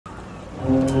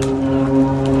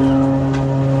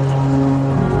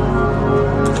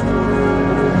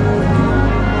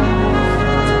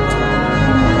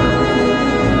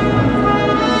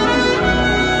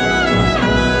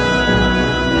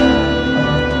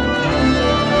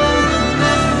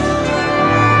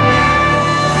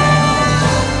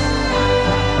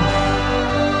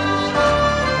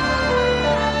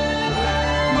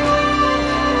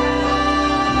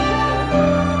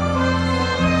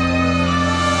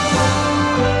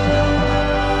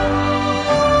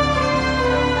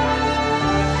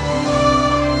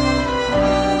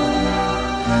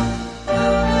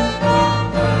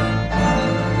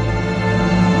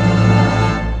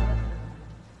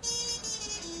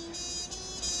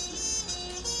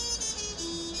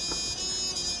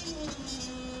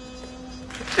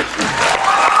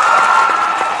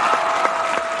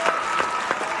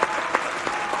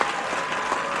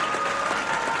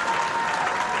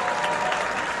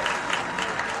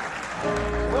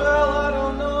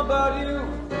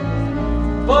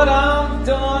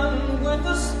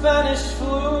Spanish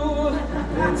flu.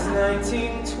 It's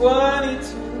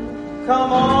 1922.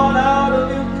 Come on out of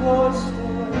your cloister.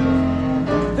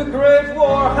 The Great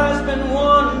War has been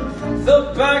won.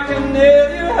 The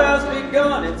Bacchanalia has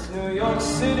begun. It's New York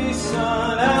City,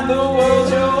 son, and the world's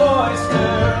your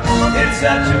oyster. It's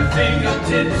at your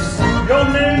fingertips. Your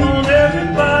name on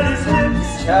everybody's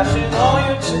lips. Cashing all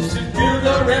your chips to build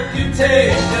a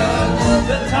reputation.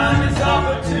 The time is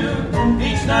opportune.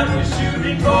 Each night we're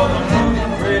shooting for the moon.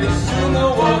 Pretty soon the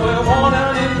world will want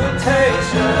an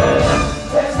invitation.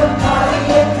 Where's the party?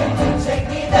 Can you take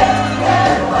me there?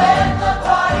 And when the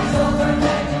party's over,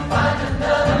 can you find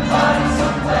another party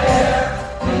somewhere?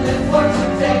 We live for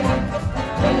today.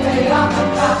 We pay off the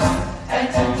cops. And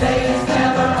today is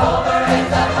never over. And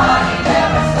the party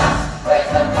never stops. Where's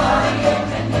the party?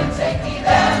 Can you take me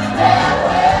there? And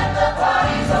when the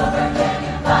party's over, can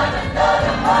you find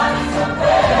another party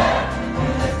somewhere? We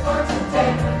live for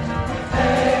today. We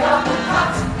pay off the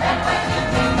cops. And when you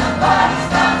think the party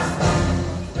stops,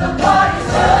 the party's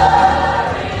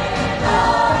burning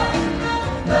on.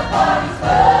 The party's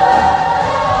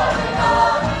burning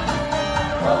on.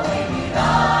 Oh, we need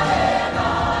on and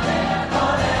on and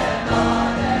on and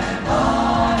on and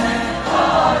on and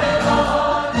on and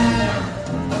on.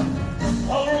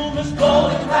 A room is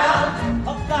going round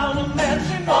about a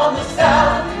mansion on the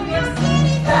Sound. New York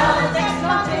City found next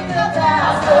month in the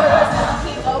town.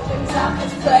 He opens up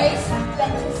his place,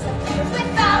 then disappears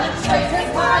without a trace. His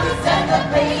parties and the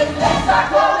pain legs are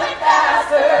growing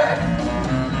faster.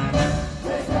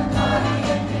 Where's the party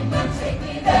and can you take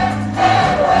me there?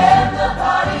 And when the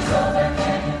party's over,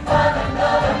 can you find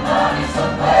another party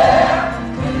somewhere?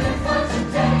 We live for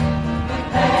today, we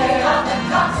pay off the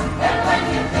cops. And when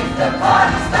you think the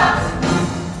party stops,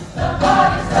 the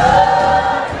party's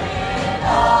burning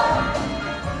on.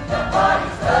 The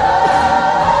party's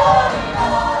burning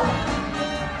on.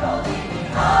 Oh, we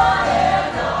need on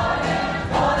and on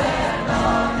and on and on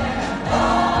and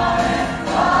on and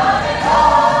on and on.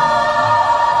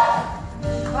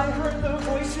 I heard the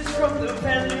voices from the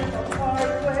venue a far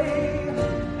away.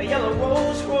 A yellow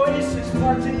Rolls Royce is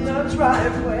parked in the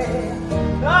driveway.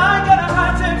 I got a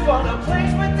high temp on a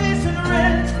place with decent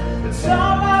rent, but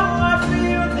somehow I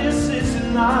feel this is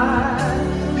not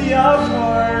the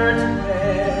apartment.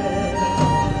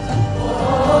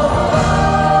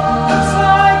 Looks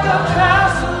like a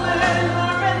castle in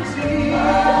Normandy,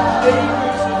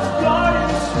 acres of garden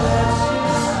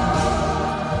stretches.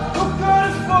 Who could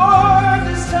afford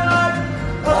this type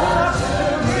of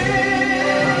luxury?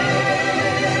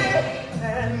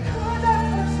 And could that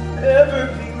person ever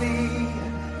be me?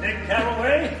 Nick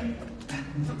Caraway?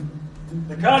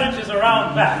 The cottage is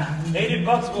around back.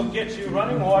 $80 will get you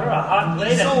running water, a hot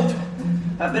plate, and Sold.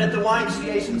 I've been at the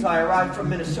YMCA since I arrived from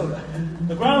Minnesota.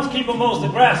 the groundskeeper mows the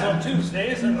grass on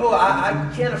Tuesdays, and Oh, I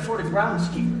can't afford a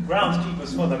groundskeeper.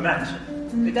 groundskeepers for the mansion.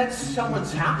 That's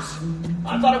someone's house?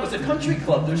 I thought it was a country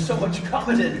club. There's so much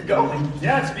coming and going.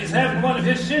 Gatsby's having one of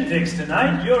his shindigs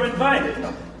tonight. You're invited.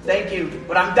 Thank you,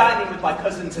 but I'm dining with my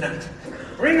cousin tonight.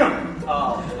 Bring 'em.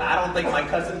 Oh, I don't think my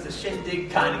cousin's a shindig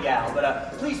kind of gal,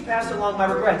 but please pass along my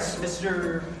regrets,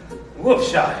 Mr.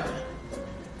 Wolfshire.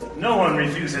 No one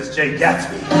refuses Jay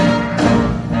Gatsby.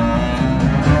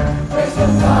 Where's the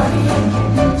party and can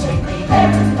you take me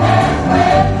there? And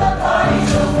when the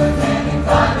party's over, can you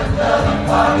find another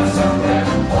party somewhere?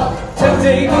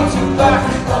 Today meets you back,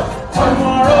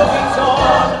 tomorrow it's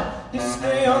on. You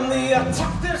stay on the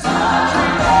top, there's a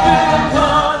tree in the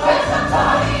pond. Where's the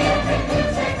party and can you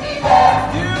take me there?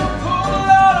 You pull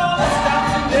out all the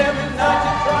stops and every night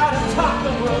you try to top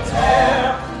the world's fair.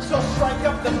 So strike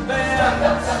up the band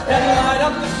and light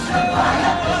up the show.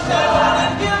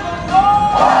 And give 'em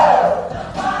more. The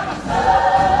party's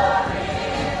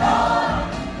burning on.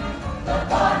 The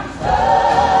party's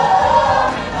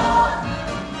burning on.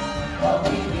 Oh,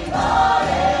 we need on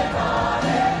and on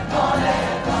and on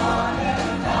and on and on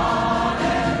and on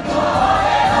and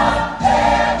on and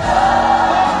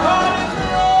on. The party's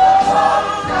rolling on.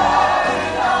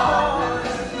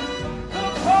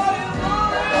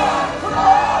 The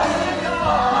party's rolling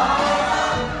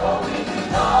on. Oh, we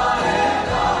need on and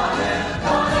on and on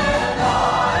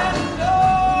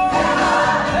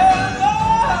and on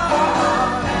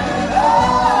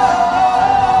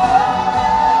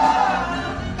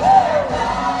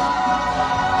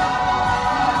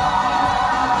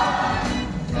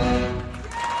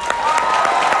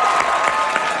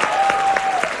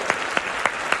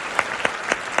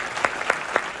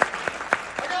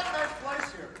And I got a nice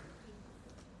place here.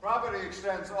 Property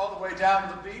extends all the way down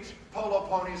to the beach. Polo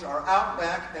ponies are out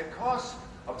back. It costs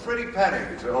a pretty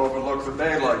penny to overlook the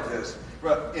bay like this.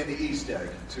 Well, in the East Egg,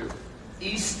 too.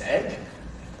 East Egg?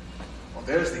 Well,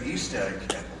 there's the East Egg and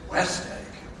the West Egg.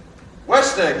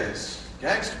 West Egg is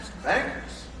gangsters and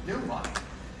bankers, new money.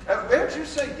 Where'd you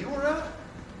say you were at?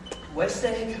 West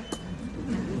Egg?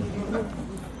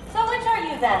 So which are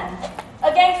you then?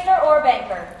 A gangster or a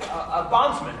banker? A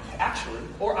bondsman, actually.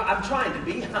 Or I'm trying to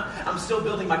be. I'm still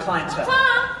building my clientele.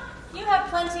 Tom, you have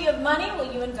plenty of money.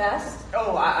 Will you invest?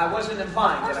 Oh, I wasn't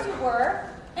implying Of that course you were,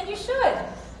 and you should.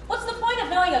 What's the point of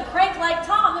knowing a crank like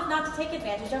Tom if not to take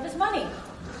advantage of his money?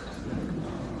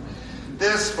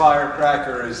 This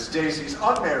firecracker is Daisy's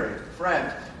unmarried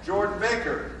friend, Jordan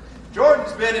Baker.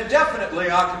 Jordan's been indefinitely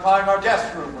occupying our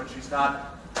guest room when she's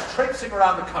not traipsing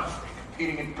around the country,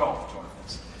 competing in golf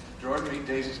tournaments. Jordan, meet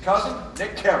Daisy's cousin,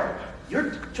 Nick Carrollman.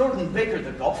 You're Jordan Baker,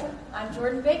 the golfer? I'm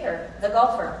Jordan Baker, the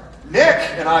golfer. Nick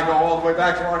and I go all the way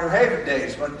back to our New Haven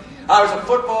days when I was a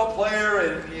football player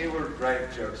and you were writing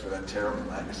jokes for that terrible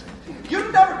magazine.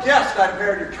 You'd never guessed I'd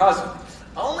married your cousin.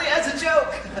 Only as a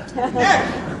joke. Nick,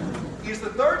 he's the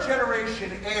third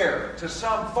generation heir to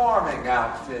some farming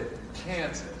outfit in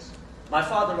Kansas. My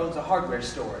father owns a hardware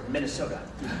store in Minnesota.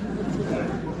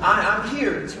 I'm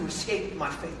here to escape my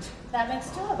fate. That makes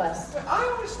two of us. I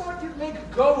always thought you'd make a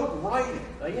go at writing.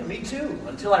 Oh, yeah, me too,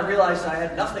 until I realized I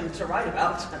had nothing to write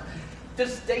about.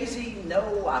 Does Daisy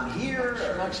know I'm here? She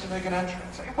likes to make an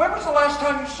entrance. When was the last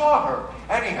time you saw her?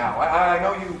 Anyhow, I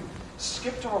know you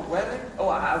skipped her wedding. Oh,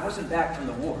 I wasn't back from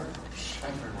the war.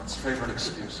 Everyone's favorite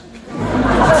excuse.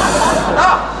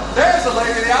 Ah, there's the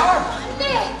lady of the hour.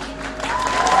 Nick!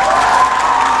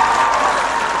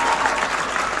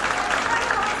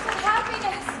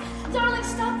 Happiness! Darling,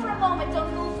 stop for a moment.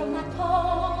 Don't move from that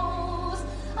pose.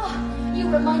 Oh, you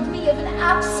remind me of an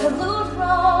absolute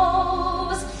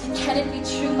rose. Can it be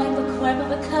true my bookworm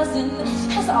of a cousin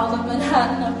has all of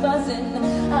Manhattan a buzzin'?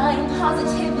 I'm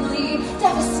positively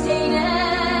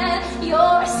devastated.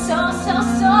 You're so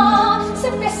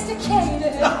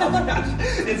sophisticated. Oh, gosh.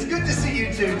 It's good to see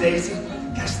you too, Daisy.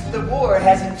 Gosh, the war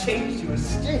hasn't changed you a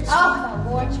stitch. Oh, that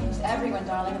war changed everyone,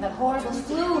 darling. And that horrible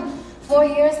flu. 4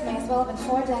 years may as well have been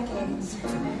 4 decades.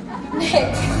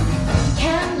 Nick,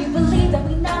 can you believe that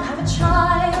we now have a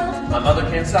child? My mother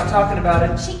can't stop talking about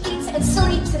it. She eats and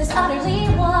sleeps and is utterly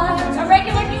wild. A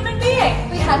regular human being.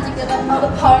 We had to give up all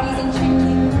the parties and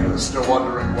drinking. You're still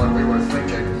wondering what we were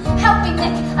thinking. Help me,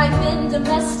 Nick. I've been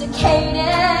domesticated.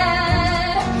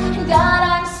 And God,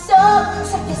 I'm so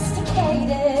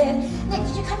sophisticated. Nick,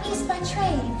 did you come east by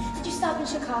train? Did you stop in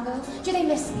Chicago? Do they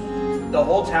miss me? The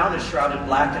whole town is shrouded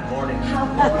black in mourning. How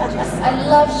gorgeous. I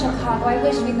love Chicago. I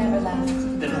wish we'd never left.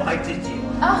 Then why did you?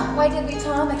 Oh, why did we,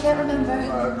 Tom? I can't remember.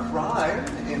 Crime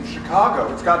in Chicago.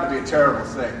 It's got to be a terrible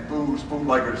thing. Booze,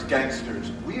 bootleggers,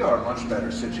 gangsters. We are much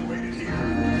better situated here.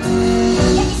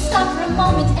 Can you stop for a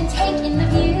moment and take in the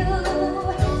view?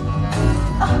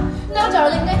 Oh, no,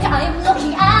 darling Nick, I am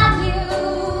looking at you.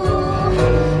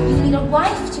 You need a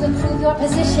wife to improve your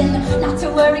position. Not to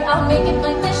worry, I'll make it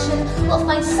my mission. We'll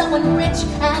find someone rich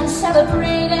and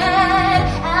celebrated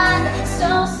and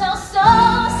so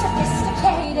sophisticated.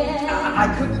 I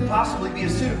couldn't possibly be a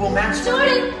suitable match.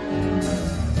 Jordan!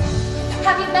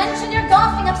 Have you mentioned your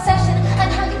golfing obsession and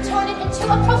how you turned it into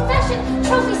a profession?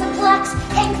 Trophies and plaques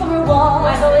hang from her wall.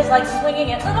 I've always liked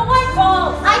swinging at little white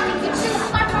balls. I think you two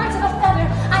are birds of a feather.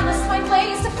 I must find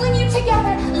ways to fling you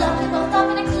together. Lock you both up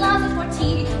in a closet for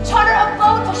tea. Charter a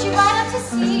boat, push you right out to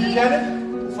sea. You get it?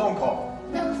 Phone call.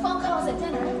 No phone calls at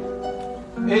dinner.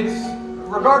 It's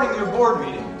regarding your board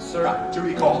meeting, sir. To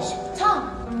be calls.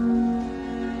 Tom.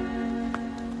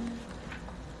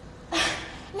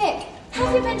 Nick,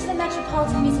 have you been to the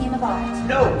Metropolitan Museum of Art?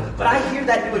 No, but I hear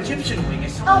that new Egyptian wing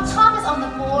is... Oh, Tom is on the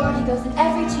board. He goes in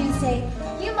every Tuesday.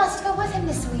 You must go with him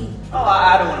this week. Oh,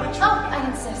 I don't want to intrude. Oh, I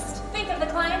insist. Think of the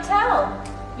clientele.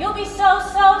 You'll be so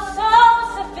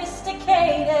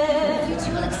sophisticated. You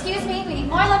two will excuse me. We need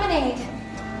more lemonade.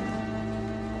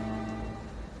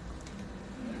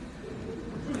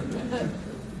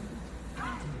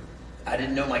 I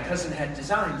didn't know my cousin had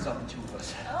designs on the two of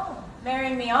us. Oh,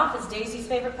 marrying me off is Daisy's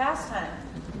favorite pastime.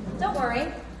 Don't worry,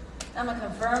 I'm a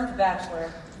confirmed bachelor.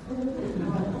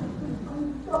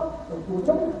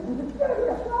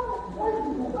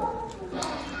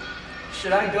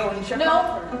 Should I go and check?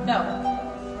 No.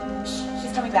 Shh,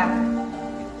 she's coming back.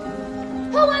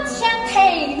 Who wants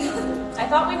champagne? I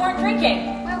thought we weren't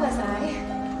drinking. Where was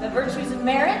I? The virtues of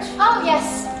marriage? Oh,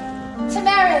 yes. To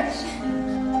marriage.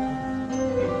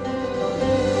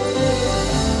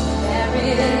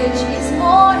 Marriage is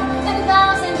more than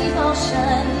vows and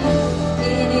devotion.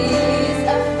 It is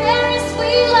a Ferris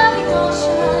wheel of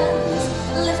emotions,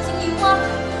 lifting you up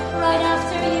right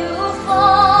after you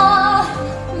fall.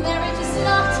 Marriage is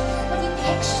not what you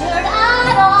pictured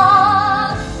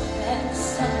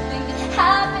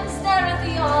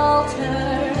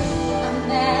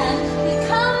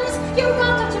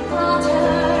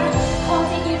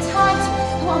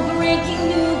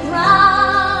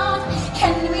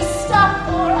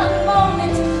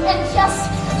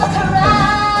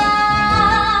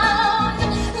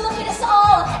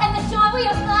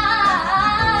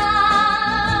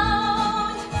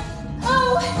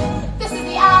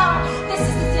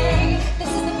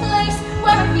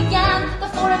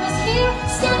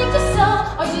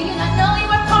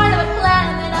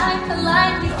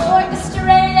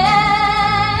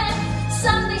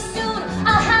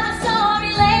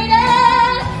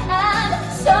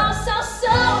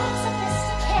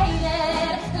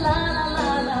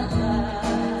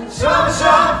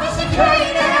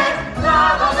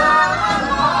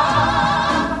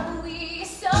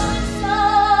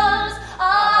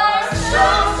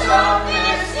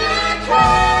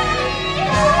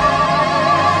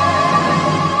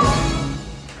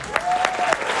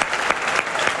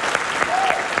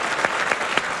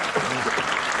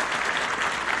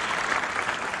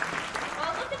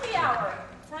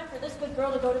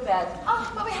go to bed.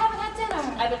 Oh, but we haven't had dinner.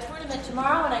 I have a tournament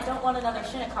tomorrow, and I don't want another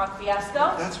Shinnecock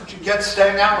fiasco. That's what you get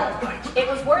staying out all night. It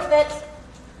was worth it.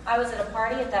 I was at a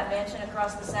party at that mansion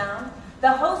across the Sound.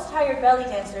 The host hired belly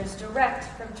dancers direct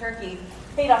from Turkey,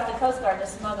 paid off the Coast Guard to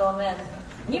smuggle them in.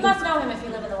 You must know him if you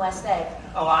live in the West Egg.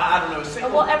 Oh, I don't know.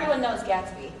 Well, everyone knows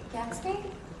Gatsby. Gatsby?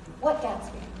 What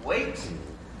Gatsby? Wait,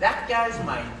 that guy's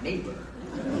my neighbor.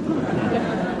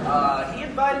 He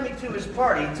invited me to his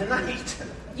party tonight.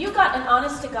 You got an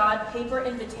honest-to-God paper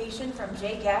invitation from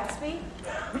Jay Gatsby?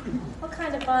 What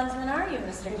kind of bondsman are you,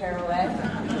 Mr. Caraway?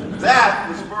 That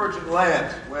was virgin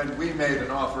land when we made an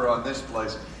offer on this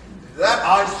place. That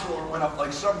eyesore went up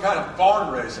like some kind of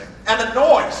barn raising. And the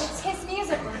noise! It's his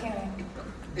music we're hearing.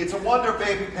 It's a wonder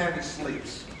baby Pandy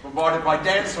sleeps, bombarded by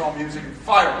dance hall music and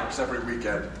fireworks every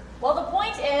weekend. Well, the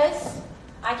point is,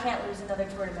 I can't lose another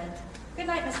tournament. Good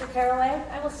night, Mr. Caraway.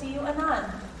 I will see you anon.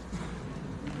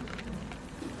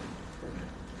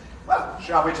 Well,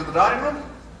 shall we to the dining room?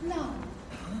 No.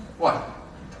 What?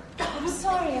 I'm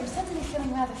sorry, I'm suddenly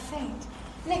feeling rather faint.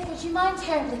 Nick, would you mind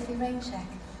terribly if we rain check?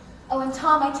 Oh, and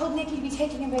Tom, I told Nick you'd be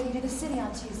taking him ready to the city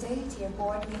on Tuesday to your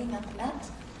board meeting at the Met.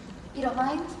 You don't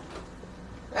mind?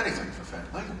 Anything for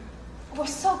family. We're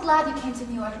so glad you came to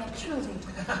New York, Nick, truly.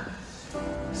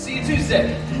 See you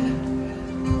Tuesday.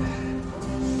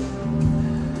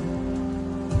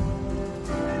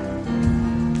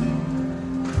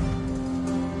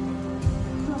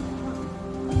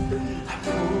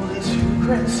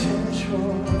 Grand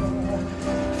Central,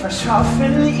 fresh off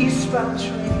in the eastbound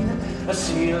train, a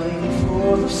ceiling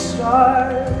full of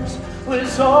stars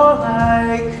was all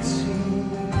I could see.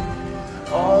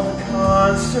 All the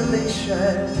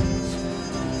constellations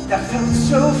that felt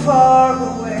so far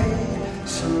away,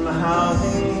 somehow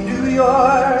in New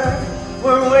York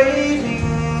were waiting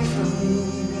for me.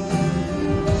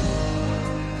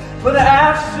 But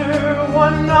after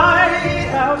one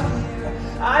night out here,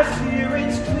 I fear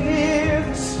it's clear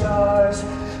the stars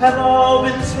have all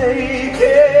been taken.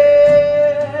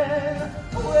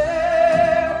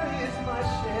 Where is my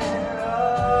share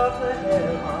of the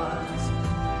heavens?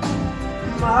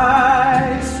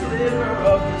 My sliver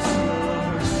of the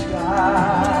silver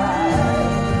sky?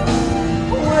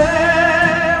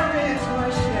 Where is my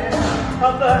share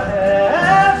of the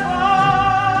heavens?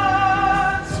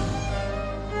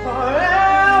 Or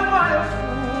am I a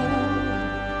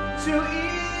fool to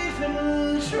even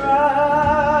try?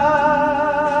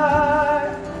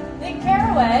 Nick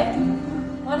Caraway,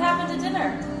 what happened to dinner?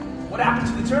 What happened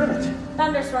to the tournament?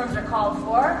 Thunderstorms are called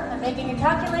for. I'm making a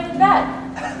calculated bet.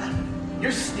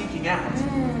 You're sneaking out.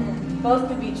 Both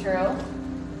could be true.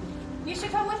 You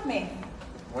should come with me.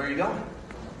 Where are you going?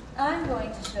 I'm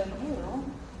going to show you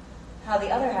how the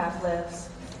other half lives.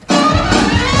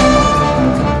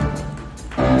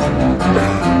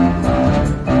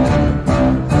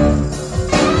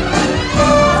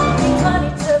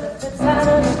 Money to the flip side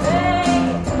of the bay,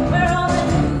 where all the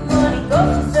new money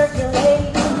goes to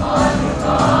circulate. Come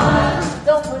on,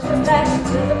 don't push us back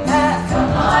into the past.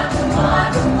 Come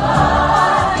on.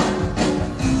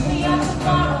 We are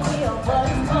tomorrow, we are what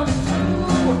is coming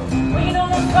true. We know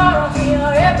tomorrow, we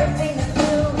are everything that's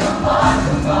new.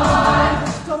 Come on,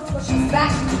 don't push us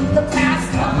back into the past.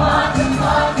 Come on.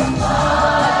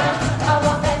 I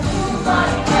want that new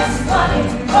money, this money,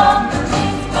 from the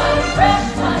things money, fresh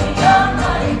money, young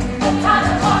money, the kind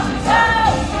of money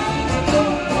out.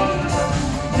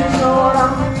 You know what I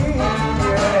mean, yeah.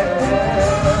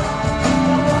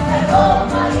 I want that old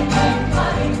money, new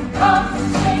money, from the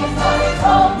things money,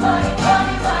 old money,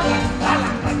 funny money. I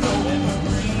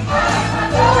like my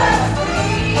gold and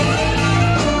green.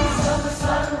 Summer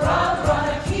sun,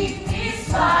 run, keep me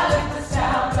smiling. The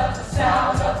sound of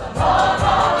the run.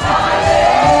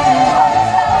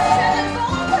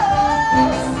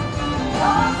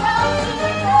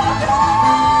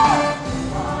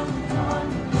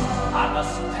 I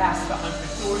must have passed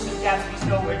 100 doors and Gatsby's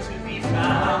nowhere to be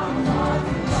found.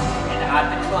 And I've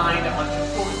declined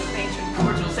 100 pours of ancient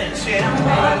cordials and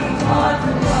champagne.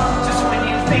 Just when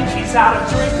you think he's out of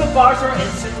drink, the bars are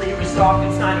instantly restocked.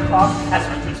 It's 9 o'clock as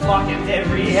hundreds block him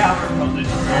every hour from the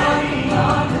train.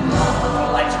 The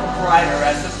lights go brighter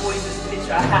as the voices pitch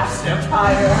a half step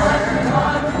higher.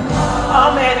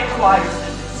 A man inquires,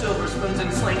 silver spoons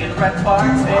and slinging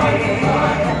repartee.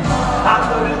 I'm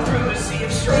floating through a sea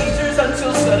of strangers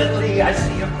until suddenly I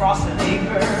see across an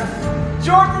acre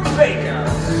Jordan Baker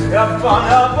up on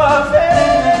a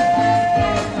buffet.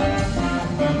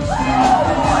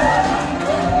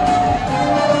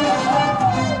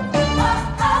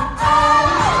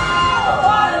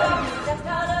 Stepped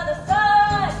out of the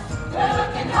sun. We're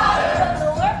looking hotter, but the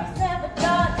work is never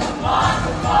done. Come on.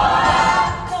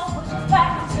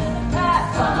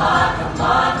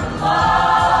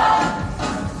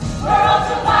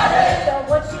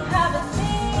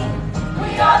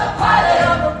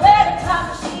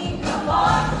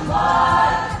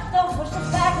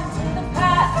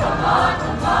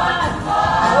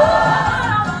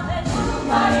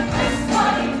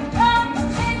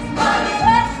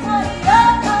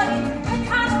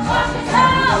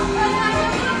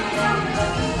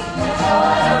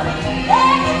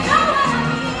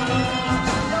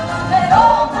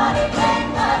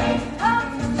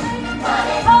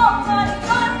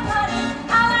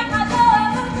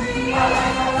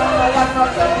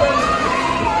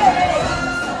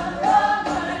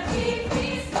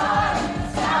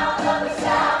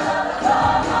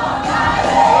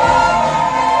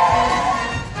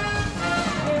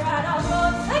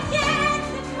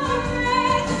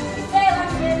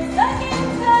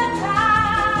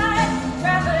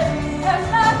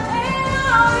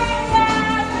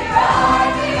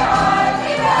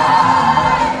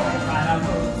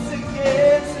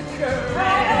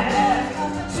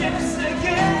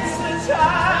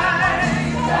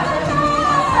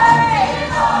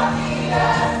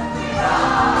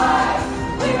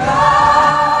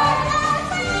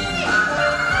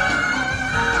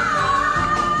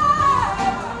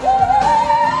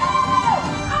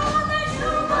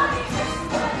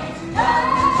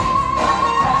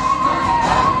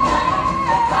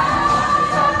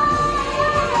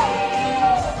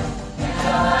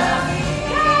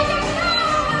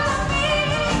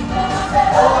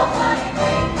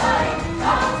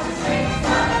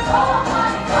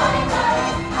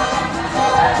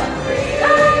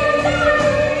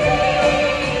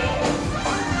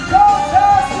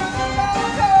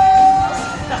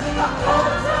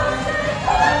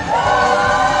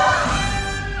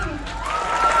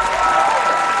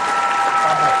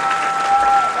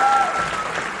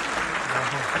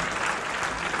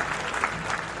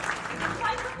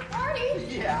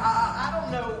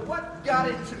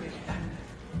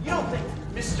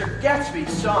 Gatsby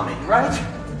saw me, right?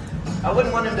 I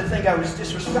wouldn't want him to think I was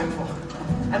disrespectful.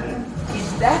 I mean,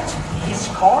 is that his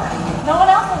car? No one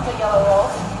else owns a yellow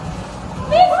rose.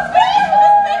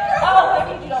 Oh, I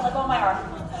need you to let go of my arm.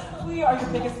 We are your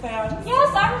biggest fans.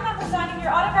 Yes, I remember signing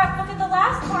your autograph book at the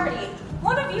last party.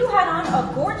 One of you had on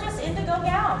a gorgeous indigo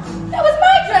gown. That was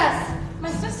my dress!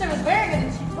 My sister was wearing it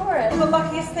and she tore it. The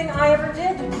luckiest thing I ever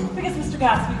did, because Mr.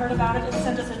 Gatsby heard about it and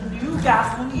sent us a new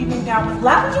Gatsby evening gown with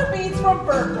lavender beads from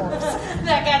Bergdorf's.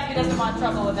 That Gatsby doesn't want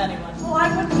trouble with anyone. Well,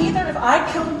 I wouldn't either if I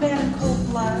killed a man in cold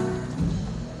blood.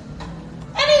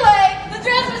 Anyway, the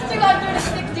dress was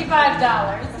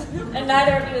 $265. And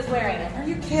neither of you is wearing it. Are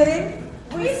you kidding?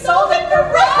 We sold it for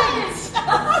rent!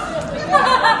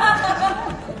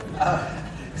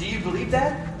 Do you believe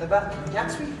that about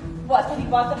Gatsby? What, that he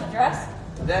bought them a dress?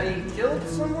 That he killed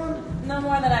someone? No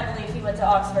more than I believe he went to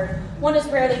Oxford. One is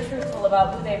rarely truthful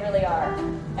about who they really are.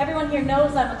 Everyone here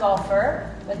knows I'm a golfer,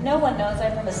 but no one knows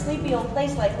I'm from a sleepy old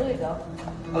place like Louisville.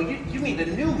 Oh, you mean the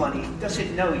new money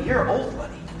doesn't know you're old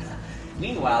money.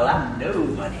 Meanwhile, I'm no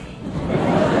money.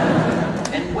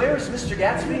 And where's Mr.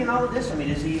 Gatsby in all of this? I mean,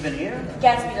 is he even here?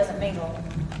 Gatsby doesn't mingle.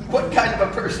 What kind of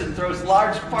a person throws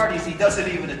large parties he doesn't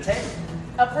even attend?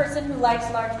 A person who likes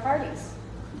large parties.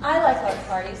 I like large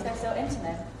parties, they're so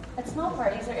intimate. At small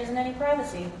parties, there isn't any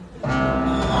privacy.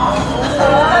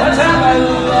 Let's have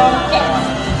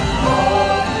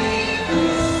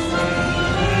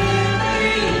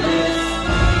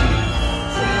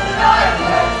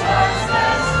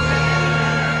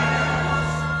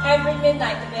Every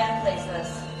midnight, the band plays this.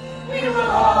 We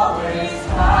will always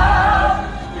have,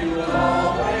 we will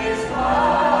always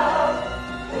have.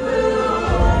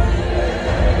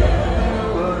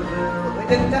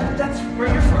 That's where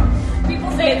you're from.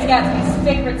 People say it's Gatsby's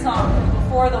favorite song from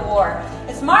before the war.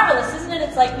 It's marvelous, isn't it?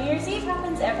 It's like New Year's Eve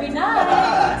happens every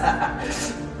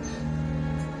night.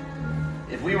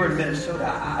 If we were in Minnesota,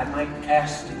 I might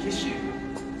ask to kiss you,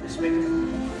 Miss Baker.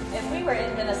 If we were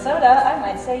in Minnesota, I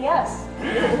might say yes.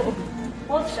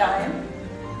 We'll chime.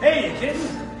 Hey, you kidding?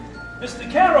 Mr.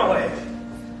 Carraway.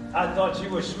 I thought you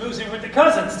were schmoozing with the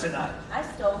cousins tonight. I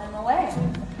stole him away.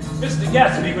 Mr.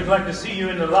 Gatsby would like to see you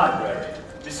in the library.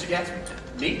 Mr.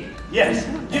 Gatsby? Me? Yes,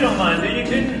 you don't mind, do you,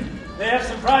 kitten? They have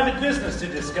some private business to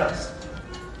discuss.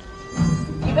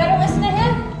 You better listen to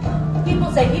him.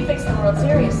 People say he fixed the World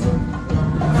Series.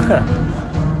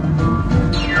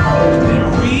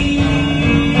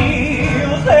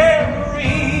 They're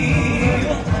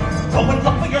real. Go and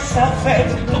look for yourself.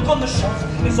 Every book on the shelf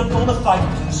is a bona fide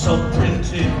piece of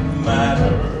printed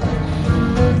matter.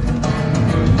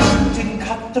 Didn't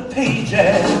cut the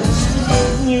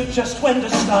pages, knew just when to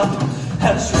stop.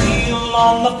 As real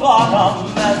on the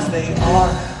bottom as they are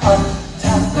on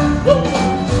top. Who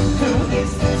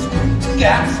is this great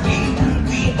Gatsby?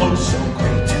 The oh so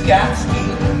great Gatsby.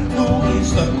 Who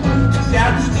is the great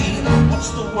Gatsby?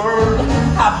 What's the word?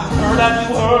 Have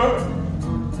you heard?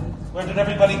 Where did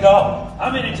everybody go? How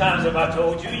many times have I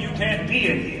told you you can't be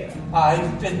in here?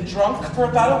 I've been drunk for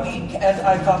about a week, and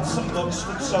I got some books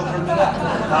that sobered me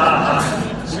up.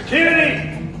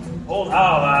 Security! Old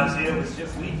Owl Eyes here was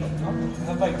just leaving.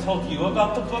 Have I told you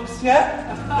about the books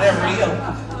yet? They're real.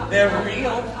 They're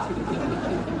real.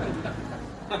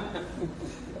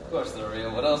 Of course they're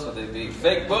real. What else would they be?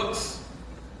 Fake books?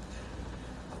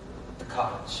 The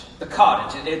cottage. The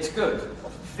cottage. It's good.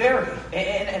 Very.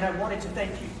 And I wanted to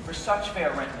thank you for such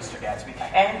fair rent, Mr. Gatsby.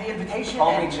 And the invitation.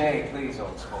 Call me Jay, please,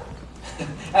 old sport.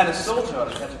 And a soldier ought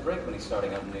to catch a break when he's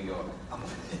starting out in New York.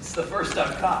 It's the first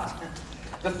I've caught.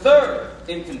 The 3rd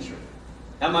Infantry.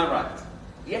 Am I right?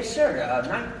 Yes, sir.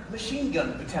 9th Machine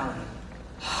Gun Battalion.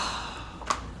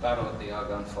 Battle of the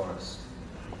Argonne Forest.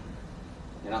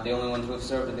 You're not the only one to have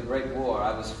served in the Great War.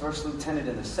 I was first lieutenant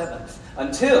in the 7th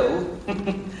until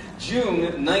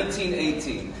June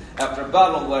 1918. After a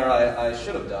battle where I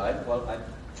should have died. Well, I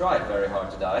tried very hard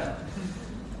to die.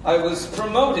 I was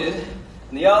promoted,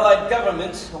 and the Allied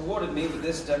government awarded me with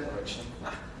this decoration.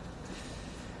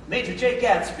 Major J.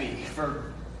 Gatsby for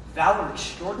valor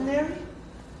extraordinary?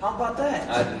 How about that?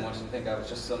 I didn't want you to think I was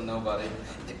just some nobody.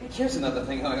 Here's another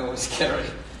thing I always carry.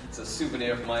 It's a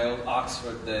souvenir from my old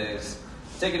Oxford days.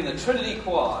 Taken in the Trinity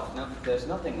Quad. Now, there's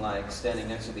nothing like standing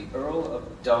next to the Earl of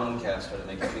Doncaster to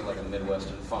make you feel like a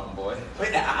Midwestern farm boy.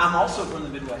 Wait, I'm also from the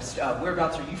Midwest.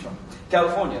 Whereabouts are you from?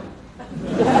 California.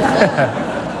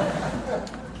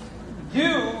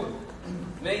 You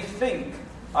may think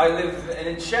I live an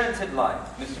enchanted life,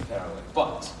 Mr. Carraway,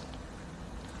 but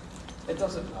it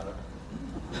doesn't matter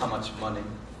how much money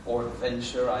or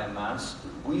adventure I amassed.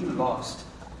 We lost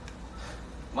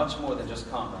much more than just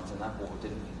comrades in that war,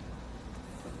 didn't we?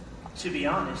 To be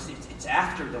honest, it's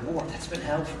after the war that's been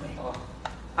hell for me. Oh.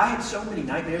 I had so many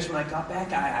nightmares when I got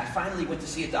back, I finally went to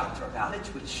see a doctor about it,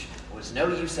 which was no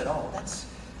use at all.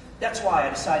 That's why I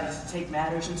decided to take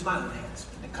matters into my own hands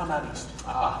and come out east.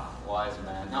 Ah, wise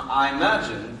man. Now, I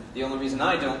imagine the only reason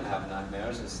I don't have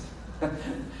nightmares is,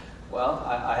 well,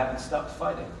 I haven't stopped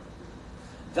fighting.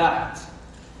 That.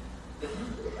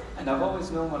 And I've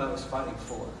always known what I was fighting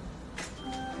for.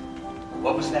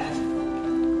 What was that?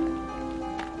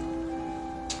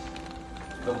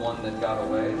 The one that got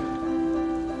away.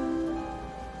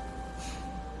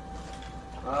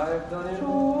 I've done it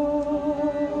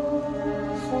all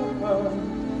for her.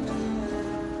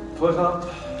 Put up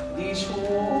each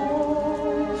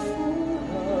wall for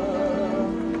her.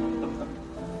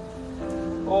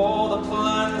 All the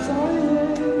plans I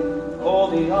made, all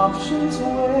the options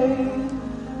weighed,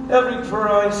 every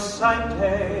price I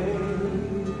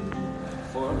paid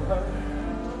for her.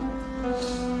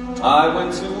 I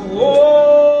went to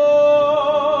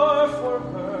war for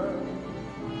her,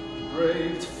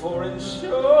 braved for and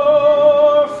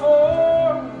sure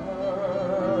for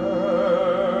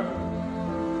her,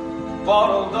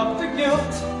 bottled up the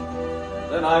guilt,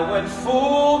 then I went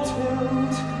full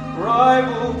tilt,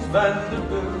 rivaled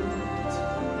Vanderbilt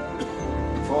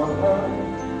for her.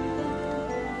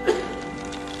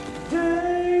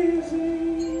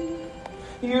 Daisy,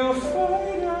 you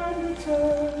fight and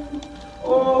return,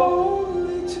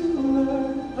 only to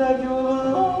learn that you're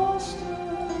lost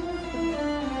her.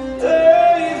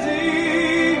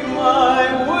 Daisy, my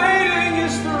waiting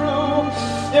is through.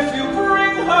 If you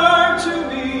bring her to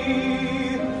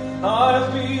me, I'll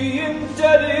be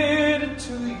indebted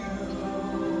to you.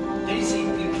 Daisy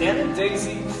Buchanan?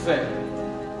 Daisy Faye,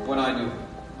 when I knew her.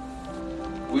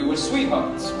 We were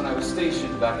sweethearts when I was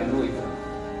stationed back in Louisville.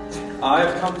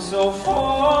 I've come so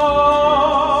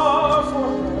far for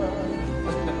her.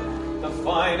 The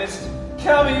finest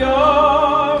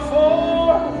caviar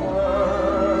for her.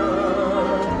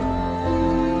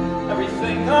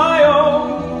 Everything I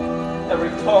own,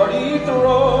 every party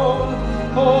thrown,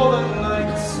 all the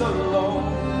nights alone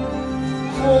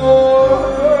for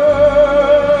her.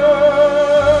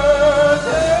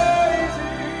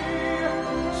 Daisy,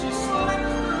 she slipped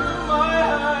through my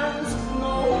hands.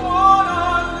 No one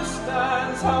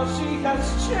understands how she has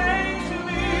changed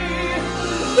me.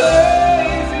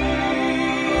 Daisy,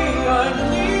 I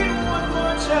need one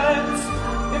more chance.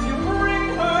 If you bring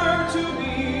her to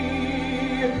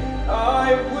me, I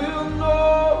will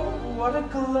know what a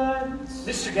glance.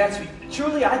 Mr. Gatsby,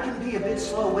 truly I can be a bit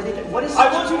slow-witted. What is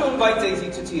I want you to invite Daisy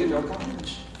to Theodore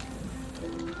College.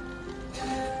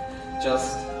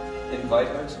 Just invite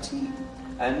her to tea,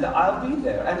 and I'll be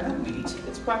there, and we'll meet.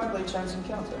 It's practically a chance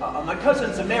encounter. My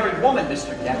cousin's a married woman,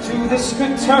 Mr. Gatsby. To this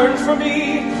good turn for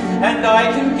me, and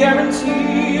I can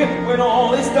guarantee when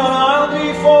all is done, I'll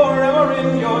be forever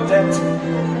in your debt.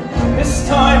 This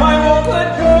time I won't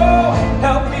let go.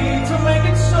 Help me to make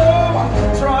it so.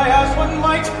 Try as one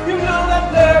might, you know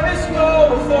that there is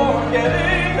no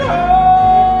forgetting her.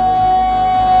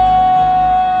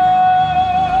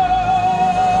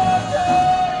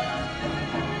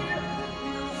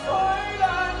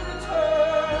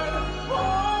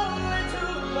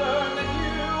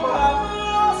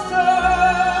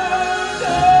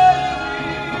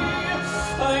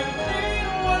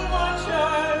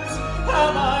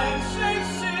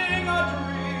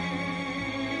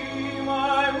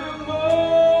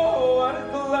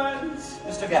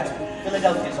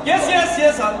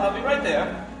 Yes, I'll be right there.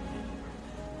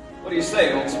 What do you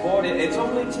say, old sport? It's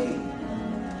only tea.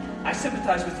 I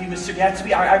sympathize with you, Mr.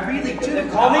 Gatsby. I really do. Then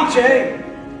call me Jay,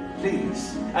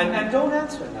 please. And don't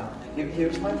answer now.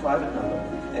 Here's my private number.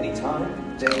 Anytime,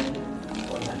 day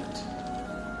or night.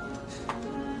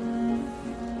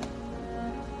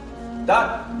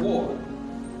 That war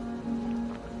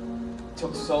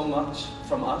took so much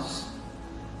from us.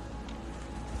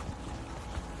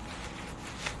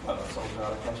 Well, let's all try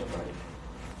to catch a break.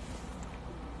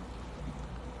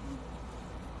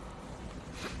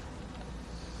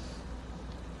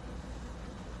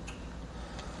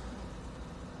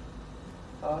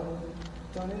 I've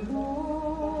done it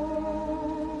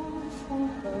all for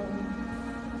her.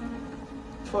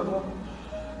 Put up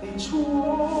each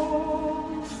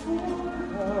wall for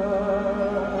her.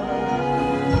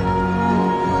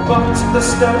 But the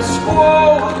status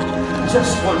quo,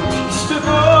 just one piece to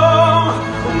go.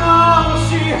 Now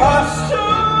she has to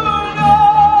know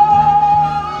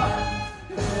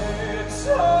it's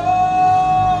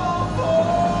all for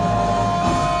her.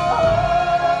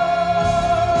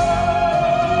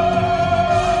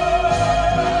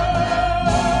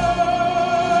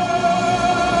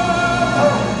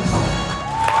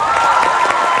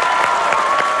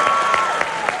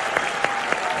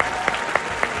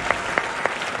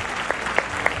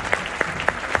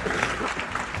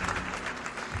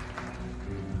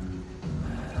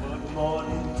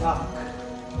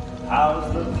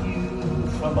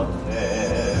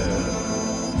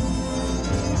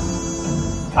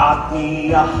 got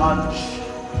me a hunch,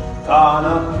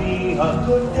 gonna be a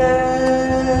good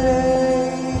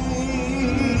day.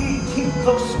 Keep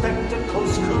those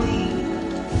spectacles clean,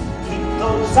 keep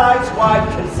those eyes wide,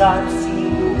 'cause I've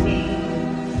seen you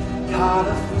mean. Got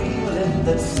a feeling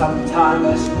that sometime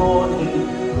this morning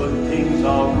good things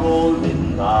are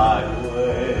rolling my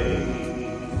way.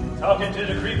 Talking to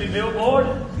the creepy billboard?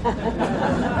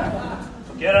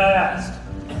 Forget I asked.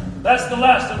 That's the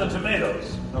last of the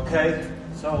tomatoes. Okay,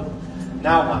 so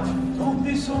now what? Don't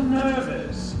be so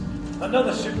nervous.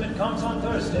 Another shipment comes on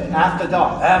Thursday. After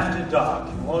dark. After dark.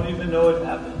 You won't even know it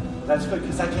happened. That's good,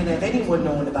 because I can't have anyone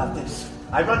knowing about this.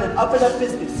 I run an up-and-up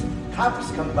business.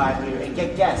 Cops come by here and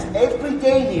get gas every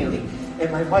day nearly.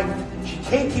 And my wife, she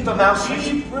can't keep a mouth shut.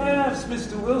 Cheap rafts,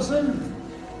 Mr. Wilson.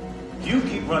 You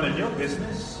keep running your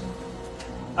business.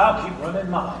 I'll keep running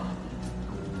mine.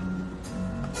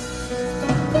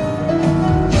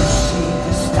 You see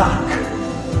the stock,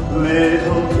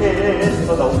 little bit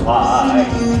for the wine.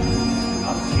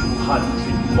 A few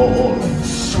hundred more, and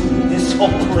soon this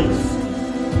whole place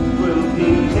will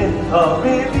be in a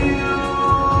review.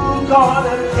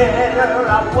 Gonna get her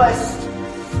out west,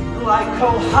 like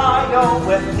Ohio,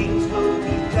 where things will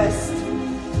be best.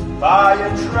 Buy a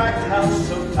tract house,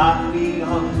 so not be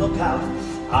on lookout.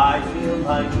 I feel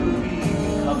my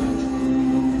dream coming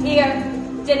true. Here,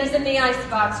 dinner's in the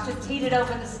icebox. Just heat it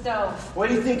over the stove. Where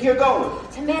do you think you're going?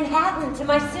 To Manhattan, to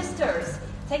my sister's.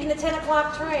 Taking the 10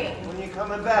 o'clock train. When are you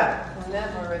coming back?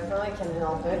 Never, if I can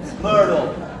help it.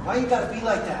 Myrtle, why you gotta be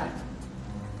like that?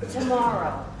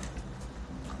 Tomorrow.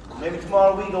 Maybe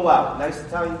tomorrow we go out. Nice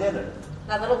Italian dinner.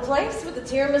 That little place with the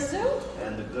tiramisu?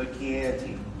 And the good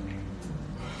Chianti.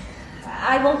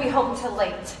 I won't be home till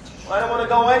late. I don't want to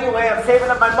go anyway. I'm saving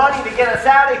up my money to get us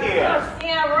out of here.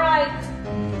 Yeah, right.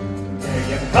 There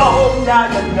you go. Now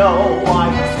you know why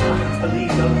it's time to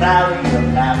leave the valley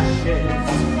of ashes.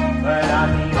 But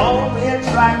I'm the only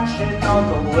attraction on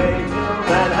the way to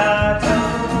Manhattan.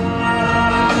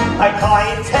 My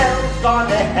clientele's gone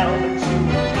to hell, but you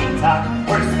and Peter,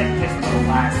 we're sick as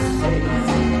molasses.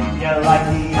 You're like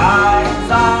the eyes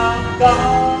of God.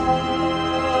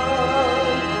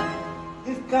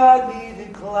 If God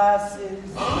needed glasses.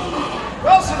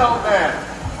 Wilson, old man,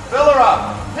 fill her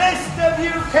up. Mr.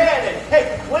 Buchanan, hey,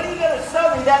 when are you going to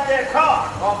sell me that there car?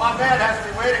 Well, my man has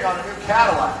me waiting on a new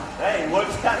Cadillac. Hey, he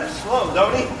works kind of slow,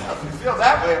 don't he? Well, if you feel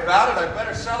that way about it, I'd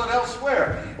better sell it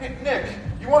elsewhere. Hey, Nick,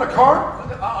 you want a car?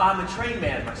 I'm a train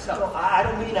man myself. No, I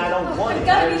don't mean I don't want I'm it.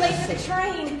 gonna be late for the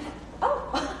train. Oh,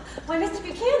 why, Mr.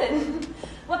 Buchanan?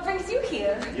 What brings you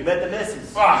here? You met the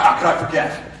missus. Oh, how could I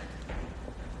forget?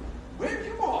 Where are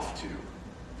you off to?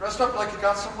 Dressed up like you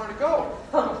got somewhere to go.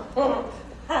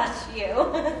 Hush, you.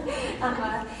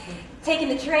 I'm taking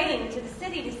the train to the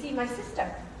city to see my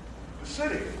sister. The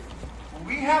city?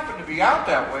 We happen to be out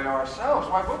that way ourselves.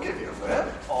 Why, we'll give you a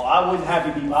lift. Oh, I wouldn't have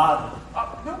you be bothered.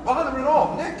 No bother at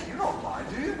all. Nick, you don't mind,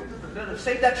 do you?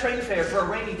 Save that train fare for a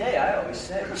rainy day, I always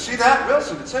say. See that,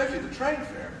 Wilson? It saves you the train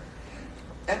fare.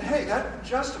 And hey, that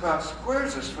just about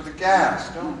squares us for the gas,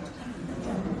 don't it?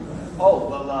 Oh,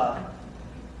 well,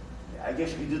 I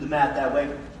guess you could do the math that way.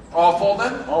 All full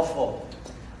then? All full.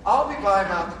 I'll be buying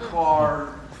out the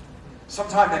car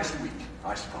sometime next week,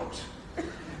 I suppose.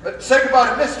 Say goodbye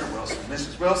to Mr. Wilson,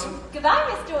 Mrs. Wilson. Goodbye,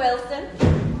 Mr. Wilson.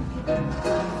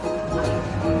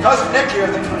 Cousin Nick here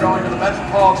thinks we're going to the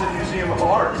Metropolitan Museum of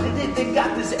Art. They've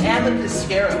got this amethyst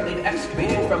scarab they've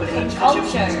excavated from an ancient Culture.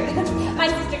 Egyptian. My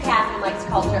sister Catherine likes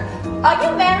culture. Are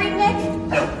you married, Nick?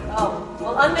 No. Oh,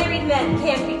 well, unmarried men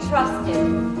can't be trusted.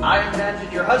 I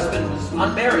imagine your husband was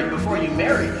unmarried before you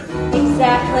married him.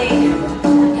 Exactly.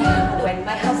 When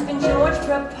my husband George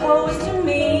proposed to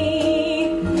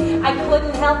me, I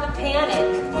couldn't help but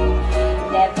panic.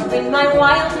 Never in my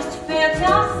wildest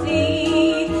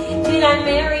fantasy did I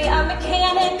marry a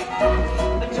mechanic.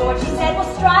 But George, he said,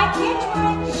 well, strike it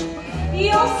rich.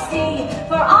 You'll see,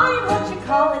 for I'm what you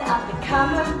call an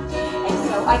up-and-comer. And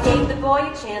so I gave the boy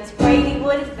a chance, prayed he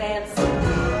would advance.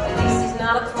 At least he's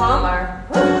not a plumber.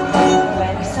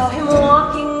 When I saw him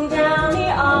walking down the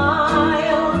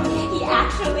aisle, he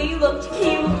actually looked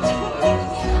cute.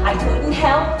 I couldn't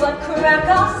help but crack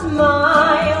a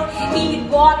smile. He'd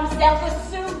bought himself a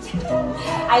suit.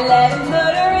 I let him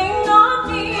put a ring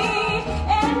on me,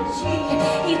 and gee,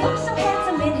 he looked so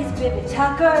handsome in his bib and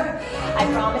tucker. I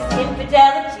promised him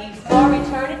fidelity for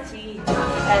eternity,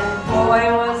 and boy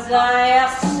was I a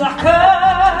sucker.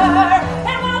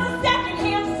 It was a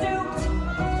second-hand suit.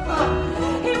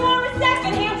 He wore a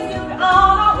second-hand suit on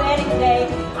our wedding day.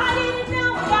 I didn't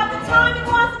know it at the time. It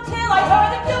wasn't until I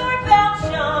heard the doorbell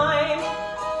chime.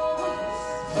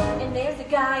 And there's a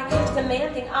guy,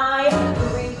 Samantha, blazing eye,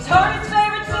 returned his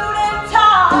favorite suit and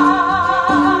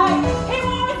tie. He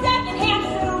wore a second-hand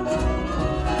suit.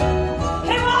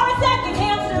 He wore a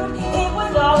second-hand suit. It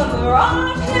was all a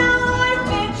mirage. Now I've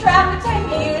been trapped for 10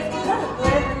 years,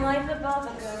 living life above a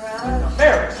garage.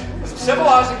 Marriage is a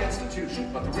civilizing institution,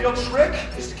 but the real trick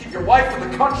is to keep your wife in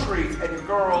the country and your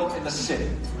girl in the city.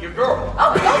 Your girl.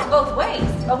 Oh, it goes both ways.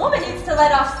 A woman needs to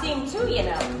let off steam too, you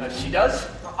know. She does?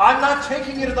 I'm not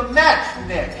taking you to the Met,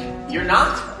 Nick. You're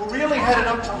not? We're really headed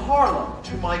up to Harlem,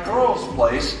 to my girl's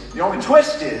place. The only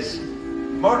twist is,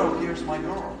 Myrtle here's my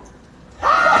girl. And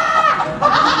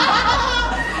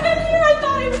here I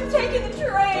thought he was taking the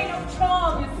train. Oh,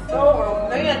 Tom, you're so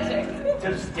romantic.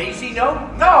 Does Daisy know?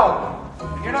 No!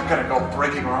 You're not gonna go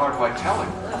breaking her heart by telling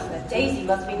her. Ugh, that Daisy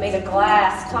must be made of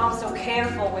glass. Tom's so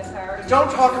careful with her.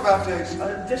 Don't talk about Daisy.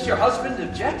 Does your husband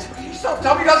object? He's so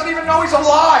dumb he doesn't even know he's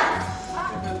alive!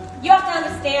 You have to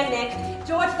understand, Nick.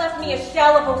 George left me a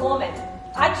shell of a woman.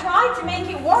 I tried to make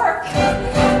it work.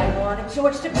 I wanted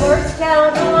George to burst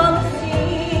out on the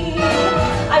scene.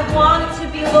 I wanted to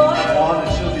be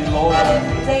loyal.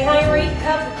 Every day I read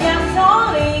cups of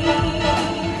gasoline.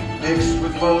 Mixed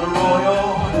with motor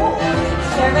oil.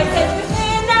 Share my senses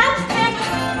in that stick.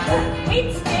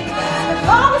 We'd stick. The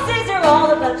promises are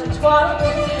all a bunch of twaddle.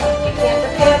 You can't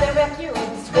repair the wreck you're in.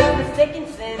 Screw the thick and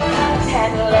thin.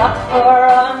 Head up for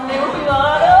a new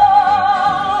model.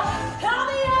 On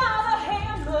the other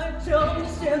hand, my John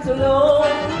stands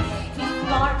alone. He's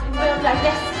smart and well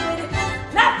digested.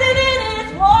 Nothing in his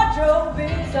wardrobe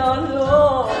is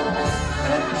unknown.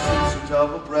 Ever since you're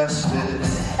double-breasted.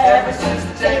 Ever since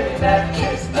the day we met,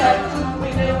 kissed that we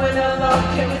knew when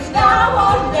alone it was now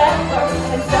or never.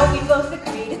 And so we both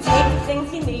agreed to take the things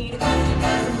you need.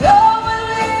 No one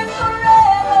lives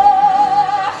forever.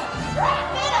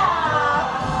 Wrap it up.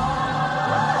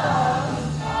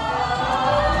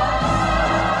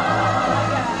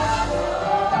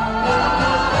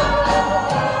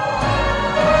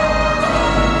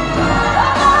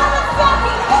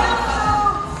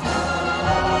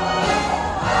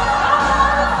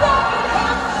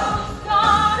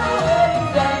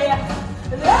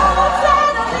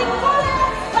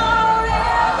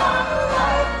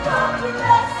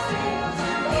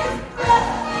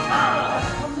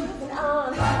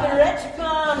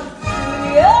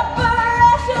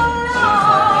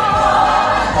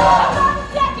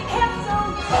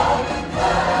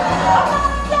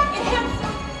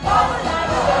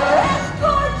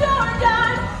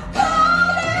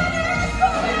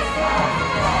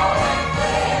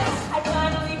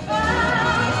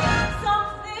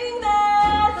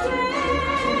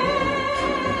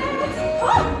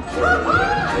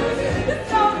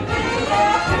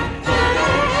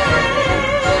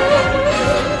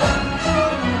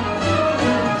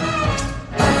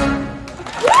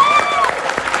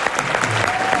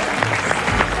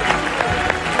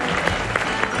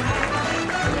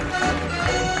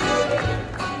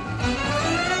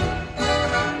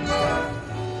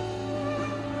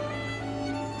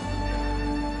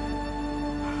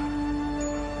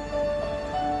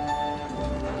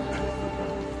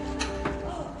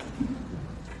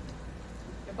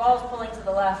 Ball's pulling to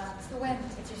the left. It's the wind.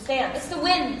 It's your stand. It's the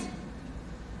wind.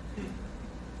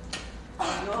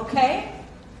 Are you okay?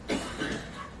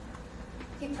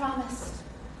 He promised.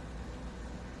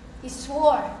 He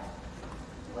swore.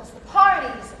 It was the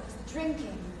parties, it was the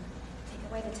drinking. Take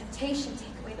away the temptation,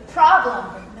 take away the problem.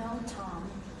 But no, Tom,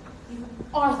 you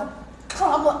are the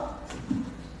problem.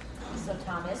 So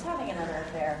Tom is having another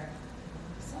affair.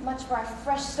 So much for our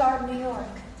fresh start in New York.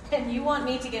 And you want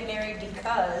me to get married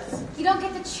because... You don't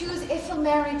get to choose if you'll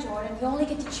marry Jordan. You only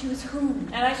get to choose whom.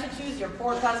 And I should choose your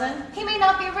poor cousin? He may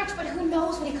not be rich, but who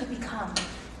knows what he could become.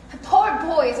 Poor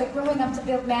boys are growing up to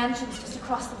build mansions just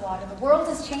across the water. The world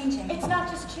is changing. It's not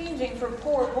just changing for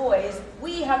poor boys.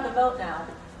 We have the vote now.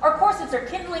 Our corsets are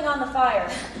kindling on the fire.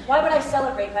 Why would I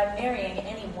celebrate by marrying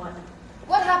anyone?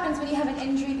 What happens when you have an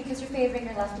injury because you're favoring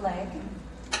your left leg?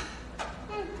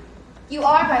 You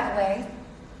are, by the way.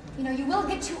 You know, you will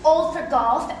get too old for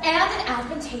golf and an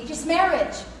advantageous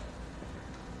marriage.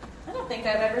 I don't think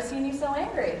I've ever seen you so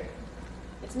angry.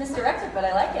 It's misdirected, but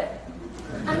I like it.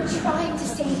 I'm trying to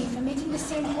save you from making the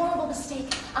same horrible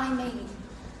mistake I made.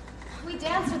 We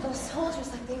danced with those soldiers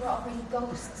like they were already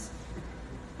ghosts.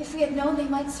 If we had known they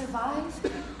might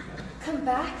survive, come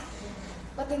back,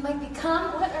 what they might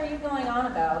become. What are you going on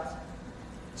about?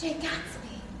 Jay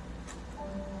Gatsby.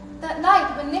 That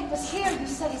night when Nick was here, you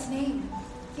said his name.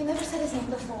 You never said his name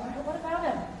before. But what about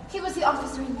him? He was the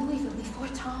officer in Louisville before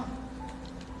Tom.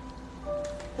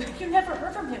 You never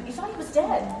heard from him. You thought he was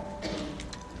dead.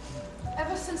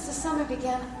 Ever since the summer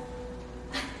began,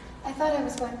 I I thought I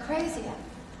was going crazy.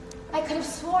 I could have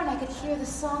sworn I could hear the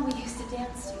song we used to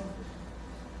dance to,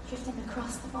 drifting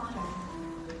across the water.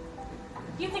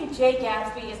 You think Jay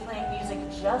Gatsby is playing music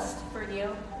just for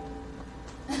you?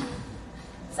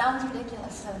 Sounds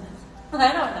ridiculous, doesn't it?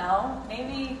 I don't know.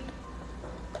 Maybe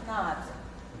not.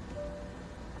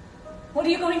 What are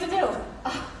you going to do?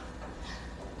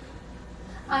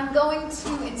 I'm going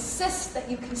to insist that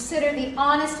you consider the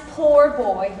honest poor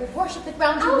boy who worshipped the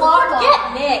ground you walk on.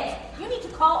 Forget Nick. You need to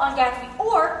call on Gatsby,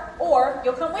 or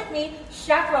you'll come with me,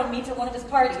 chaperone me to one of his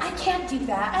parties. I can't do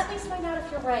that. At least find out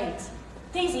if you're right.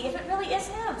 Daisy, if it really is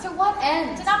him. To what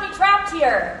end? To not be trapped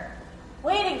here,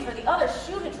 waiting for the other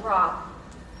shoe to drop.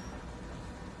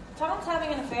 Tom's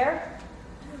having an affair.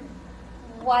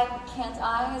 Why can't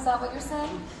I? Is that what you're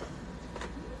saying?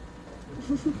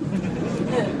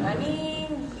 I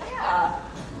mean, yeah.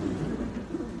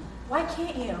 Why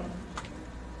can't you?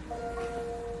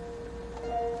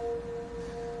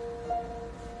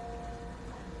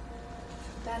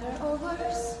 Better or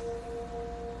worse?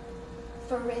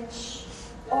 For rich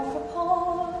or for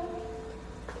poor?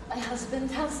 My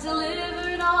husband has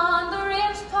delivered on the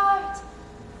rich part,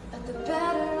 but the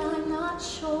better I'm not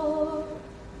sure.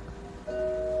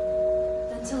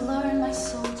 Than to learn my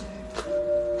soldier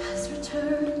has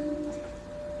returned.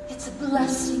 It's a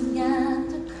blessing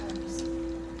and a curse.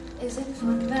 Is it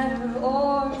for better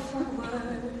or for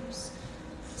worse?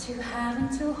 To have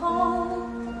and to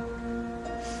hold,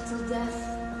 till death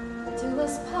do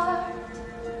us part.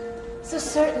 So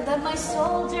certain that my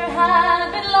soldier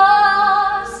had been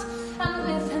lost, and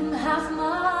with him half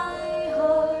my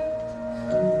heart.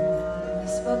 I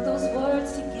spoke those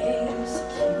words to gain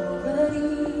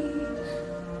security.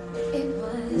 It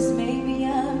was maybe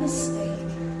a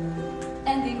mistake,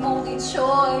 and the only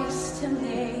choice to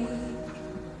make.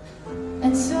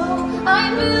 And so I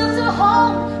built a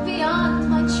home beyond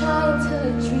my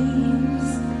childhood dreams.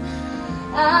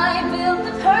 I built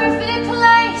the perfect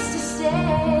place to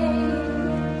stay,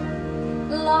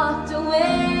 locked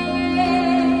away,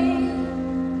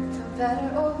 for better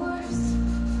or worse.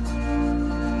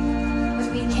 When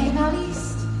we came out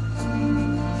east,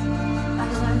 I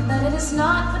learned that it is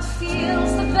not what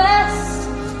feels the best,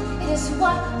 it is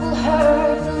what will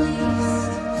hurt the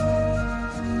least.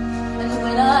 And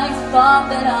when I thought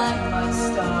that I might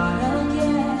start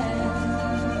again,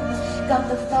 got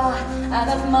the thought out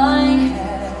of my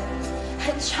head,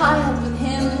 had a child with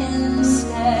him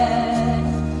instead.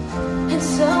 And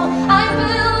so I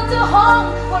built a home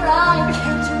where I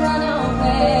can't run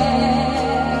away,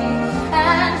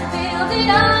 and filled it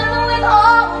up with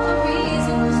all the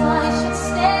reasons I should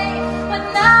stay. But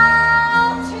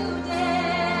now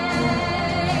today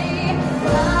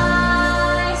I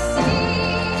see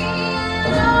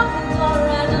an open door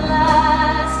at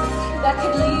last that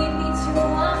could lead me to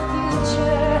a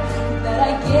future that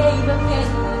I gave up in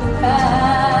the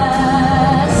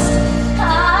past.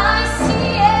 I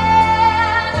see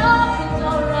an open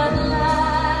door at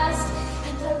last,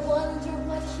 and I wonder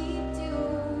what he'd do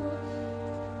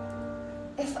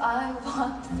if I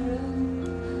walked through.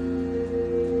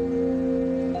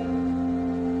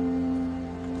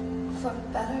 For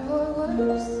better or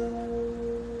worse,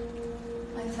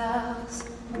 my vows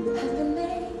have been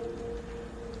made.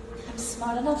 I'm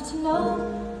smart enough to know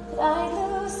that I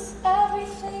lose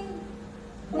everything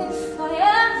if I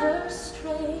ever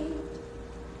strayed.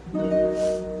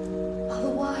 All the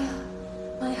while,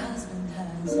 my husband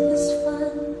has his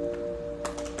fun,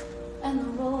 and the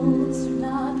roles are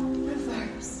not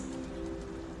reversed.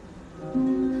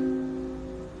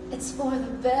 It's for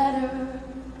the better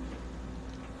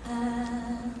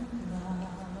and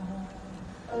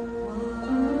the worst.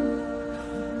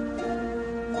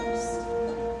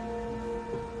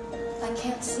 I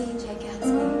can't see Jay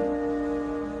Gatsby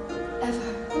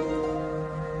ever.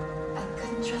 I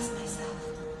couldn't trust myself.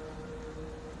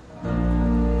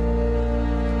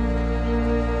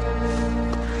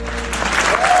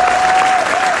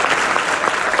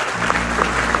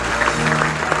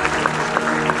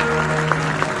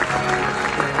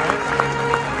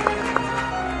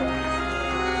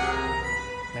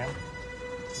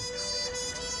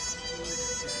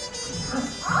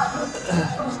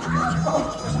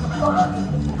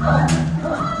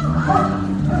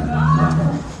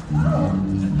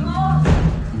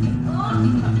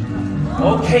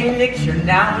 Okay, Nick, you're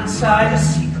now inside a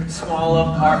secret small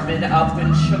apartment up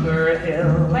in Sugar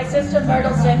Hill. My sister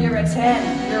Myrtle said you're a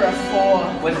 10. You're a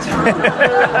 4. When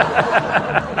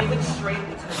they went straight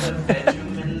into the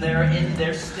bedroom and they're in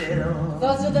there still.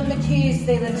 Those are the McKees.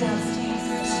 They live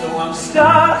downstairs. So I'm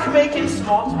stuck making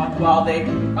small talk while they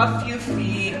a few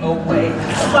feet away,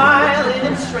 smiling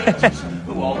at strangers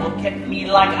who all look at me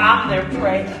like I'm their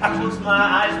prey. I close my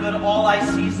eyes, but all I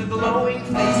see is the glowing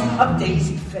face of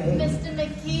Daisy Faye. Mr.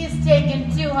 McKee has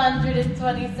taken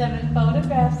 227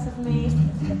 photographs of me.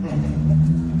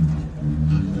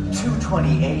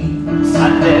 228.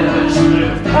 I never should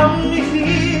have come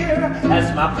here.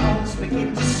 As my palms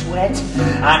begin to sweat,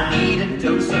 I need a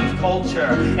dose of culture,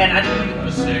 and I need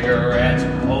a cigarette.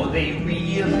 Oh, they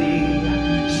really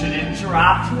should have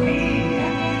dropped me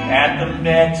at the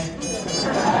Met.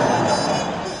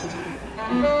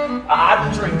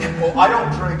 I drink. Well, I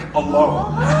don't drink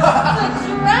alone. The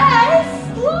dress!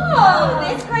 Whoa,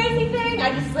 this crazy thing.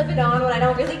 I just slip it on when I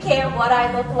don't really care what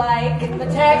I look like. The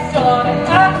text on it.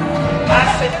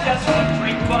 I said just one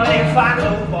drink, but if I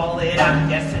lowball it, I'm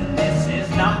guessing this is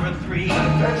number 3.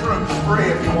 Bedroom's free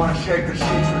if you want to shake the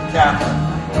sheets with Catherine.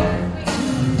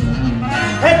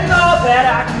 And all that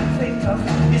I can think of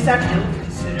is that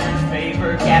ill-considered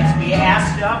favor Gatsby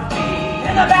asked of me.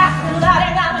 In the bathroom that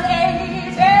I nominated.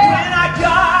 When I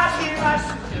got here, I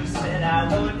should have said I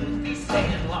wouldn't be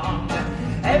staying long.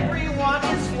 Everyone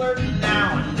is flirting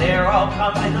now, and they're all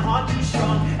coming on too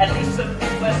strong. At least the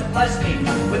Midwest blessed me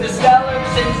with a stellar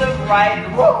sense of right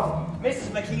and wrong.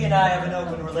 Mrs. McKee and I have an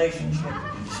open relationship.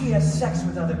 She has sex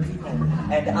with other people,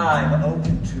 and I'm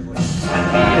open to it.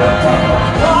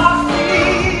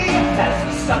 Coffee, as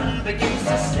the sun begins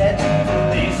to set,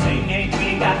 they sing ain't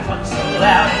we got fun so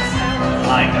loud it sounds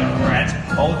like a threat.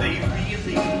 Oh, they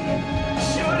really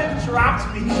should have dropped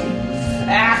me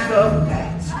at the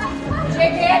Met.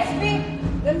 Jay Gatsby,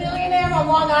 the millionaire on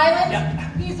Long Island,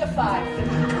 he's a 5.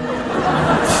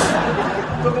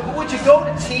 But would you go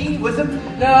to tea with him?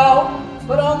 No,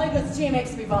 but only because tea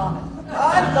makes me vomit.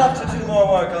 I'd love to do more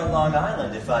work on Long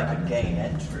Island if I could gain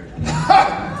entry.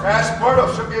 Ask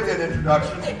Myrtle, she'll give you an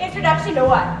introduction. Introduction to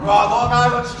what? Long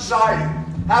Island Society.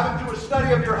 Have him do a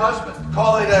study of your husband.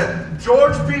 Call it a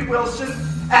George B. Wilson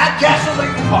at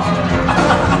Gasoline Park.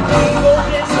 People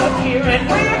disappear and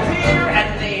reappear,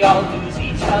 and they all lose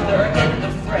each other in the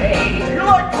fray. You're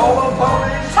like polo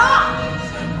ponies. Times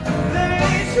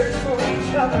they search for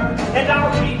each other, and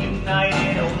are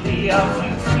reunited only a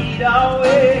few feet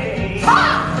away.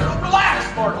 Relax,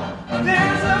 Myrtle.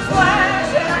 There's a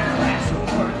flash and I crash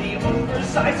over the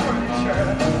oversized furniture.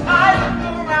 I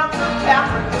look around for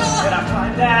Catherine, and I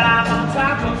find that I'm on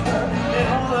top of her. And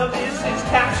all of this is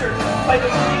captured by the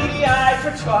greedy-eyed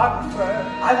photographer.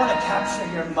 I want to capture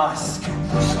your musk.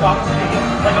 Stalks me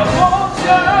like a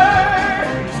vulture.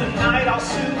 Tonight I'll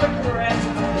soon regret.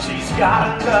 She's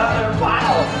got another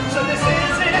bottle, so this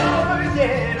isn't over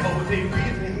yet. Oh, they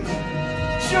really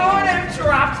should have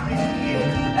dropped me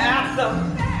at the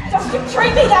Met. Don't you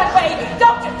treat me that way!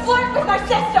 Don't you flirt with my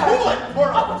sister! Cool it,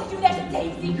 Myrtle. Oh, would you do that to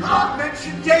Daisy? Not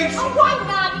mention Daisy. Oh, why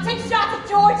not? You take shots at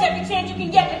George every chance you can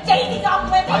get, but Daisy's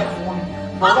off limits. I warn you.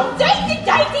 Oh, Daisy,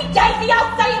 Daisy, Daisy!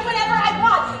 I'll say it whenever I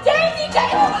want! Daisy,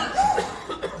 Daisy!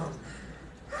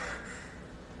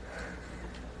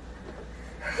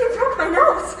 You broke my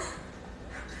nose!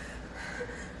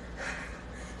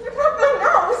 You broke my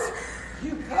nose!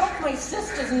 You broke my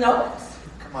sister's nose.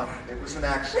 Come on, it was an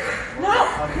accident. No,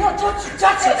 don't you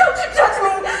touch it. Don't you touch me!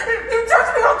 You touch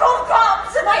me, I'll call the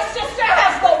cops! My sister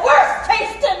has the worst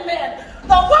taste in men.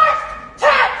 The worst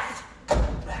taste!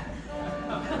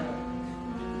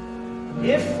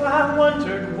 If I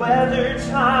wondered whether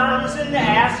Tom's an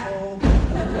asshole,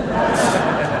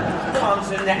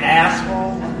 Tom's an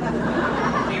asshole.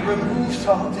 He removes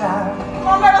all doubt.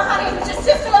 Oh, Myrtle, honey, it's your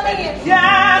sister, let me in.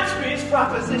 Gatsby's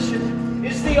proposition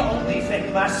is the only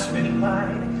thing my spinning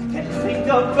mind can think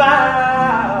about.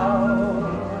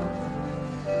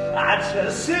 I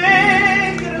just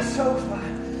sink in a sofa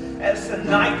as the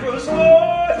night grows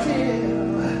more dim.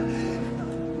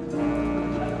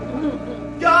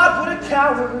 God, what a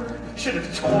coward, should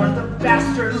have torn the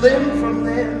bastard limb from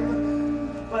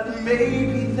limb. But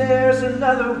maybe there's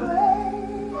another way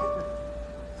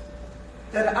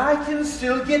that I can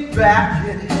still get back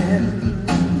at him.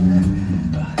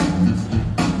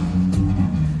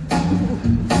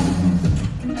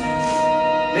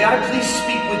 May I please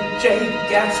speak with Jay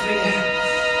Gatsby?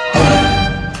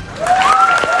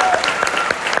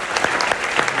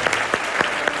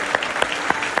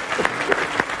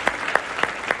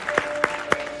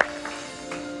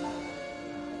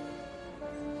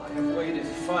 I have waited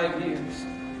 5 years,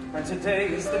 and today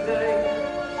is the day.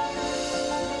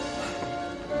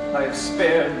 I have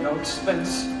spared no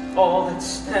expense, all that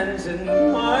stands in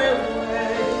my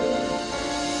way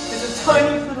is a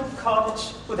tiny little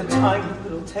cottage with a tiny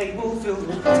little table filled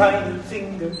with tiny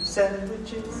finger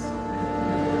sandwiches.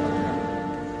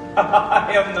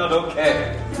 I am not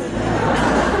okay.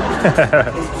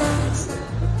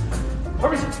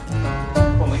 Hurry!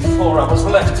 Only 4 hours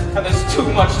left, and there's too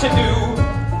much to do.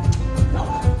 No,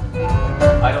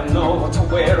 I don't know what to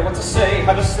wear, what to say,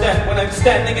 how to stand when I'm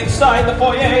standing inside the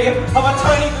foyer of a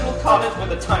tiny little cottage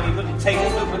with a tiny little table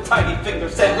filled with tiny finger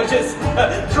sandwiches.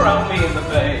 Drown me in the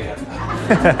bay.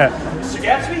 Mr.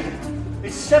 Gatsby,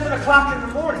 it's 7 o'clock in the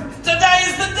morning. Today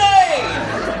is the day!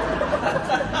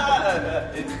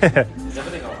 Is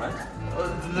everything all right?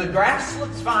 The grass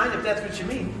looks fine, if that's what you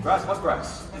mean. Grass? What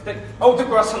grass? Oh, the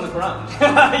grass on the ground.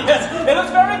 Yes, it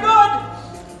looks very good!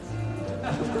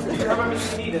 Do you have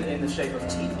everything you need in the shape of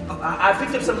tea? I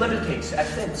picked up some lemon cakes at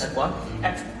Finn's. At what?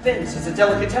 At Finn's. It's a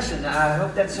delicatessen. I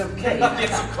hope that's okay.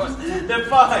 Yes, of course. They're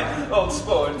fine, old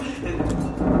sport.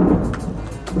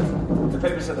 The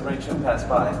paper said the rain shouldn't pass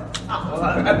by. Oh,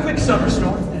 well, a quick summer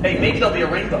storm. Hey, maybe there'll be a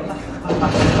rainbow.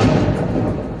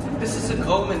 This is an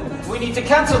omen. We need to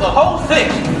cancel the whole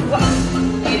thing. What?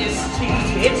 It is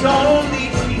tea. It's only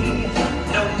tea.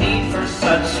 No need for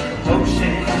such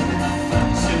emotion.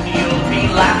 Soon you'll be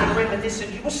laughing, reminiscing.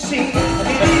 You will see.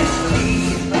 It is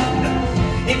tea.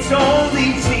 It's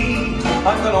only tea.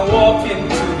 I'm gonna walk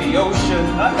into the ocean.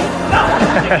 No!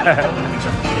 Put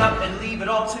your feet up and leave it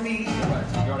all to me.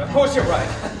 Of course you're right.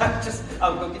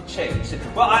 I'll go get changed.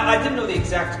 Well, I didn't know the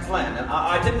exact plan, and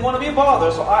I didn't want to be a bother,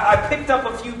 so I picked up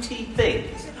a few tea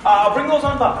things. I'll bring those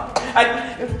on by.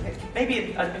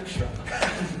 Maybe a new straw.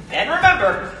 And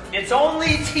remember, it's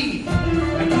only tea. The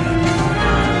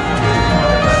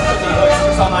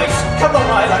oysters on ice, cut the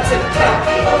lilacs and cake.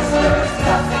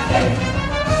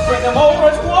 Bring them over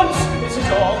at once. This is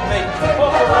all make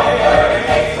away.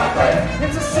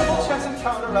 It's a simple chance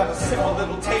encounter at a simple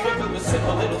little table filled with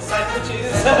simple little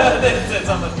sandwiches. This is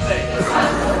on the table.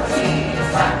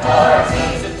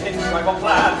 It's a pinstripe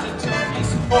plans and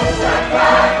 2-piece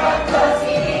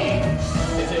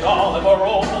Is it all ever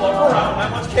roll full of brown? I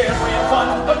much carefree and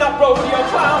fun, but not rodeo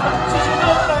clown. Did you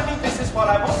know that I mean this is what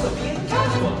I want to be?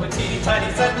 Casual with teeny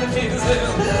tiny sandwiches.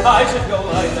 I should go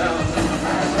lie down.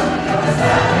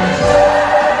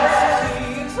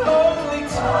 It's only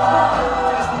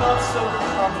time. It's not so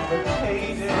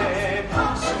complicated.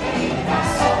 Sweet,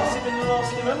 has been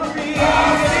lost in memory.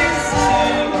 It is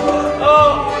tea.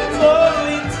 Oh, it's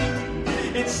only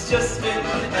tea. It's just been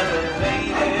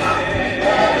elevated.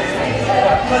 What a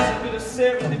pleasant bit of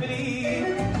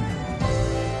serendipity.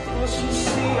 Will she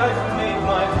see I've made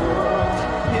my world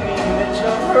in the image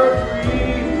of her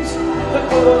dreams? The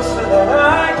closer that I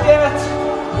get,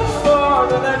 the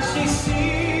farther that she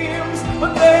seems.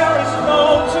 But there is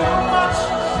no too much,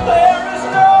 there is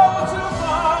no too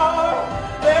far.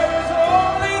 There is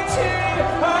only tea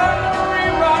and a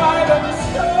rewrite of the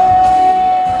stars.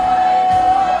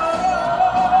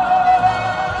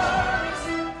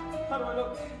 How do I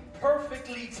look?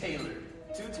 Perfectly tailored.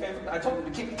 Too tailored? I told him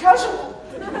to keep it casual.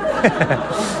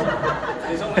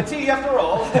 There's only tea after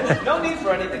all. No need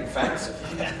for anything fancy.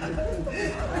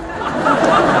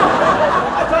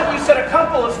 I thought you said a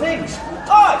couple of things.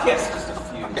 Ah, yes, just a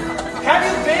few. Have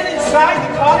you been inside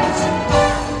the cottage?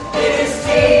 It is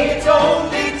tea, it's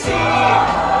only tea.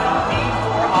 No need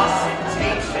for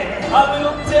ostentation. A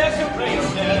little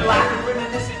decoration. Laugh and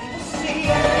reminiscing, you will see.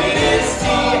 It is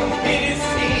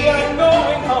tea, I'm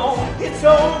going home. It's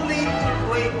only...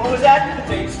 Wait, what was that?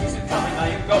 The day isn't coming, I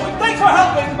am going. Thanks for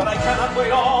helping, but I cannot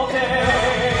wait all day.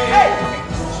 Hey!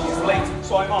 She's late,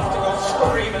 so I'm off to go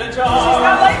scream in a jar. She's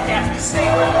not late, Gatsby. Stay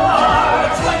where you are.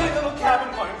 A tiny little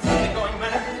cabin where I'm suddenly going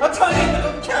mad. A tiny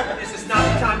little cabin. This is not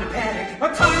the time to panic. A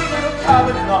tiny little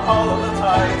cabin in the hull of the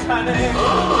Titanic.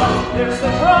 There's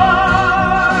the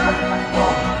bar.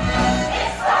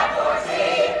 It's time for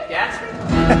tea. Gatsby?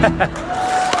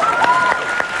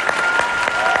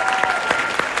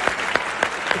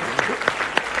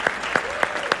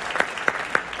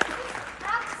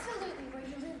 Absolutely where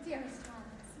you live, dearest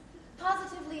Thomas.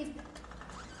 Positively.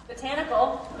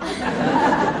 Botanical.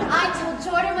 I told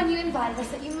Jordan when you invited us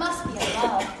that you must be in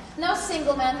love. No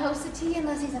single man hosts a tea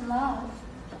unless he's in love.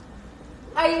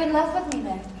 Are you in love with me,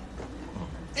 Nick?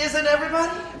 Isn't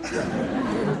everybody?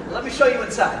 Let me show you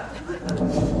inside.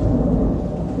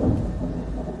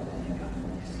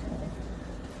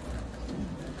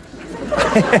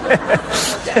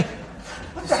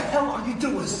 What the hell are you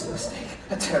doing? This is a mistake.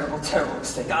 A terrible, terrible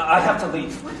mistake. I have to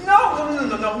leave.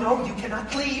 No, you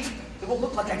cannot leave. It will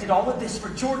look like I did all of this for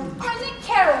Jordan. Oh, Nick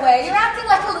Carraway, you're acting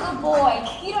like a little boy.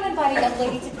 You don't invite a young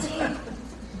lady to tea.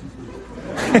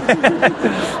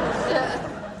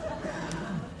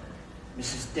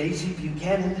 Mrs. Daisy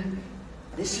Buchanan,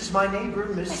 this is my neighbor,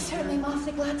 I Miss... certainly am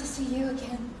awfully glad to see you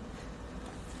again.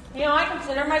 You know, I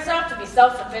consider myself to be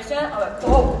self-sufficient.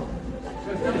 Oh,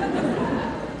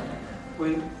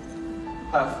 We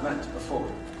have met before.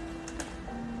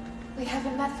 We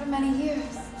haven't met for many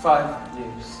years. 5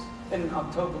 years. In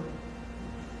October.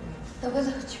 The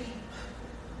willow tree.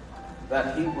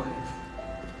 That heat wave.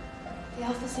 The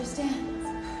officer's dance.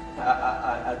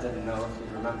 I didn't know if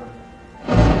you'd remember.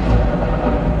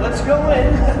 Let's go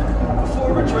in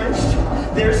before we're drenched.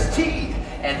 There's tea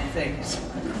and things.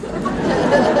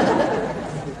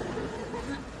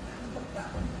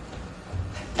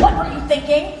 What were you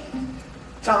thinking?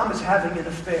 Tom is having an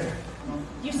affair.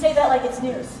 You say that like it's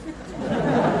news.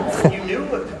 You knew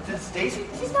this Daisy?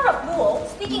 She's not a fool.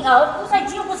 Speaking of, whose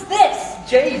idea was this?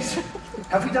 Jay's.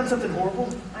 Have we done something horrible?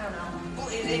 I don't know. Well,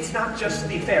 it's not just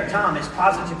the affair. Tom is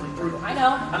positively brutal. I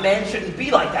know. A man shouldn't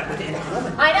be like that with any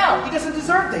woman. I know. He doesn't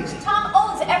deserve Daisy. Tom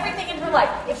owns everything in her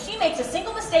life. If she makes a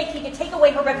single mistake, he can take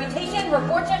away her reputation, her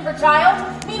fortune, her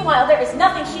child. Meanwhile, there is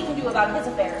nothing she can do about his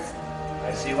affairs.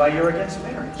 I see why you're against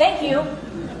marriage. Thank you.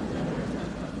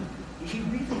 He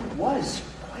really was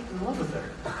quite in love with her.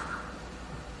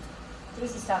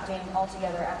 Daisy stopped dating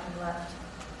altogether after he left.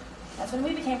 That's when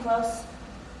we became close.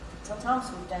 Until Tom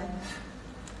swooped in.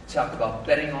 Talk about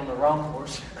betting on the wrong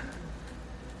horse.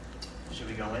 Should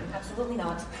we go in? Absolutely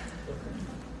not.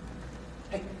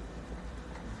 Hey,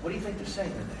 what do you think they're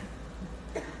saying in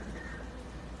there?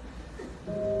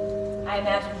 I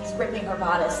imagine he's ripping her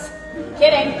bodice.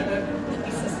 Kidding.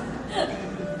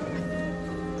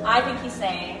 I think he's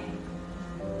saying,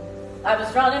 I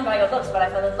was drawn in by your looks, but I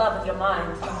fell in love with your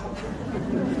mind.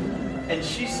 And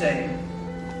she's saying,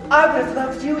 I would have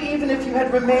loved you even if you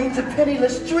had remained a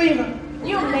penniless dreamer.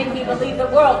 You made me believe the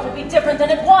world could be different than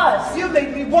it was. You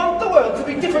made me want the world to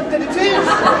be different than it is.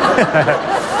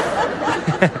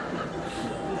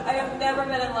 I have never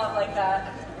been in love like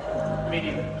that. Me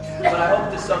neither. But I hope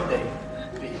to someday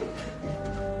be.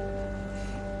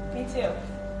 Me too.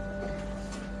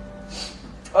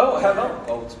 Oh, hello,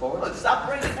 old sport. Let's stop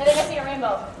raining. I didn't see a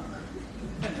rainbow.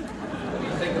 What do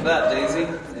you think of that, Daisy?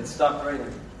 It stopped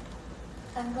raining.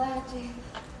 I'm glad, Jay.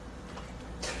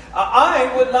 I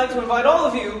would like to invite all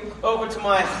of you over to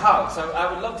my house.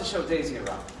 I would love to show Daisy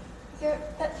around.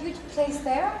 That huge place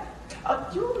there?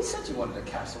 You always said you wanted a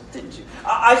castle, didn't you?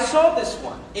 I saw this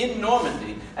one in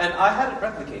Normandy, and I had it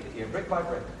replicated here, brick by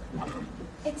brick.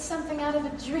 It's something out of a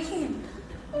dream.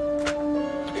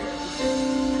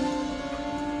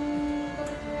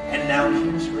 And now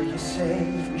here's where you say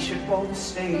we should both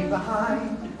stay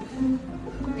behind.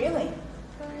 Really?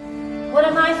 What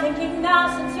am I thinking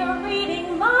now since you're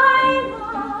reading my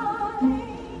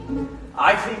mind?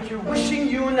 I think you're wishing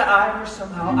you and I were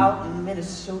somehow out in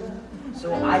Minnesota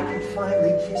so I could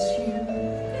finally kiss you.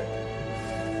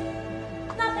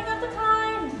 Nothing of the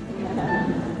kind.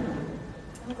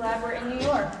 I'm glad we're in New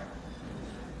York.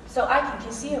 So I can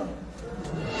kiss you.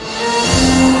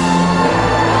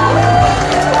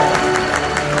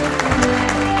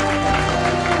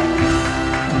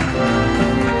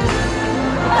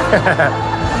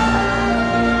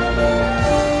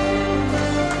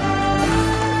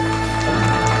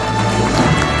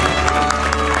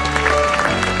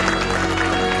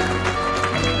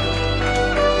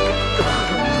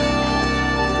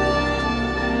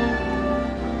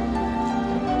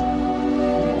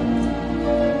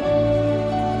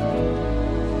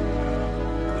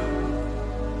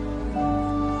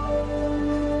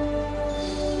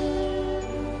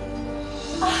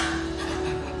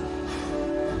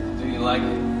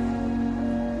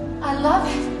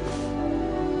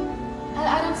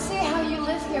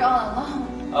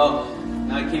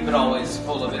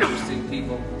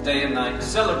 Day and night,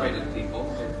 celebrated people.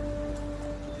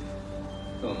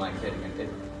 Who am I kidding?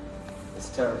 It's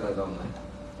terribly lonely.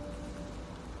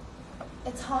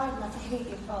 It's hard not to hate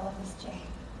you for all of this, Jay.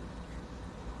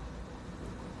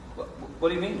 What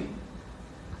do you mean?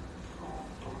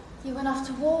 You went off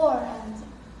to war, and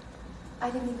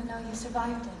I didn't even know you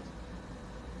survived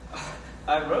it.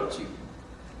 I wrote you.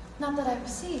 Not that I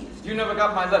received. You never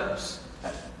got my letters.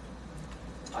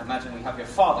 I imagine we have your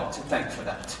father to thank for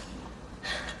that.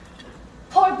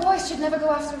 Poor boys should never go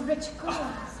after rich girls.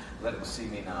 Let him see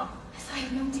me now. If I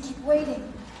had known to keep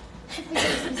waiting, we could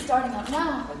just be starting up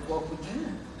now. Well, we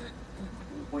can.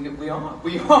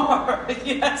 We are.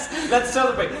 Yes, let's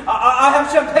celebrate. I have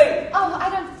champagne. Oh, I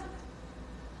don't...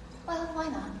 Well, why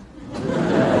not?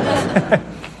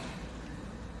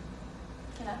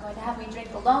 You're not going to have me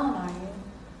drink alone, are you?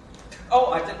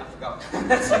 Oh, I forgot.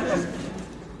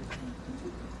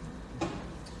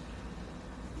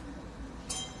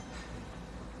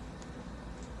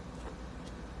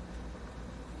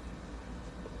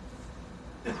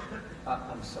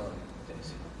 I'm sorry,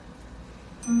 Daisy.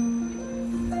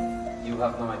 You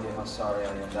have no idea how sorry I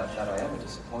am that I ever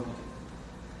disappointed you.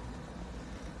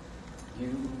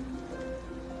 You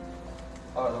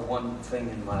are the one thing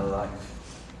in my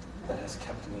life that has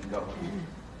kept me going.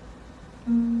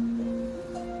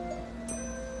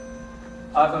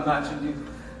 I've imagined you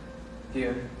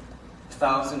here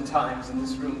 1,000 times in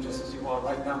this room just as you are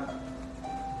right now.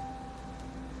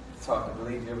 It's hard to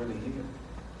believe you're really here.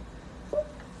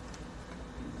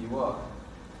 You are,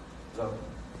 though.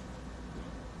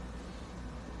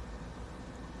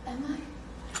 Am I?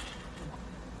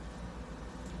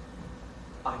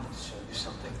 I need to show you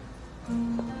something.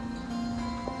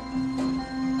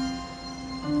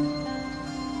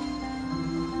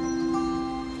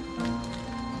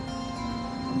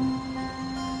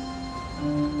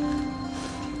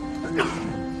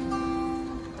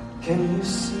 Can you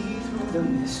see through the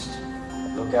mist?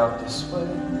 Look out this way.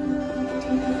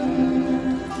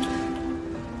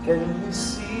 Can you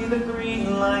see the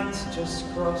green light just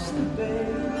cross the bay?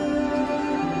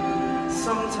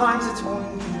 Sometimes it's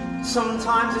winking,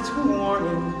 sometimes it's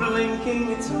warning, blinking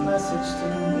its a message to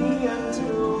me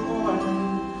until morning.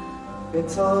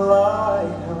 It's a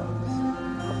lighthouse,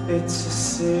 it's a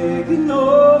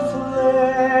signal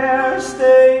flare.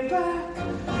 Stay back,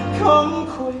 come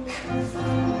quick, move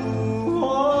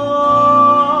on,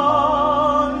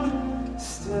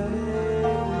 stay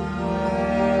there.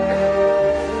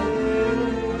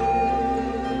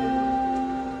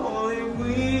 Only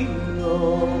we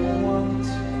know what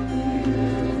we're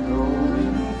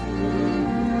going through.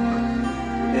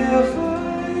 If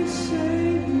I say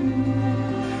you,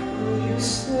 will you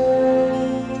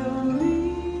say me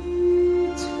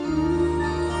too?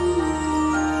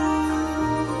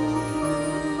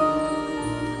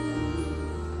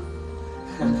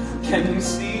 Can you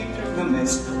see through the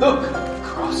mist? Look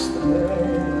across the bay.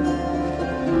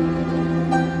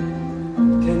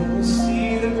 Can you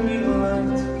see the green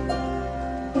light?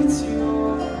 It's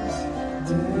yours,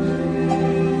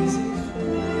 Daisy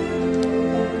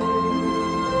Fair.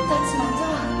 That's my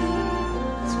dog.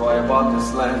 That's why I bought this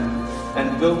land and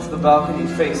built the balcony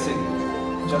facing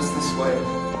just this way.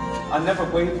 I never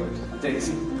wavered,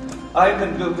 Daisy. I've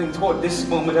been building toward this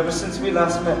moment ever since we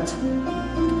last met.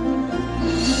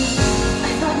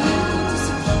 I thought you would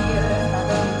disappear, now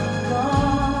that you're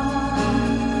gone.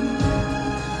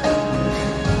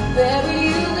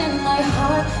 Buried you in my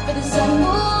heart, but as I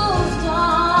moved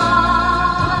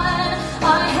on, I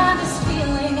had this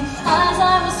feeling as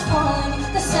I was falling.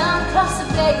 The sound across the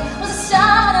bay was the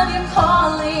sound of you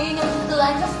calling,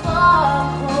 like a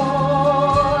foghorn,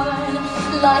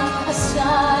 like a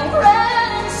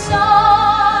siren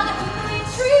song.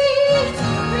 Retreat,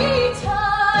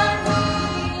 return,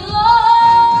 be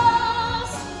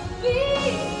lost, be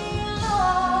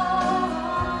lost.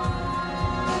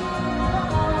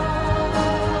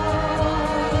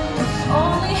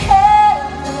 Only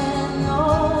heaven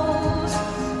knows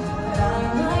what I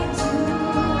might do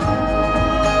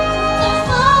if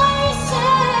I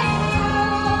save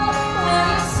you. Will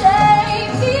you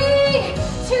save me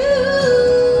too?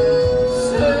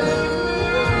 Save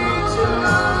me too.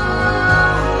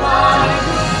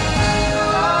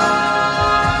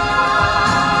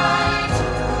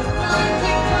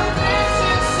 Blinking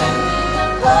permission, sending a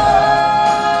call,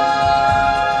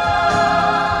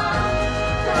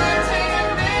 granting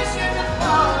admission to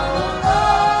follow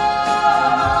along.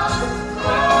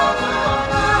 Compromise,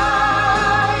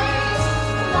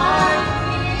 like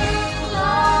being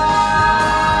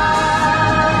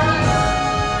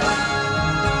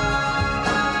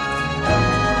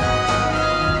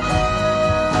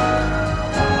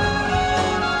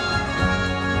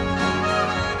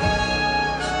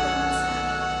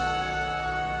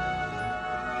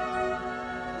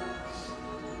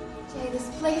Jay, this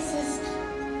place is...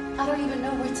 I don't even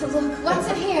know where to look. What's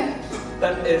in here?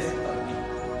 That is...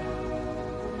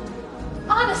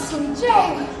 Honestly,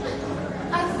 Jay,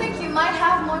 I think you might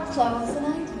have more clothes than I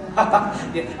do.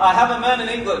 Yeah, I have a man in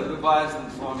England who buys them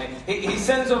for me. He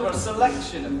sends over a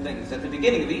selection of things at the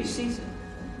beginning of each season.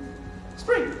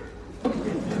 Spring.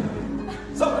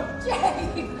 Summer.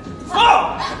 Jay!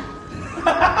 Fall!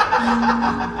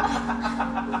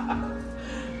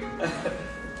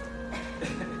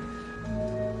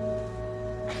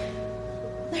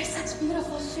 They're such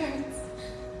beautiful shirts.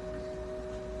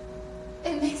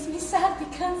 It makes me sad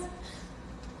because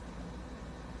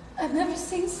I've never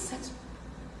seen such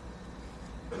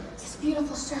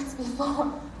beautiful shirts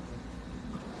before.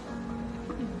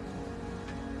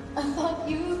 I thought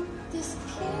you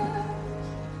disappeared.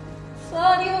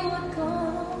 Thought you were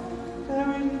gone.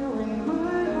 Buried you in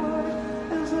my heart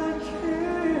as I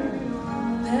carried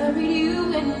on. Buried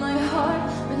you in my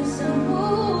heart, but as I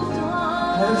moved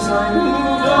on. As I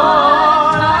moved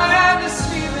on, I had this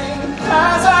feeling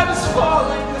as I was falling.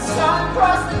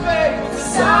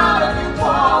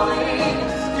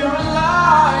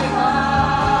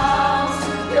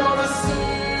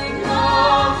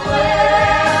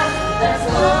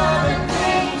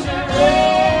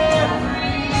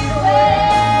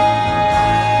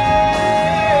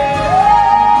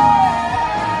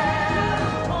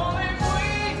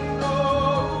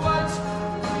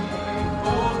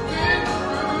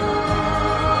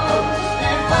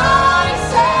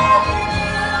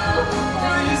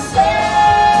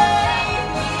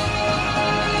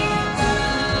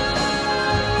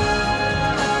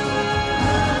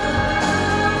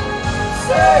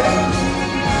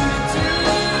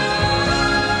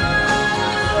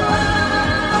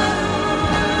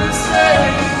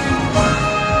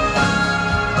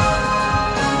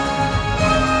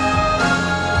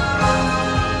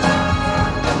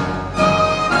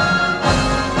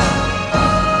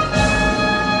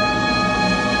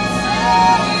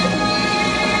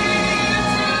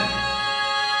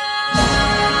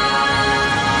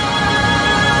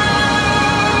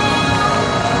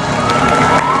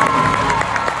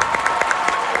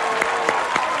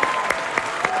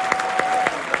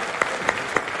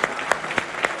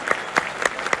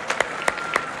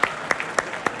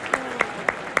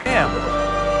 am.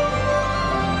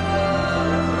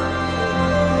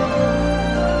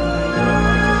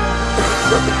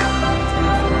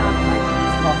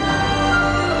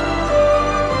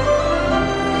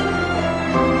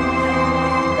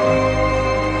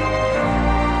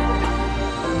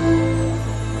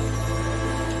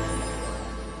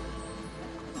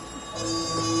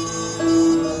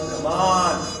 Come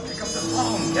on, pick up the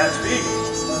phone, Gatsby.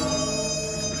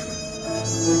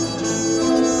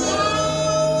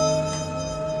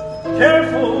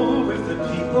 Careful with the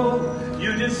people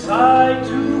you decide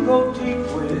to go deep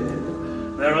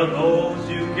with. There are those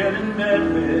you get in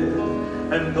bed with,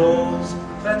 and those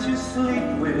that you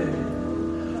sleep with.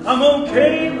 I'm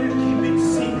okay with keeping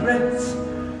secrets.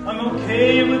 I'm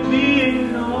okay with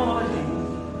being naughty.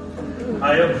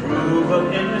 I approve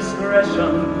of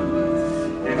indiscretion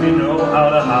if you know how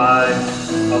to hide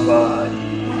a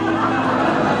body.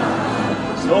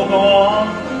 So go on,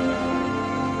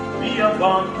 be a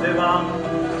bon vivant,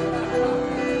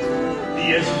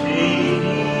 be as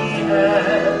shady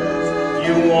as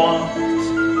you want.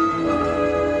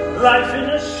 Life in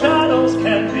the shadows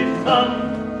can be fun,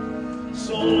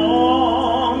 so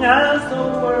long as the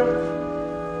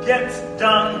work gets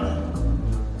done.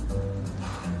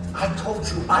 I told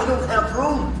you, I don't have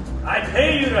room. I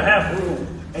pay you to have room.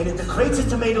 And if the crates of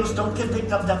tomatoes don't get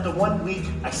picked up after 1 week,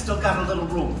 I still got a little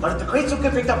room. But if the crates don't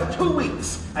get picked up for 2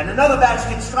 weeks, and another batch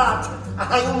gets dropped,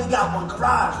 I only got one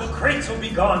garage. The crates will be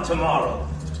gone tomorrow.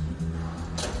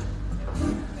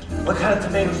 What kind of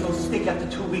tomatoes don't stink after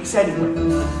 2 weeks anyway?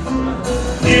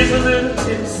 Here's a little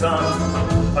tip, son,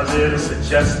 a little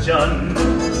suggestion.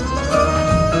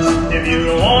 If you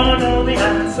don't want to know the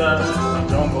answer,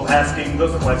 don't go asking the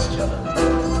question.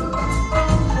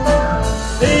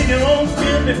 Save your own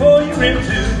skin before you in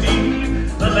too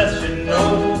deep. The less you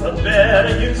know, the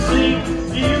better you sleep.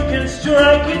 You can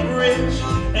strike it rich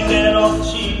and get off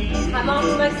cheap. I'm off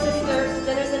to my sister's.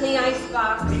 Dinner's in the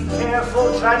icebox. Be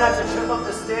careful, try not to trip up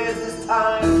the stairs this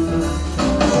time.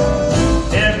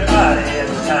 Everybody has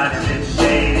a tiny bit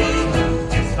shady.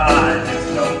 It's fine, it's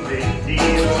no big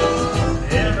deal.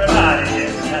 Everybody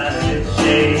is kind of bit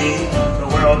shady. The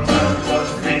world turns us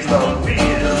grease on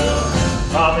wheels.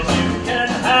 Promise you can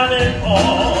have it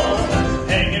all.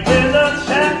 Hanging with the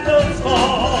shackles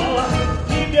fall.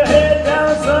 Keep your head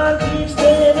down, son. Keep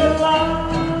staying in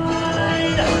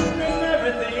line. And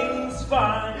everything's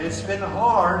fine. It's been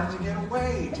hard to get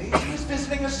away. Daisy's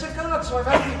visiting a sick aunt, so I've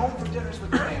had to be home for dinners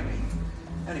with Tammy.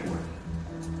 Anyway,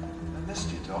 I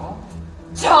missed you, doll.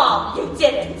 Tom, you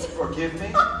didn't. Forgive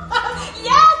me?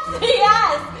 Yes,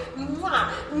 yes. Mwah,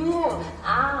 mwah.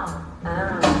 Ow,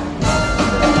 ow.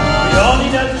 We all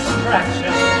need a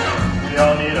distraction. We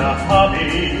all need a hobby.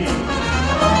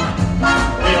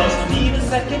 We also need a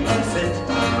second exit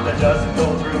that doesn't go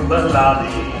through the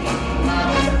lobby.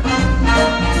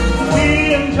 We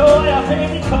enjoy our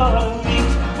favorite color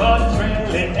weeks, but it's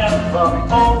rarely ever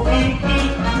all we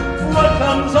eat. What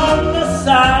comes on the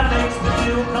side makes the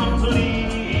meal complete.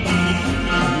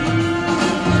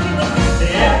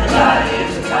 Everybody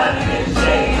is a tiny bit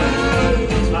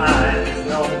shady. It's fine, it's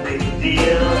no big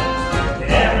deal.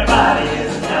 Everybody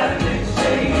is a tiny bit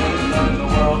shady. The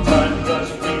world turns us,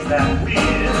 freeze that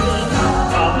wheel.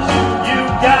 Promise you, you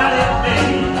got it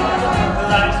made.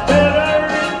 Life's better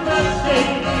in the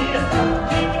shade.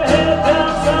 Keep your head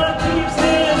down, son, keep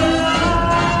staying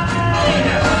alive.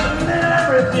 And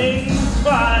everything's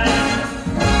fine.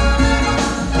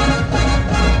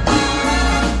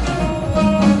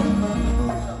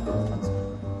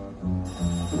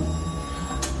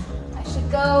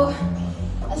 Go.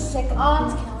 A sick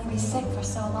aunt can only be sick for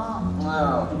so long.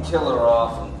 No, kill her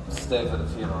off and stay for the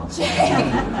funeral.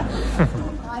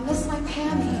 I miss my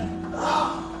Pammy.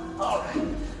 All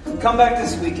right. Come back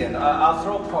this weekend. I'll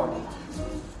throw a party.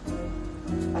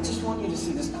 I just want you to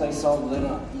see this place all lit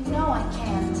up. You know I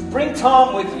can't. Bring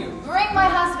Tom with you. Bring my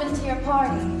husband to your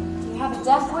party. Do you have a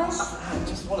death wish? I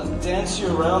just want to dance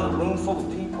you around a room full of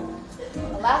people.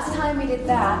 The last time we did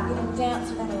that, we didn't dance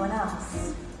with anyone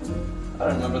else. I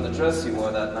remember the dress you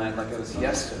wore that night like it was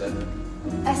yesterday.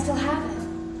 I still have it.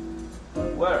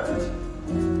 Wear it.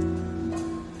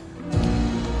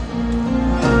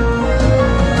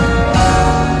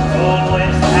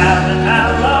 Always have an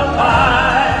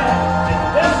alibi.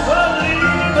 Never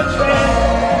leave a trail.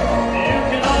 You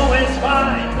can always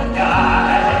find a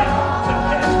guy to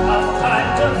catch a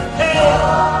tiger's tail.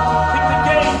 Pick the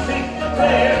game, pick the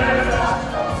players,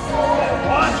 and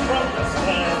watch from the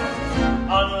stand.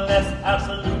 Unless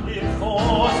absolutely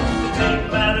forced to take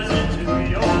matters into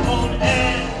your own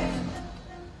hands.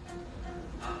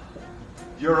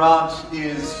 Your aunt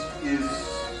is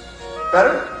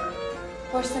better?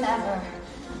 Worse than ever.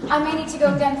 I may need to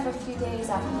go again for a few days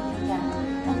after the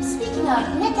weekend. Speaking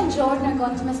of, Nick and Jordan are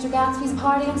going to Mr. Gatsby's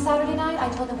party on Saturday night. I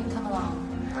told them we'd come along.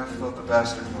 I have felt the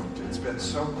bastard moved. It's been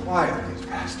so quiet these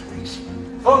past weeks.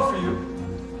 Phone for you.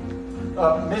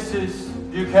 Mrs.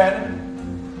 Buchanan?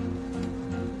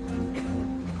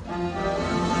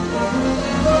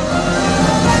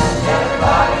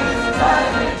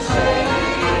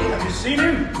 Have you seen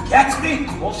him? Gatsby?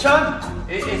 Old son?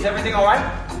 Is everything all right?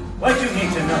 What do you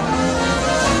need to know?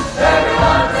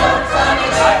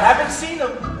 I haven't seen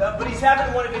him, but he's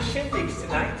having one of his shindigs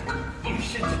tonight. You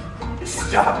should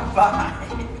stop by.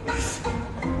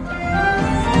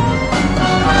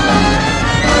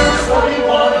 So you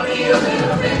wanna be a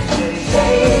little bit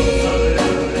shady, a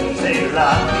little bit say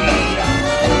like me.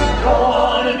 Don't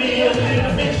wanna be a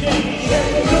little bit shady.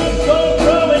 So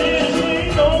throw it in,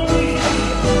 shade on me.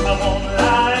 I won't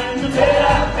lie in the bed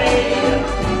I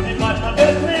made and watch my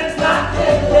business not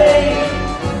get laid.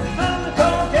 I'm the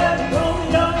cold cat from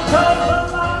the young couple of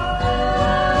mine,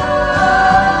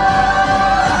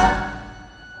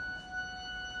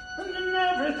 and then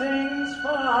everything's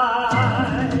fine.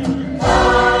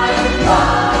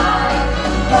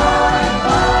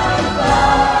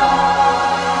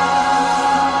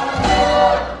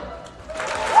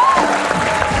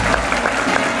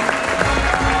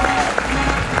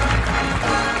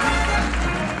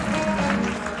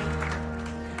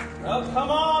 Well, come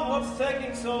on, what's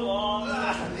taking so long?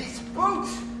 These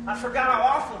boots! I forgot how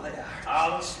awful they are.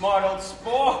 Oh, the smart old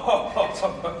sport.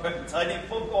 Tiny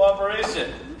full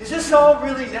cooperation. Is this all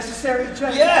really necessary,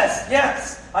 Judge? Yes,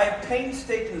 yes. I have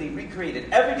painstakingly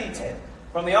recreated every detail.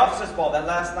 From the officers' ball that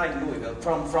last night in Louisville,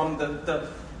 from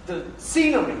the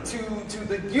scenery to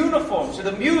the uniforms to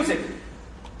the music.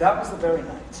 That was the very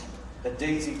night that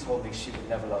Daisy told me she would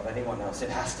never love anyone else. It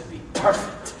has to be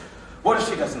perfect. What if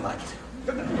she doesn't like it?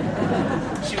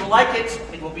 She will like it.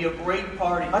 It will be a great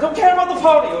party. I don't care about the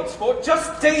party, old sport.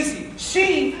 Just Daisy.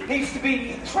 She needs to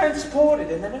be transported,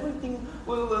 and then everything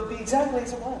will be exactly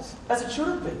as it was, as it should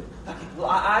have been. Okay, well,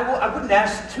 I wouldn't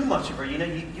ask too much of her. You know,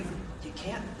 you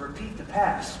can't repeat the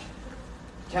past.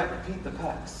 Can't repeat the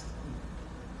past.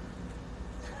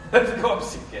 Of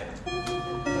course you can.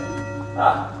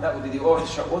 Ah, that would be the orange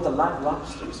show, or the live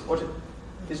lobsters.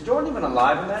 Is Jordan even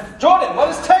alive in that? Jordan, what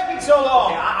is taking so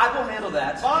long? Okay, I will handle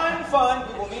that. Fine, fine.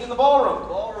 We will meet in the ballroom.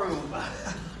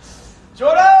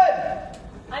 Jordan!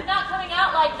 I'm not coming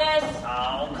out like this.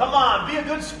 Oh, come on, be a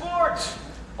good sport.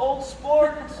 Old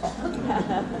sport.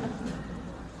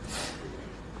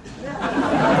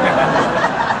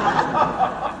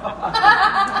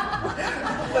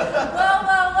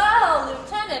 Well,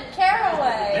 Lieutenant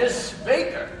Caraway. Miss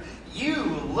Baker, you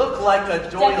look like a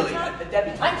doily.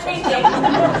 Debbie, I'm changing.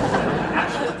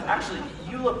 Actually,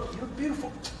 you look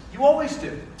beautiful. You always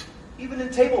do, even in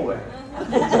tableware. I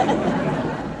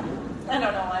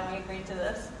don't know why we agreed to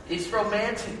this. It's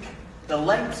romantic. The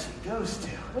lengths he goes to.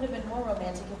 It would have been more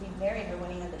romantic if he married her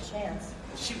when he had the chance.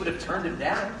 She would have turned him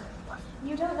down.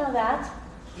 You don't know that.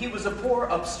 He was a poor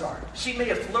upstart. She may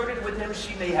have flirted with him.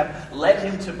 She may have led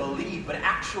him to believe, but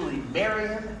actually marry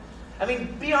him? I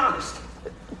mean, be honest.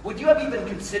 Would you have even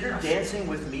considered dancing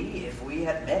with me if we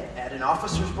had met at an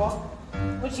officer's ball?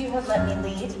 Would you have let me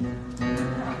lead?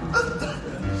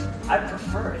 I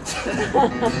prefer it.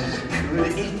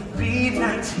 Could it be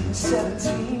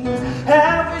 1917?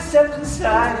 Have we stepped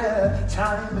inside a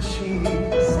time machine?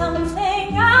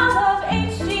 Something out of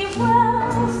H.G.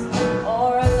 Wells,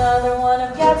 or another one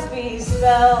of Gatsby's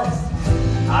spells.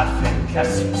 I think I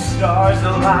see stars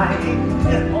aligning.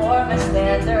 Or my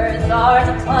standards are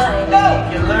declining. No,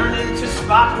 you're learning to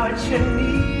spot what you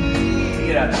need.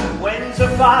 When to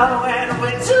follow and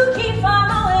when To keep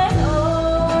following,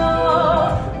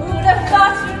 oh, who'd have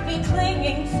thought you'd be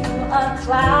clinging to a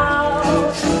cloud?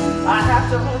 I have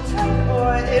to hold tight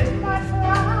or it might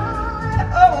fly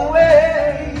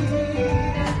away.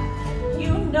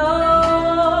 You know,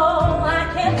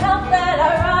 I can't help that I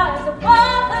rise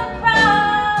above the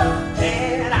crowd.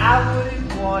 And I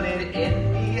wouldn't want it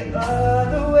any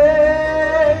other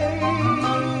way.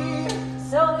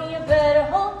 So you better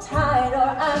hold tight or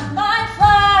I might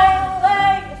fly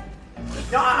away.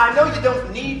 No, I know you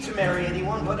don't need to marry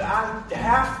anyone, but I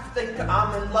half think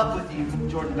I'm in love with you,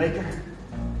 Jordan Baker.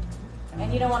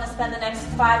 And you don't want to spend the next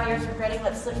 5 years regretting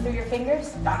what slipped through your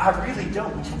fingers? I really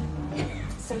don't.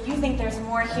 So you think there's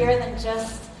more here than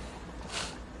just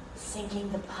sinking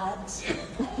the putt?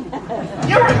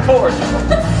 You're in court.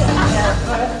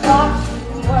 Never thought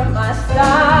you were my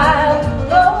style.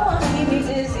 Go on, keep me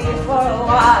dizzy for a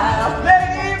while.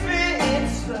 Maybe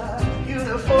it's the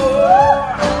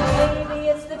uniform. Maybe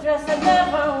it's the dress I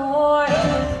never wore.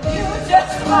 You just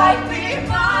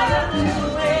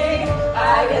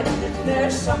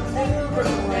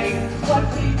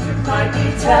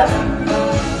taboo.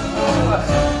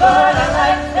 But I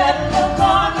like that look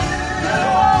on you.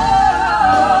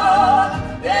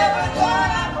 Never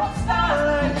thought I'd hold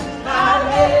starlight in my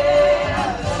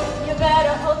head. You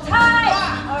better hold tight,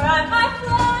 or I might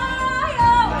fly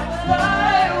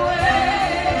away.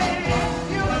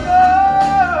 You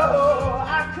know I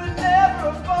could never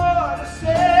afford a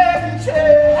second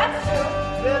chance. That's true.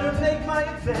 Better make my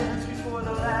advance before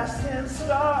the last 10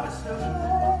 stars to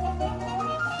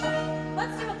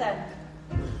Let's do it then.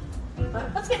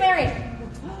 Let's get married.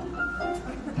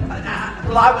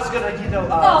 Well, I was gonna, No.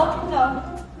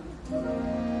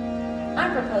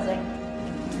 I'm proposing.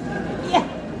 Yeah.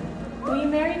 Will you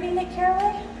marry me, Nick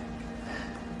Carraway?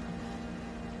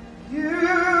 You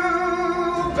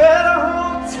better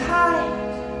hold tight.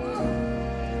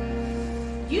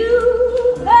 You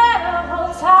better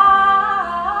hold tight.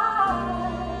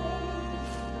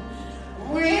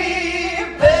 We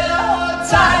better hold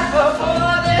tight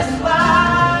before this flies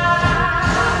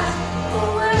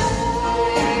away.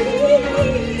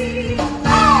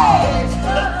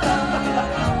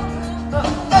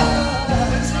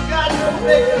 Since you got your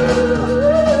figure,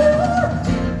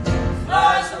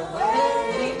 flies away.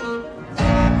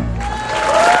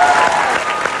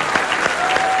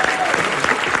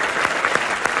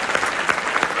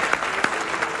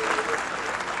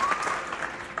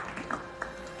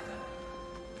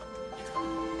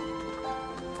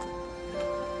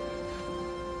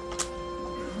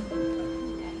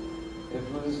 It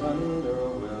was under a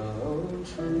willow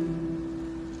tree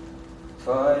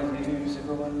 5 years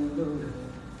ago in Louis.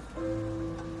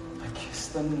 I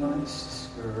kissed the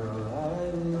nicest girl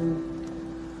I knew,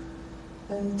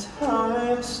 and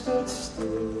time stood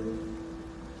still.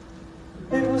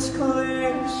 It was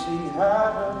clear she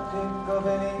had a pick of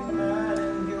any man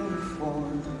in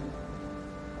uniform.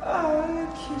 I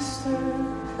kissed her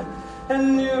and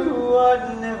knew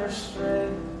I'd never stray.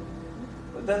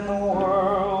 But then the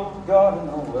world got in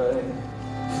the way.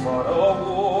 Fought a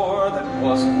war that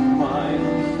wasn't mine.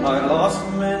 I lost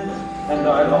men and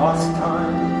I lost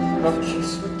time. A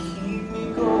kiss would keep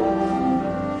me going.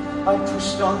 I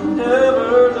pushed on,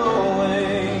 never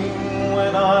knowing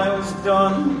when I was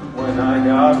done. When I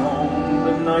got home,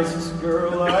 the nicest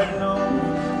girl I'd known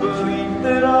believed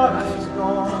that I was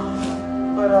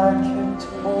gone, but I kept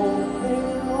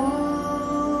holding on.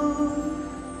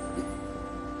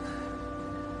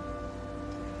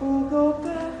 We'll go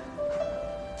back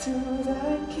to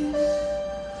that kiss,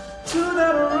 to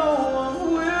that row of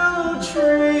willow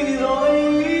trees. All the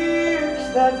years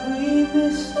that we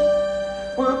missed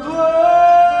were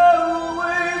blown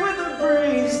away with the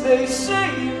breeze. They say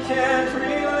you can't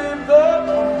relive the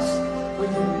past, but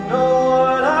you know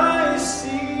what I see.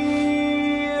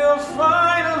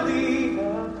 Finally,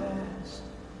 the past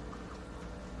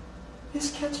is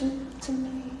catching to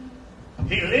me.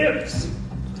 He lives.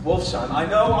 Wolfson, I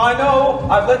know,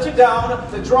 I've let you down.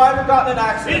 The driver got in an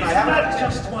accident. It's not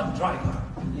just one driver.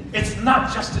 It's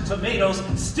not just the tomatoes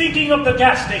stinking up the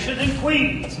gas station in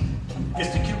Queens.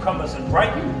 It's the cucumbers in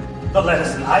Brighton, the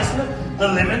lettuce in Iceland, the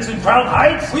lemons in Crown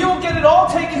Heights. We will get it all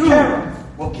taken care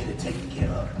of. We'll get it taken care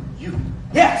of. You.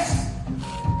 Yes.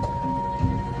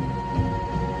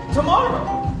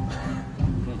 Tomorrow.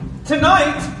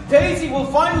 Tonight, Daisy will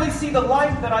finally see the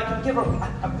life that I can give her.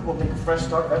 I will make a fresh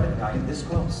start of everything. I am this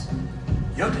close.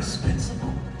 You're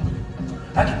dispensable.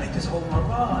 I can make this whole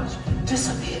mirage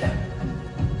disappear.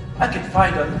 I can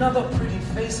find another pretty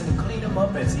face and clean him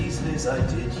up as easily as I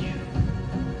did you.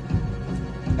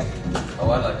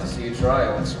 Oh, I'd like to see you try,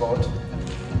 old sport.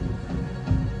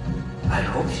 I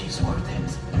hope she's worth it.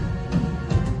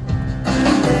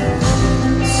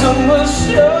 Some will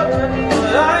shudder at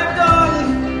what I've done.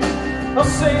 I'll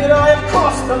say that I have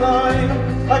crossed the line.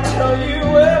 I tell you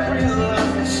every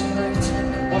lavish night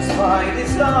was by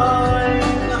design.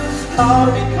 How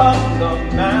to become the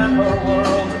man her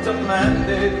world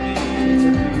demanded me to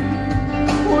be.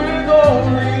 With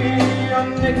only a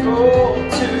nickel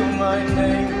to my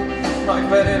name, I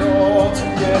bet it all to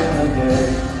get in a day.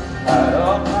 At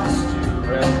a pasture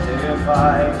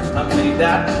rectified, I made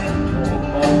that nickel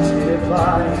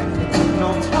multiply. It took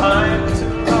no time to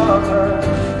love her,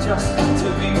 just to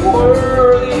be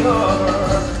worthy of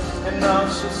her. And now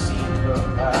she'll see the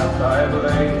path I've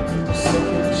laid, the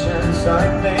second chance I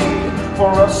made for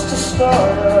us to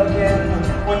start again.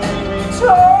 When we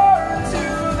return to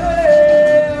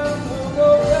them, we'll go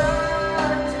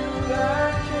back to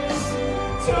that kiss,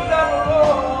 to that row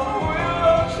of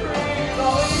willow trees.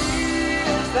 All the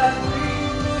years that we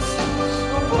missed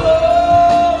will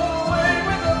blow away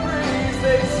with the breeze.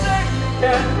 They say you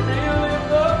can't relive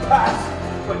the past,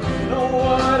 but you know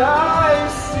what I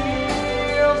see.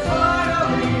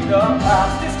 Finally,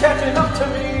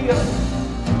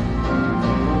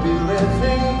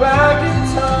 back in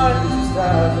time just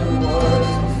as it was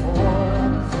before.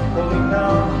 Only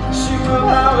now she will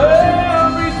have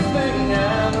everything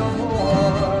and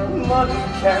more. Money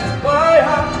can't buy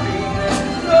happiness,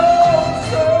 no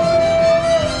sir,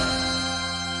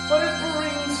 but it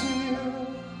brings you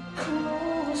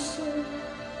closer.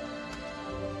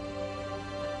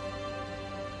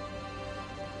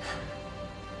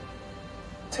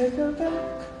 Take her back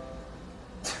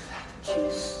to that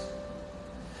kiss,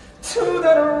 to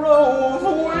that row of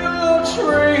willow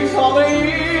trees. All the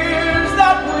years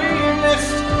that we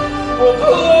missed will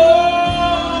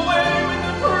blow away with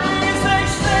the breeze. They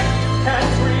say you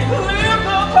can't relive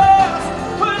the past,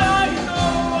 but I know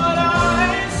what I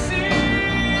see.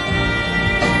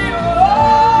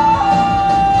 Oh,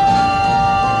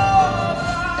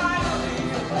 finally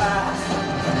the past,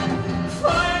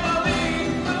 finally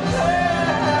the past.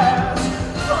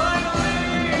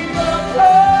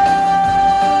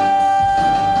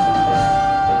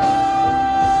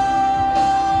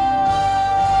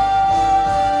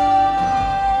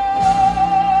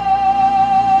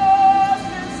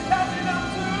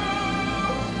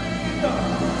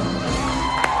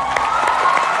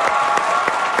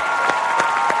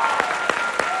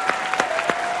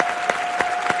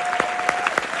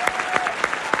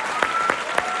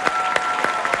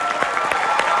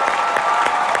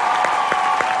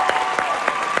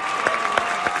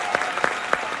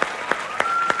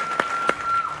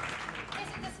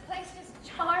 Isn't this place just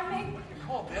charming?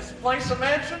 Call this place a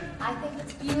mansion? I think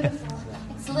it's beautiful.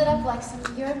 It's lit up like some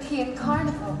European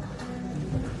carnival.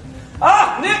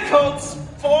 Ah, Nick Holtz,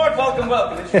 Ford, welcome,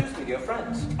 welcome. Introduce me to your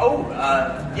friends. Oh,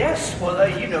 yes. Well,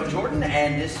 you know Jordan,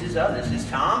 and this is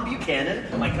Tom Buchanan,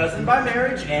 my cousin by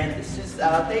marriage, and this is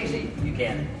Daisy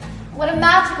Buchanan. What a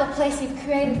magical place you've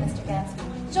created, Mr. Gatsby.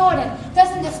 Jordan,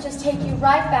 doesn't this just take you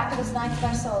right back to those nights with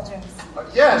our soldiers?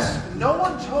 Yes, no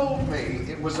one told me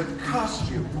it was a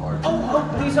costume party. Oh,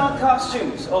 these aren't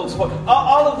costumes, old sport.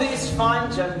 All of these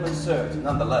fine gentlemen served.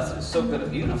 Nonetheless, it's so good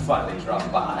of you to finally drop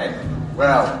by.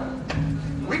 Well,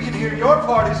 we can hear your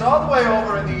parties all the way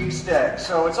over in the East Egg,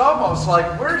 so it's almost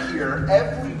like we're here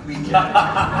every weekend.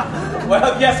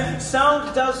 Well, yes,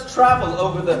 sound does travel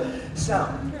over the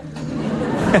sound.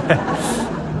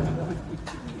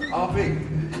 I'll be.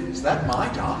 Is that my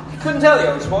dog? Couldn't tell you,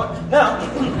 old sport. Now,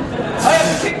 I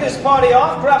have to kick this party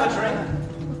off, grab a drink.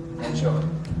 Enjoy.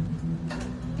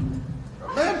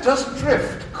 A man doesn't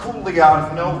drift coolly out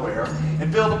of nowhere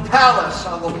and build a palace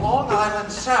on the Long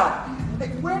Island Sound. Hey,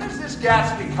 where does this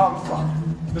Gatsby come from?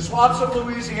 The swamps of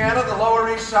Louisiana, the Lower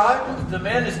East Side? The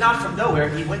man is not from nowhere.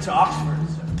 He went to Oxford.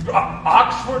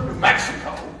 Oxford, New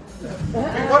Mexico?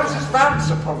 Hey, what is this mountain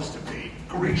supposed to be?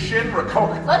 Grecian,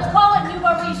 Rococo? Let's call it New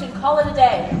Mauritian. Call it a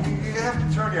day. You have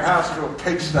to turn your house into a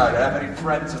pigsty to have any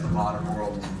friends in the modern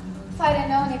world. If I didn't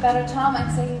know any better, Tom, I'd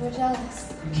say you were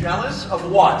jealous. Jealous of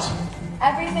what?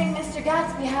 Everything Mr.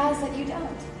 Gatsby has that you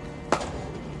don't.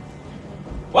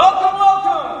 Welcome,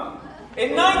 welcome!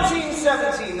 In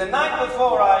 1917, the night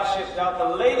before I shipped out,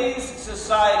 the Ladies'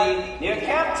 Society near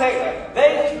Camp Taylor,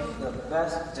 they threw the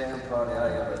best damn party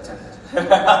I ever attended.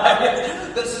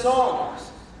 The songs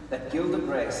that Gilda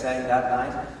Gray sang that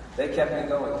night, they kept me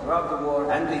going throughout the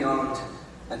war and beyond.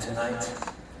 And tonight,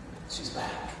 she's back.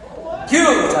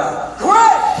 Gilda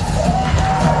Gray!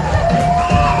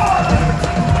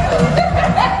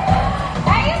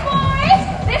 Hey, boys!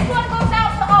 This one goes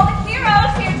out to all the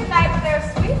heroes here tonight with their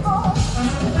sweet home.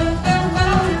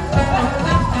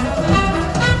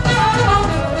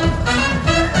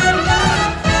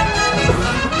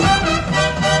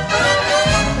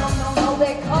 No,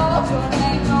 they called your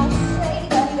name, no say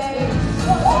that they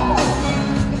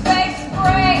your face is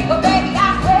great, but baby, I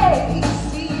hate to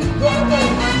see you go.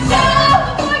 So,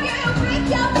 before you freak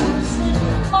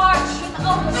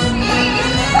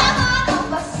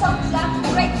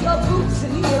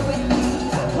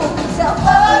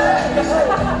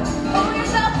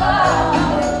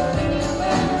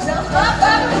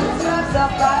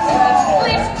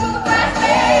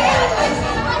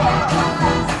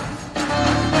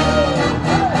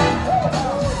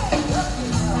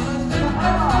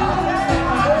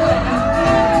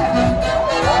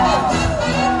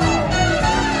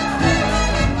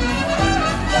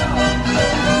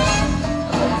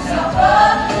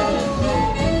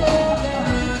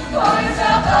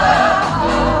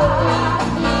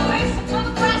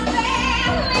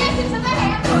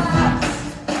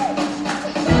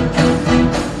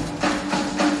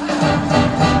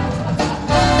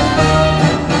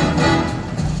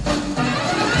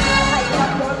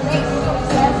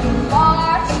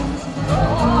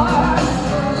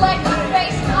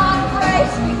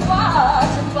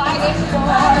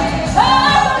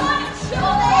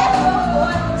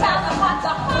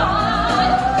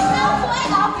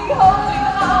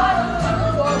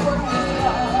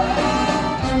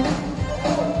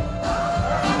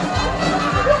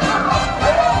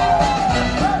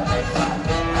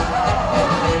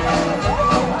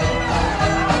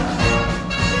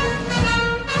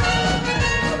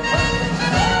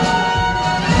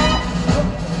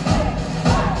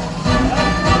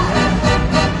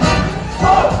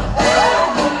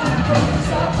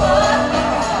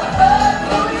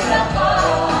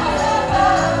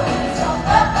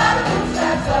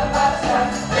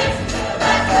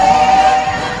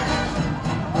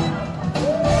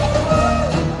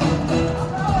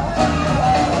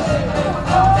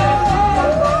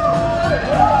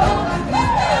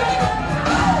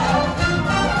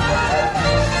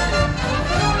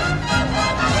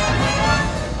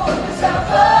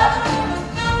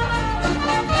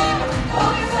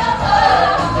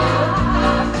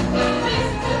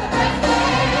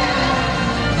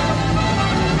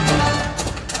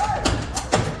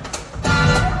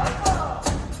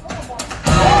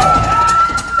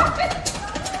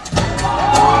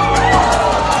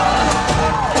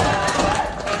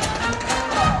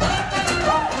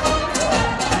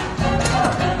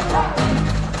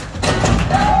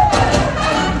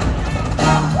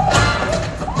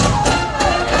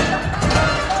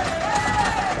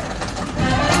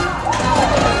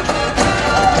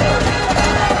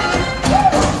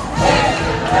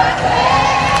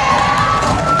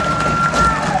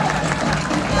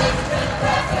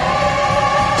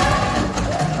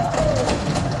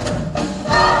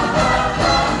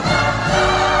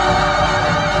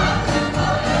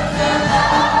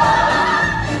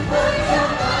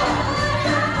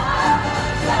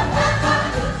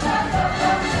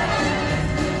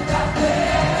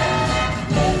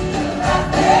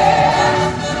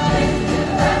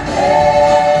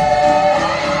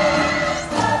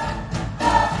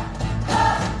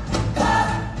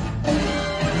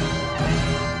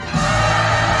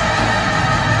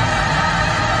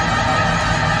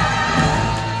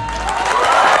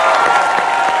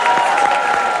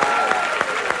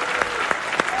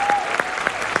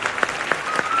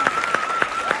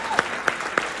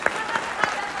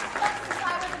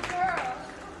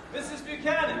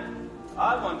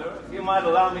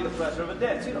pleasure of a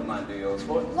dance. You don't mind, do you, old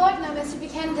sport? Lord, no, Mr.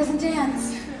 Buchanan doesn't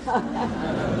dance.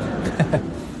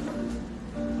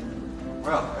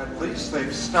 Well, at least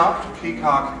they've stopped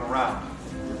peacocking around.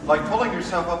 Like pulling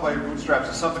yourself up by your bootstraps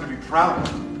is something to be proud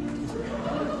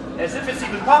of. As if it's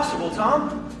even possible,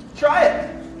 Tom. Try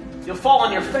it. You'll fall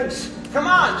on your face. Come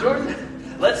on, Jordan.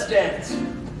 Let's dance.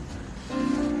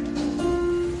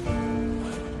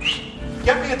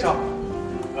 Get me a double.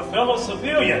 A fellow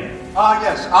civilian. Ah,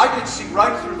 yes, I can see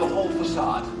right through the whole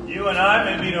facade. You and I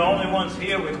may be the only ones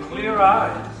here with clear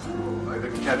eyes. I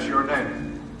didn't catch your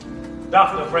name.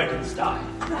 Dr. Frankenstein.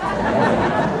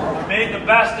 I made the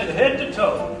bastard head to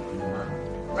toe.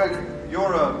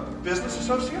 You're a business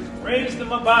associate? Raised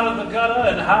him up out of the gutter,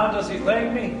 and how does he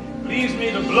thank me? Leaves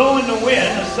me to blow in the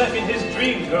wind the second his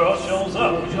dream girl shows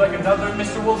up. Would you like another,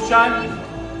 Mr. Wolfshine?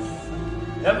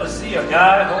 Ever see a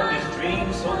guy hold his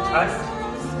dreams so tight?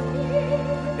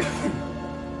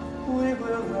 We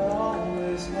will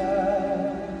always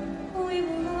have. We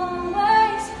will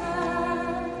always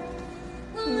have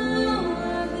Louisville.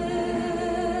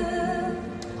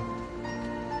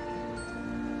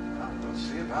 Well, we'll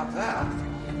see about that.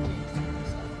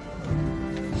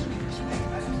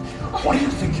 What do you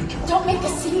think you're doing? Don't make a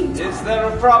scene. Is there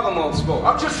a problem, old sport?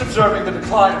 I'm just observing the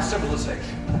decline of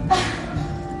civilization.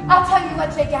 I'll tell you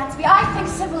what, Jay Gatsby, I think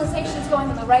civilization's going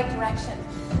in the right direction.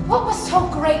 What was so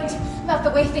great about the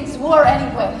way things were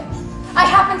anyway? I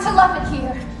happen to love it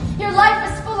here. Your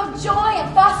life is full of joy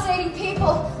and fascinating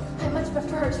people. I much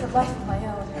prefer it to a life of my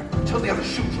own. Until the other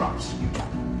shoe drops.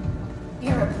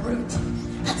 You're a brute.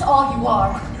 That's all you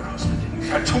are. Your husband, you've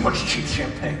had too much cheap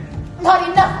champagne. Not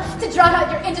enough to drown out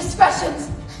your indiscretions.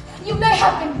 You may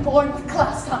have been born with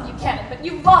class, Tom Buchanan, but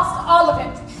you've lost all of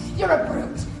it. You're a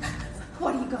brute.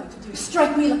 What are you going to do?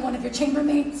 Strike me like one of your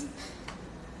chambermaids?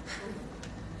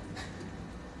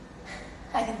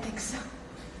 I didn't think so.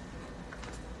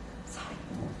 Sorry.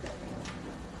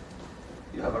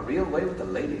 You have a real way with the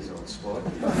ladies, old sport.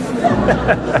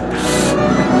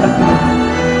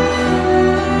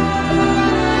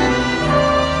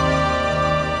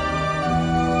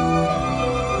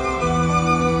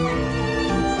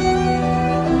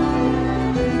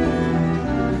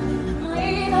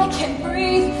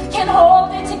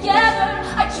 Hold it together.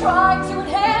 I try to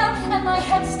inhale, and my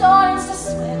head starts to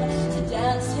swim, to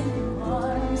dance in your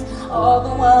arms, all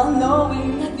the while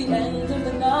knowing at the end of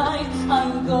the night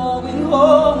I'm going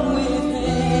home with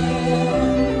him.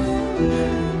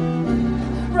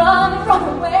 Run, run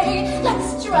away.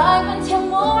 Let's drive until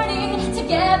morning.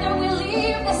 Together we'll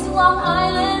leave this Long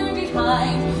Island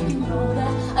behind. You know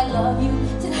that I love you.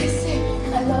 Did I say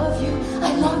I love you?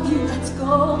 I love you. Let's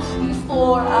go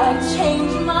before I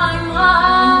change my mind.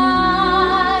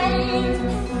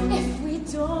 If we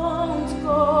don't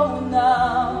go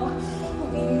now,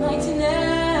 we might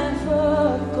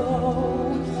never go.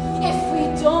 If we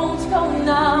don't go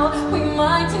now, we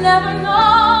might never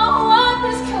know what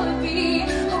this could be,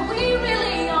 who we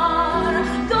really are.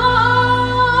 Go,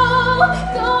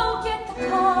 go get the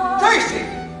car. Daisy!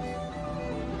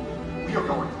 We are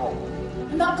going home.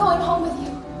 I'm not going home with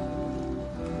you.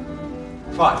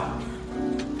 Fine.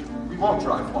 We won't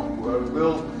drive home.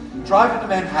 We'll drive into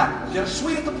Manhattan. We'll get a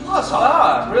suite at the Plaza.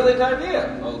 Ah, brilliant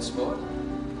idea, old sport.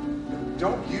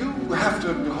 Don't you have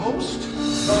to host?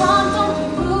 Tom, don't be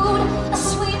rude. A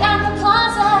suite at the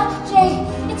Plaza. Jay,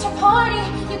 it's your party.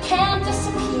 You can't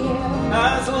disappear.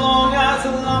 As long as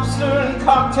the lobster and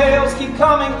cocktails keep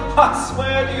coming, I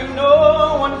swear to you,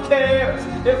 no one cares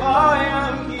if I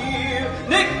am here.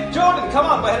 Nick, Jordan, come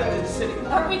on, we're heading to the city.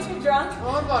 Are we too drunk?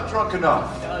 Well, I'm not drunk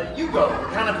enough. You go.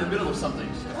 We're kind of in the middle of something.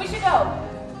 We should go.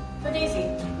 For Daisy.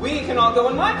 We can all go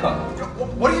in my car.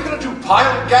 What are you going to do,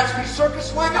 pile in Gatsby's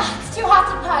circus wagon? It's too hot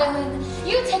to pile in.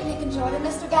 You take Nick and Jordan.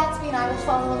 Mr. Gatsby and I will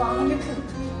follow along on your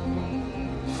coupe.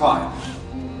 Fine.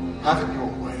 Have it your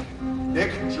way.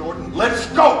 Nick and Jordan, let's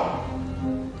go!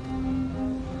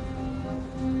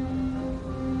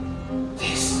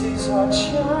 This is our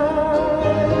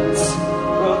chance.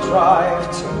 We'll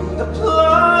drive to the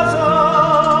Plaza.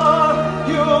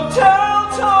 You'll tell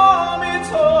Tom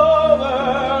it's over,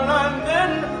 and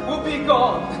then we'll be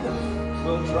gone.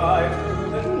 We'll drive through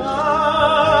the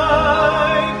night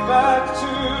back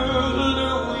to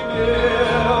Louisville,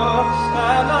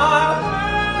 and I'll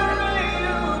bury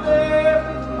you there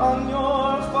on your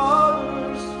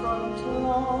father's front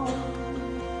lawn.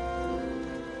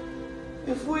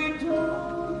 If we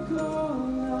don't go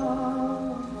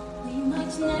now, We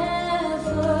might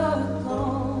never go.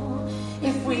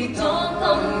 If we don't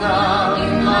go now, we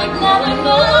might never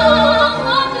know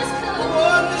what this could be.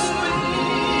 what this could be.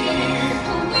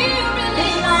 Who we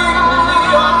really are.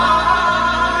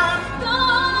 Go,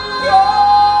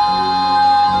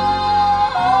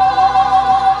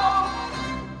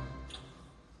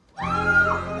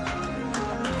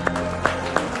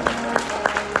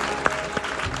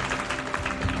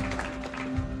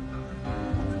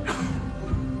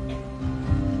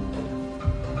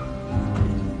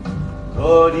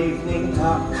 Good evening,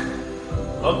 Doc.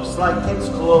 Looks like it's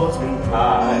closing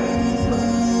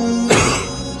time.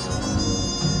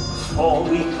 Before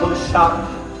we close shop,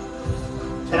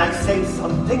 can I say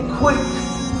something quick?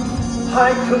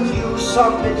 I could use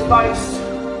some advice.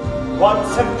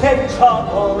 Once again,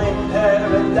 trouble in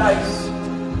paradise.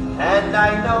 And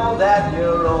I know that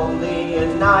you're only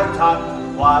a night talk.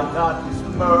 Why not is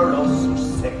Myrtle so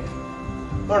sick?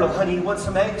 Myrtle, honey, you want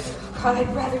some eggs? God,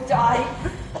 I'd rather die.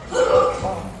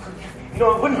 You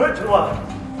know, it wouldn't hurt to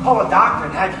call a doctor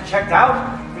and have you checked out.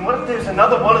 I mean, what if there's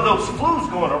another one of those flus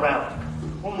going around?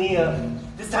 Only,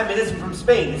 this time it isn't from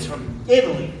Spain, it's from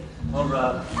Italy, or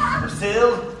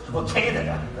Brazil, or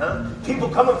Canada, huh? People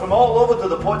coming from all over to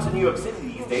the ports of New York City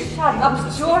these days. Shut up,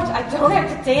 George. I don't have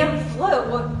the damn flu.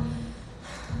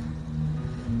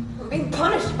 I'm being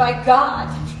punished by God.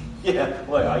 Yeah,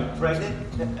 what, are you pregnant?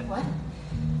 What?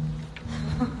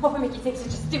 What would make you think such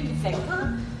a stupid thing,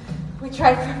 huh? We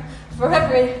tried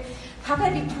forever, and how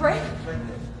can I be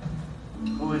pregnant?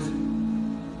 Who is he?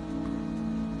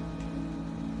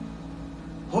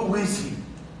 Who is he?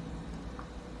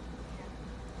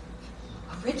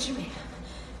 A rich man.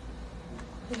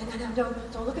 No,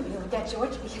 don't look at me like that,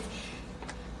 George, because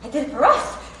I did it for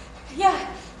us. Yeah,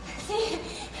 see,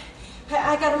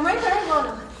 I got him right where I want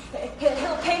him.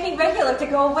 He'll pay me regular to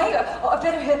go away, or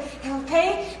better, he'll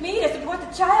pay me to support the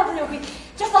child, and it'll be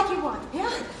just like you want, yeah?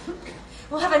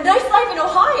 We'll have a nice life in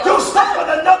Ohio. You slept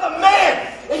with another man,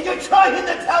 and you're trying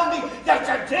to tell me that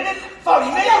you did it for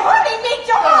me? You're hurting me,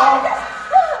 George!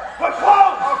 We're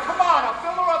closed! Oh, come on, I'll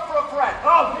fill her up for a friend.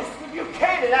 Oh, Mr.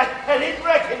 Buchanan, I didn't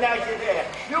recognize you there.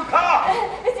 You come!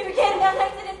 Mr. Buchanan, how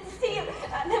nice it is to see you.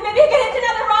 Maybe I can hit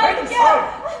another ride again.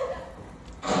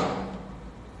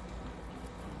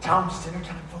 Tom's dinner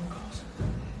time phone calls.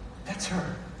 That's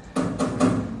her.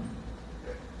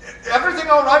 Everything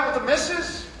all right with the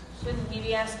missus? Shouldn't he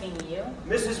be asking you?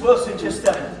 Mrs. Wilson just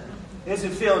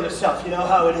isn't feeling herself. You know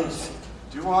how it is.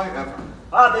 Do I ever?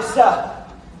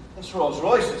 This Rolls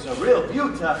Royce is a real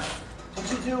beaut. What'd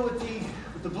you do with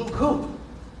the blue coupe?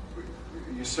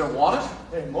 You still want it?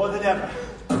 Hey, more than ever.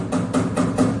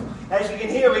 As you can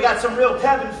hear, we got some real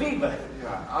cabin fever.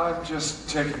 Yeah, I'm just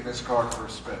taking this car for a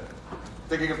spin.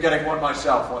 Thinking of getting one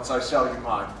myself once I sell you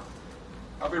mine.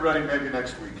 I'll be ready maybe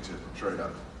next week to trade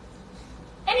up.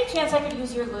 Any chance I could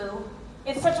use your loo?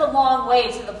 It's such a long way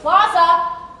to the plaza.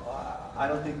 I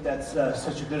don't think that's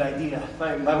such a good idea.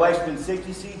 My wife's been sick,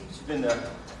 you see. She's been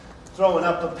throwing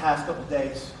up the past couple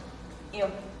days.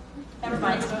 Ew. Never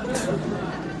mind.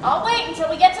 I'll wait until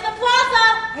we get to the plaza.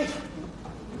 Hey,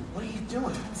 what are you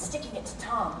doing? I'm sticking it to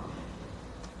Tom.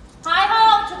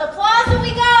 Hi-ho, to the plaza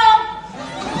we go.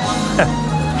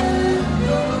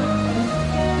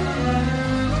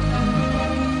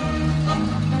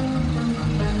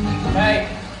 Hey,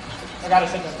 I got a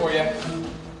ticket for you.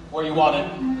 Where you want it?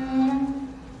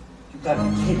 You gotta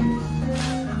be kidding me.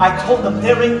 I told them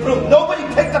there ain't room. Nobody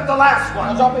picked up the last one.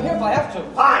 I'll drop it here if I have to.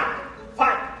 Fine.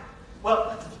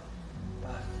 Well,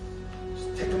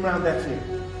 just take them around that field.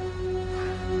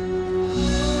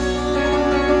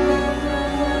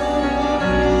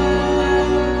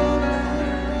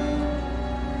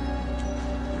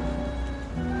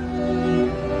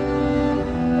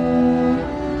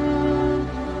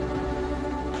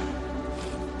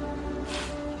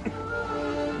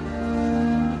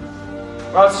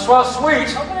 Well, it's a swell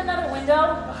suite. Open another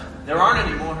window. There aren't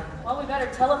any more. Well, we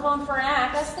better telephone for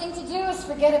Axe. Best thing to do is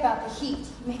forget about the heat.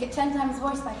 Make it 10 times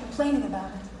worse by complaining about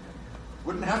it.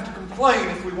 Wouldn't have to complain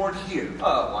if we weren't here.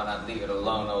 Oh, why not leave it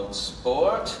alone, old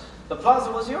sport? The plaza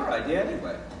was your idea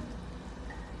anyway.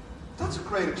 That's a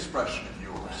great expression of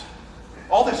yours.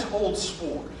 All this old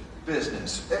sport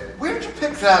business. Where'd you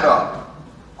pick that up?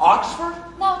 Oxford?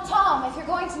 Now, Tom, if you're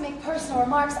going to make personal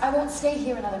remarks, I won't stay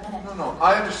here another minute. No,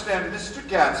 I understand Mr.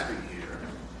 Gatsby here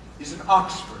is an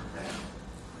Oxford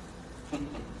man.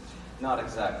 Not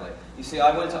exactly. You see,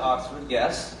 I went to Oxford,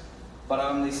 yes, but I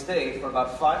only stayed for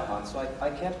about 5 months, so I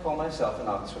can't call myself an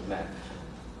Oxford man.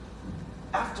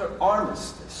 After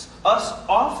armistice, us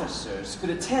officers could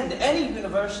attend any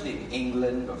university in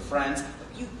England or France,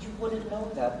 but you wouldn't know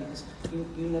that because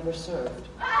you never served.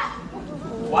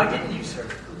 Why didn't you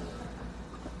serve?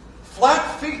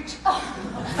 Flat feet.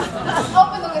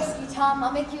 Open the whiskey, Tom.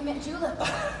 I'll make you a mint julep.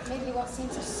 Maybe you won't seem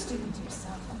so stupid to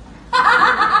yourself.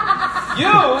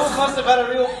 You must have had a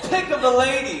real pick of the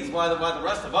ladies, while the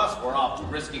rest of us were off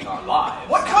risking our lives.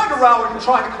 What kind of row are you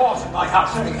trying to cause in my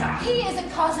house anyhow? He isn't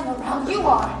causing a row. You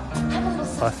are. Have a little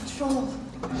self-control.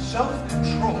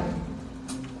 Self-control?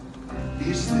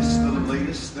 Is this the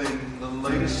latest thing, the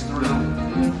latest thrill?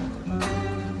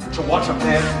 To watch a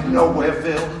man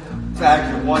nowhereville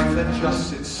bag your wife and just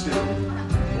sit still.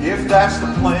 If that's the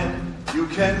plan, you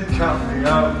can count me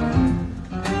out.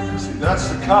 See, that's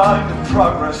the kind of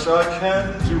progress I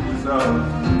can do without.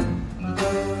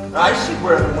 I see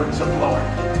where the winds are blowing.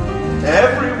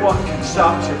 Everyone can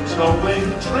stop tiptoeing.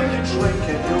 Drink and drink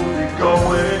and you'll be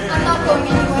going. I'm not going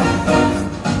anywhere.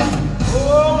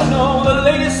 Oh no, the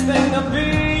latest thing the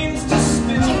beans to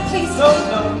spill. Jim, please. No,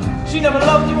 no, she never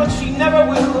loved you and she never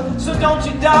will. So don't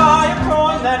you die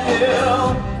upon that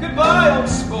hill. Goodbye, old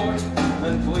sport,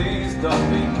 and please don't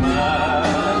be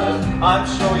mad. I'm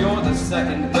sure you're the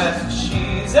second best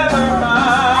she's ever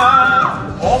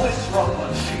had. All this from a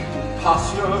cheap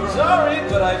imposter. Sorry,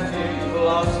 but I fear you've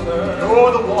lost her.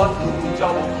 You're the one who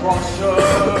double-crossed her.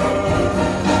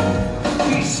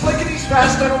 He's slick and he's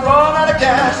fast and he'll run out of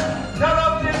gas. None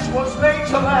of this was made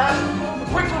to last. A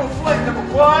quick little fling that will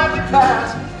quietly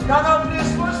pass. None of this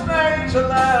was made to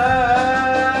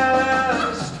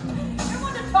last. You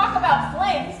want to talk about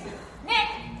flings? Nick,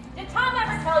 did Tom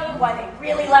ever tell you why they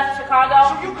really left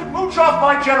Chicago? So you could mooch off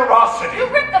my generosity. You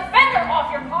ripped the fender off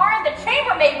your car and the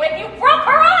chambermaid with you broke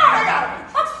her arm!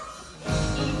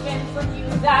 Even for you,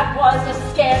 that was a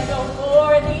scandal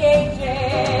for the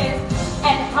ages.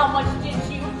 And how much did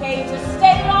you pay to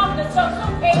stay on the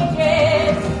social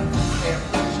pages?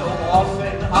 Every so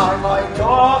often I might go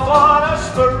off on a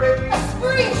spree. A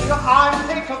spree? I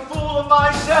make a fool of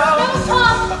myself. No,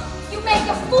 Tom, you make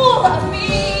a fool of me.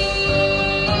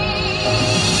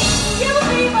 You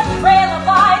leave a trail of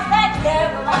eyes that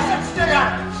never ends. Stay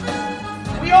out.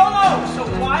 We all know, so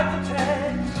why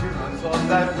pretend? I thought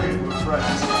that we were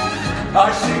friends. I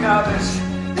see now this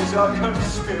is a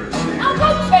conspiracy. Now go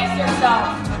chase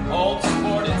yourself. Old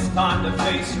sport, it's time to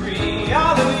face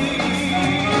reality.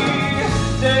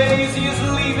 Daisy is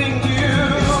leaving you.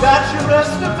 Is that your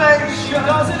estimation? She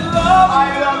doesn't love you.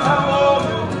 I don't have all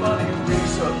your money,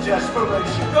 reeks of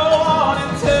desperation. Go on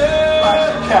and tell.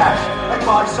 Flash some cash and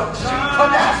buy some cheap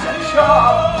panache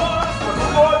shop. But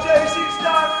before Daisy's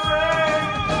diamond ring,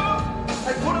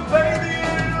 I put a baby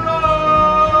in her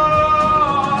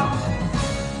arms.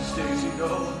 Does Daisy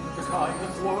know the kind of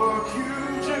work you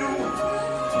do?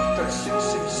 That Sing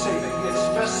saving its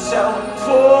best selling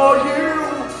for you.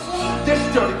 This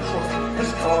dirty crook has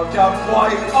carved out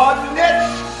quite a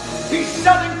niche. He's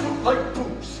selling food like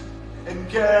booze and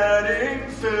getting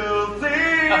filthy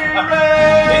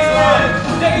rich.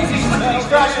 Daisy's He's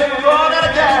crashed and run out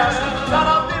of gas. None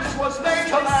of this was made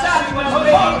to last. None of this was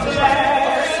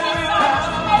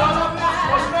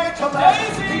made to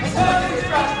last. He's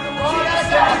crashed and run out of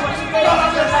gas. None of this was made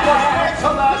to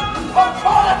last. I'm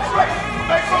calling it great.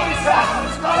 Make me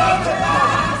fast. None of this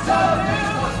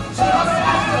was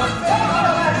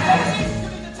You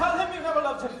need to tell him you never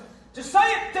loved him. Just say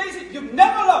it, Daisy, you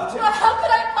never loved him. Well, how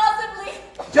could I possibly?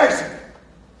 Daisy,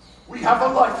 we have a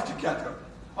life together.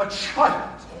 A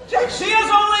child. Daisy. She has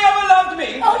only ever loved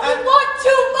me. Oh, you want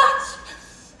too much.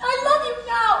 I love you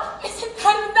now. Isn't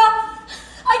that enough?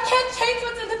 I can't change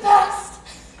what's in the past.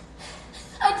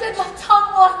 I did love Tom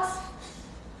once,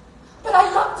 but I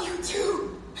loved you too.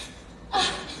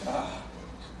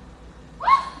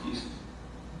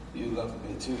 You loved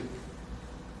me too.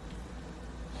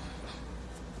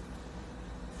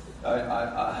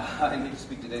 I need to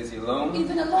speak to Daisy alone.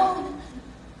 Even alone,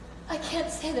 I can't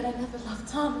say that I never loved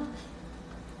Tom.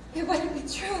 It wouldn't be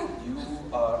true. You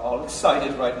are all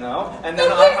excited right now, and No,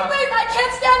 then please, I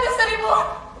can't stand this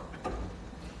anymore.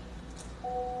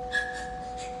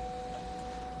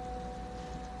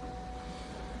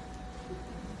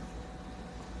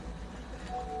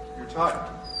 You're tired.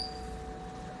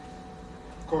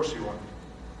 Of course you are.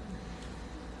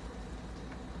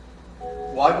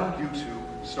 Why don't you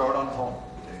two start on home,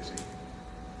 Daisy?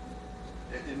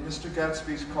 In Mr.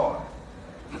 Gatsby's car.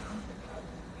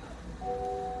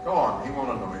 Go on, he won't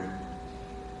annoy you.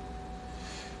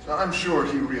 So I'm sure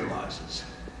he realizes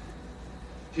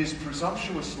his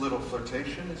presumptuous little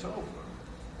flirtation is over.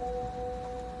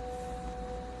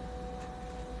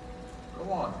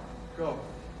 Go on, go.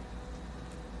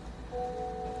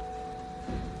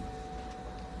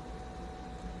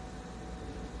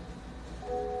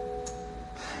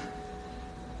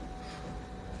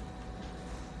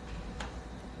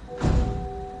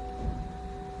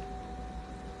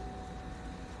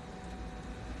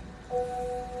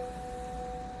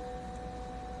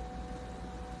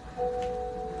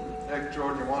 Hey,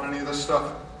 Jordan, you want any of this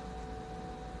stuff?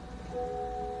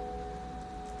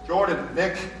 Jordan,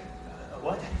 Nick,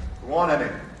 What? you want any?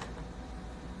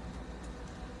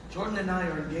 Jordan and I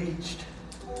are engaged.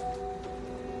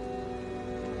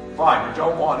 Fine, you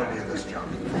don't want any of this junk.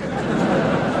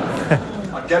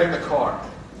 I'm getting the car.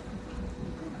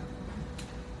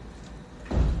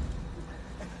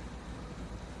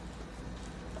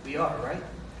 We are, right?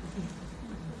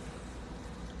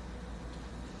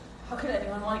 How could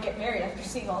anyone want to get married after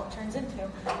seeing all it turns into?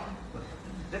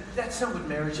 That's not what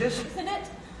marriage is. Isn't it?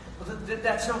 Well,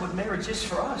 that's not what marriage is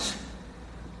for us.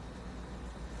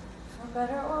 For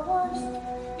better or worse?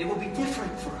 It will be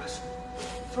different for us.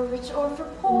 For rich or for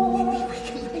poor? We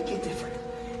can make it different.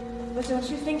 But don't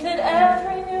you think that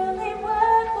every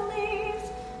newlywed believes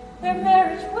their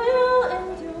marriage will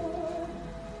endure?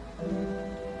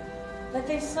 That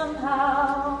they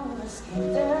somehow will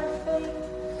escape their fate?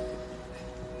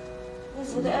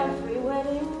 Is it every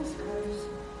wedding's curse?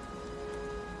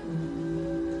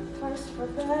 First for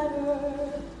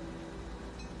better,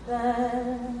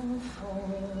 then for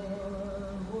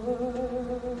worse.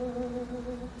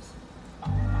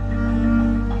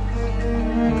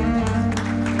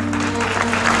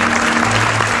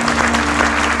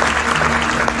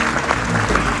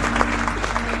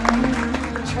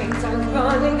 The trains aren't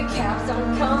running, the cabs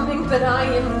aren't coming, but I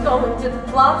am going to the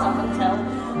Plaza Hotel.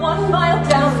 1 mile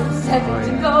down and 7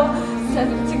 to go,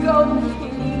 7 to go.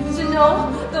 You need to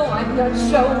know, though I'm not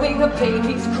showing, a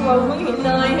baby's growing, and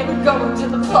I am going to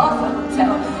the Plaza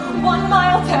Hotel. 1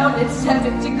 mile down and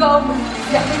 7 to go,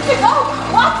 7 to go.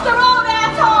 Watch the road,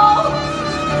 asshole!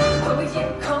 Oh,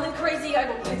 you're calling crazy, I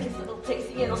will pick his little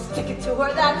Daisy and I'll stick it to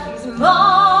her that he's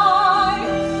mine.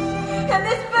 And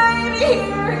this baby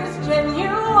here is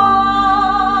genuine.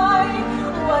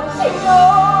 Once he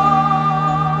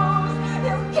knows,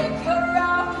 he'll kick her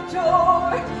out the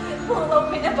door. We'll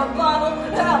open up a bottle,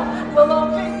 hell, we'll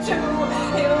open two.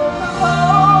 He'll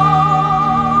propose.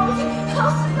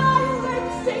 I'll smile and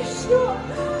say sure.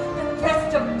 And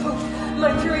presto poof,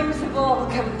 my dreams have all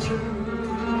come true.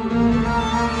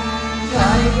 I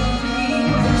will be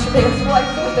a rich man's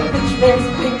wife with a rich man's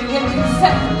baby and can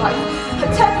sacrifice a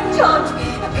debutante,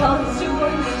 a connoisseur.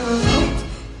 Wait,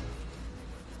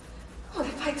 what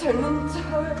if I turn into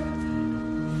her?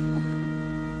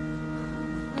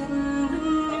 When the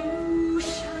new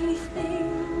shiny thing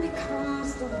becomes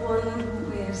the one who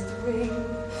wears the ring,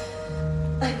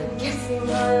 I'm guessing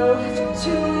I'll have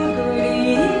to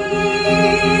grieve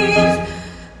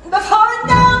before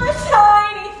another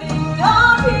shiny thing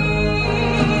appears.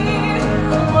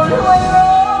 One-way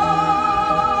road,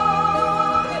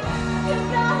 is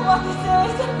that what this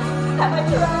is? Have I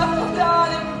traveled on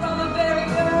it from a very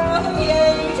early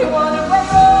age? One-way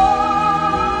road,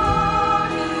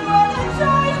 where the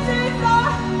choices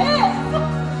are his,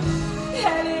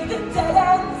 heading to dead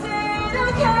ends in a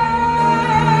cave.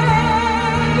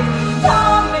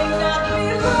 Tom may not be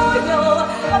loyal,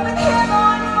 but with him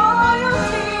on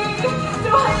royalty. Do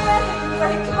I let him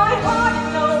break my heart and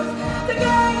nose to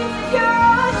gain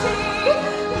security?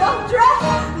 No dress,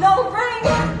 no ring,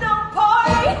 no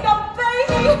party, no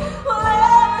baby will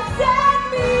ever set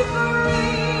me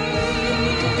free.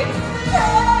 The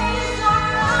days are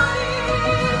running,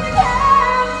 the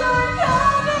cabs are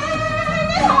coming,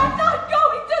 and I'm not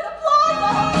going to the Plaza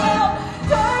Hotel.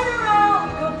 Turn around,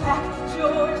 go back to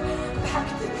George, back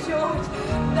to George,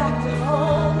 back to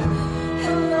home,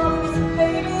 and love this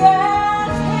baby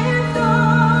as his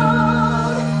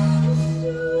own. And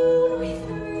soon we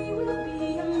three will be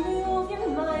a million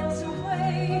miles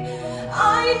away. I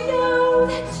know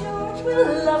that George will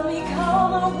love me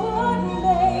come one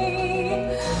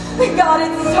day. God,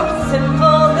 it's so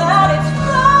simple that it's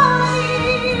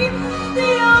funny.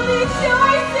 The only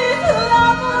choice is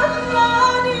love or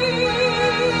money.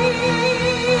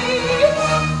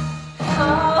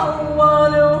 I'll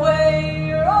want away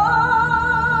road,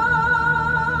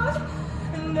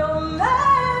 no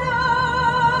matter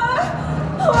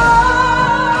what.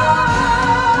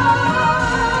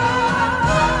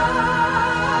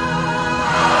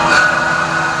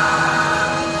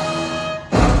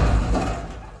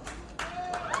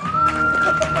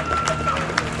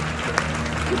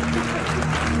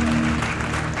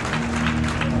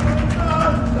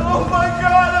 Oh my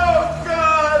God! Oh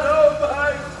God! Oh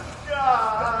my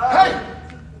God! Hey!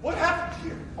 What happened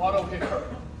here? Otto hit her.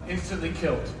 Instantly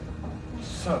killed.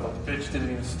 Son of a bitch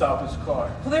didn't even stop his car.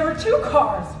 Well, there were 2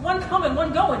 cars. One coming,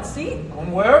 one going, see?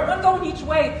 Going where? One going each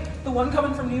way. The one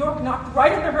coming from New York knocked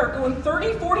right into her, going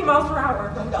 30, 40 miles per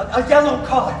hour. A yellow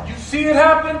car. You see it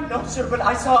happen? No, sir, but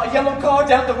I saw a yellow car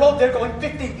down the road. They're going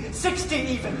 50, 60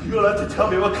 even. You don't have to tell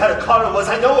me what kind of car it was.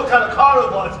 I know what kind of car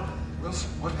it was.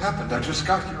 Wilson, what happened? I just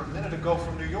got here a minute ago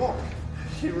from New York.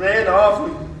 She ran off.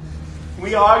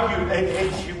 We argued,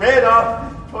 and she ran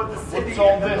off toward the city. What's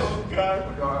all this? Oh, God.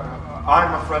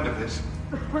 I'm a friend of his.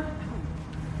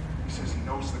 He says he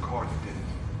knows the car that did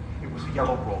it. It was a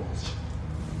yellow Rolls.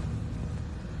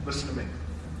 Listen to me.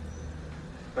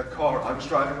 That car I was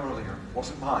driving earlier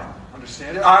wasn't mine.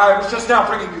 Understand it? I was just now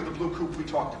bringing you the blue coupe we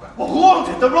talked about. Well, who owns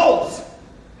it? The Rolls?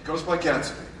 It goes by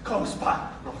Gatsby. Goes by?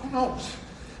 Well, who knows?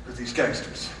 With these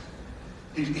gangsters.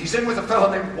 He's in with a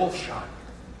fella named Wolfshine.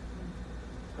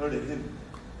 Heard of him?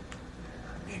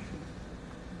 I mean,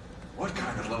 what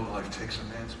kind of lowlife takes a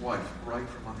man's wife right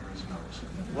from under his nose?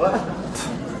 What?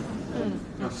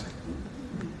 Nothing.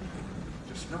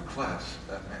 Just no class,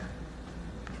 that man.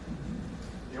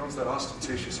 He owns that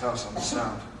ostentatious house on the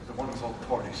Sound, the one with all the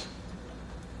parties.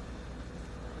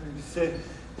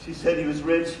 She said he was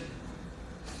rich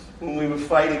when we were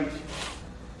fighting.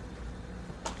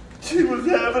 She was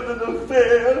having an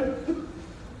affair.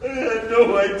 I had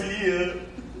no idea.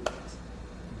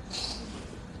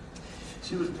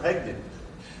 She was pregnant.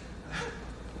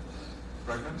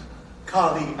 Pregnant?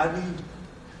 Carly, I mean,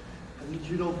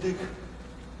 you don't think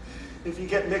if you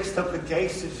get mixed up in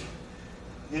cases,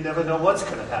 you never know what's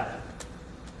going to happen.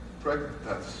 Pregnant,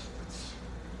 that's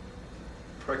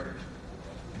pregnant.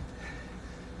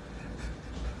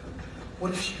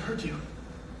 What if she heard you?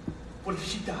 What if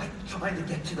she died trying to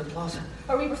get to the plaza?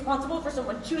 Are we responsible for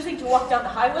someone choosing to walk down the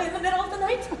highway in the middle of the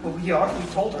night? Well, we are. We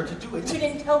told her to do it. We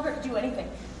didn't tell her to do anything.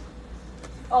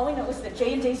 All we know is that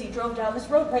Jay and Daisy drove down this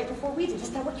road right before we did.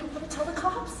 Is that what you want to tell the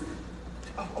cops?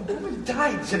 A woman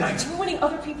died tonight. Ruining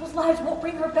other people's lives won't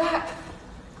bring her back.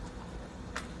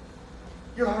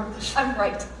 You're heartless. I'm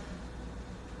right.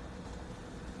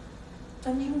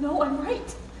 And you know I'm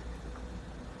right.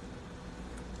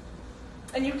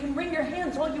 And you can wring your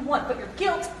hands all you want, but your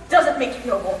guilt doesn't make you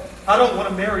noble. I don't want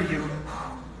to marry you.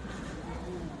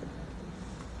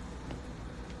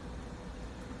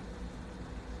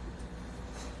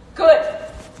 Good.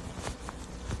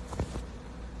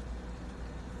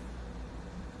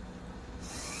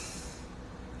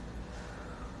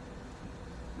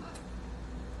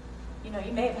 You know,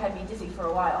 you may have had me dizzy for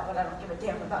a while, but I don't give a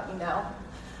damn about you now.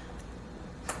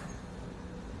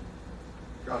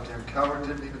 Goddamn coward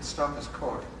didn't even stop his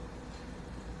car.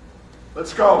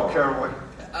 Let's go, Caraway.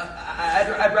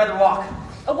 I'd rather walk.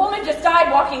 A woman just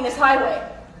died walking this highway.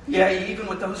 Yeah, even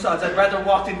with those odds, I'd rather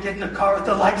walk than get in a car with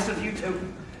the likes of you two.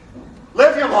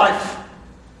 Live your life!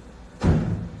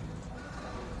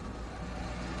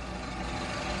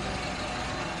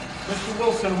 Mr.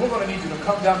 Wilson, we're going to need you to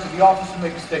come down to the office and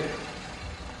make a statement.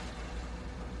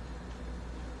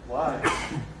 Why?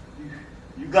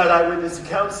 You got eyewitness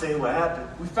accounts saying what happened.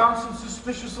 We found some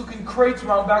suspicious-looking crates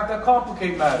around back that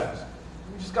complicate matters.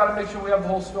 We just got to make sure we have the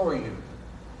whole story here.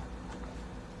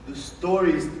 The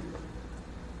stories.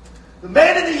 The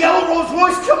man in the yellow Rolls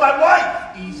Royce killed my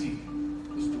wife! Easy,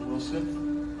 Mr. Wilson.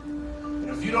 And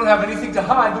if you don't have anything to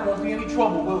hide, there won't be any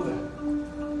trouble, will there?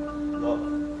 No.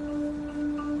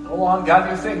 Go on, gather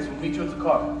your things. We'll meet you at the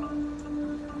car.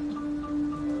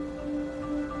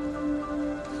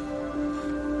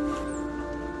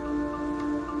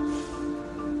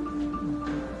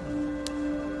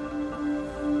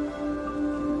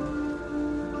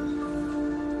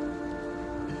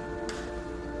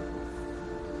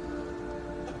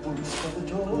 Boots by the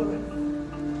door,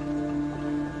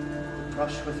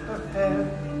 brush with her hair,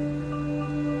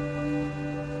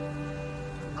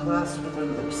 glass with her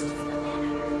lipstick,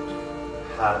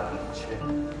 happy chair,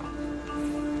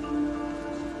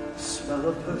 smell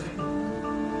of perfume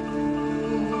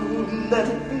that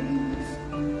hangs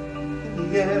in the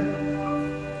air.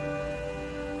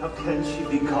 How can she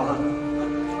be gone?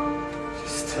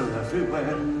 She's still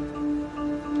everywhere.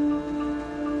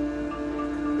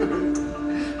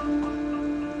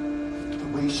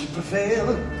 She prevail,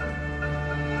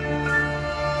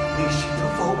 may she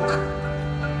provoke.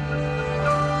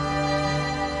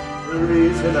 The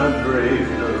reason I'm brave,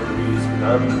 the reason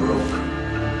I'm broke.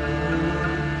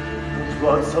 The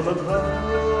blood summer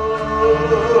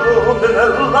grown and a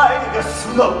lighting a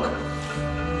smoke.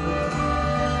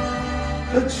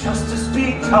 The justice be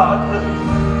done,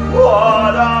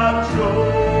 what a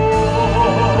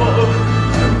joke.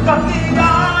 You've got the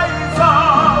eyes of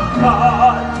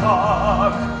God.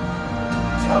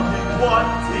 Tell me, what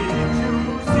did you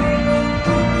see?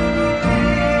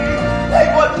 They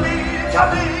want me to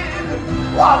come in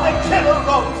while the killer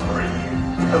roams free.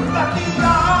 You've got the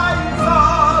eyes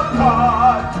of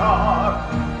God.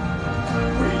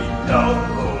 We know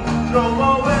who drove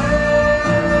away.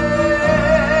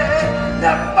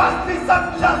 There must be some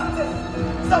justice.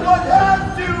 Someone has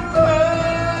to pay.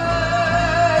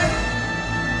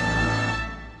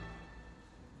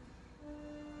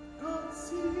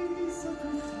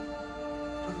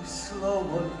 Slow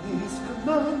on his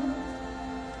command.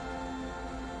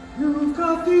 You've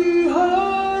got the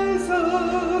eyes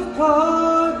of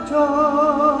God.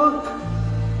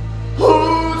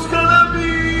 Who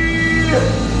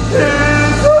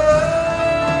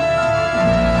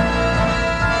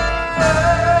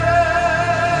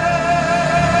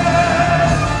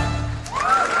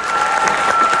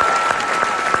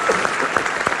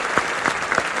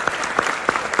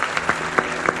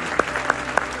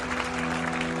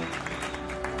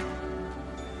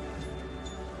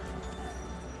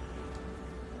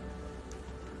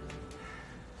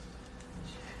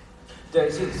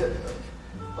Daisy.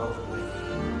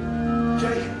 Oh,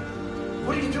 Jay,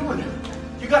 what are you doing?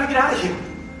 You gotta get out of here.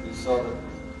 You saw the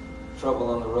trouble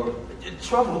on the road.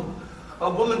 Trouble? A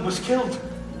woman was killed.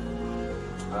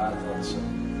 I thought so.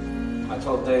 I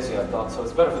told Daisy I thought so.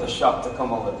 It's better for the shock to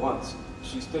come all at once.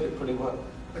 She stood it pretty well.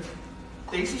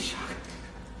 Daisy shock?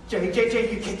 Jay,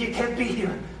 you can't be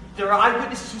here. There are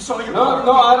eyewitnesses who saw your No, car.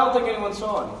 no, I don't think anyone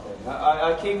saw anything.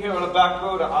 I came here on a back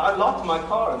road. I locked my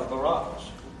car in the garage.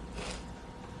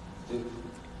 Do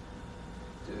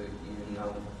you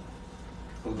know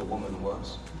who the woman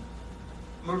was?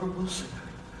 Myrtle Wilson.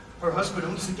 Her husband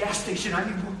owns the gas station. I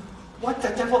mean, what the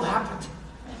devil happened?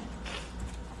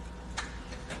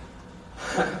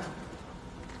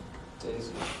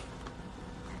 Daisy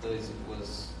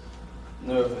was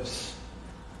nervous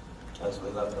as we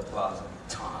left the plaza.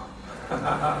 Tom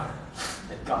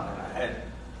had gone in her head.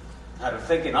 Had her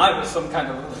thinking I was some kind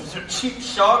of cheap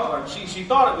shot, or she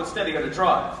thought it would steady her to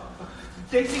drive.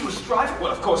 Daisy was driving.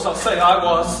 Well, of course I'll say I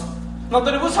was. Not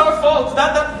that it was her fault.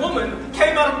 That woman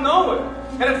came out of nowhere.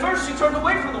 And at first she turned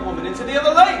away from the woman into the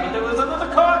other lane, but there was another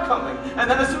car coming. And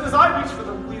then as soon as I reached for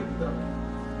the wheel,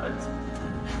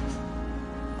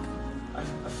 I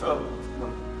felt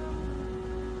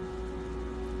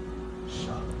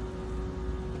shot.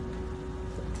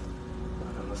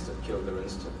 And I must have killed her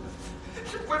instantly.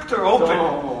 She ripped her open.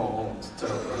 Don't tell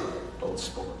her, old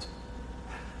sport.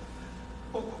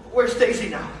 Where's Daisy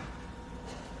now?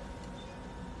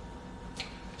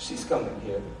 She's coming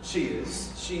here. She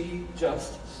is. She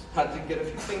just had to get a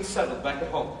few things settled back at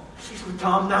home. She's with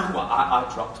Tom now? Well, I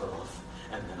dropped her off,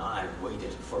 and then I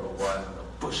waited for a while in the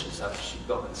bushes after she'd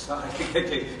gone inside,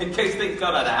 in case things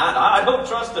got out of hand. I don't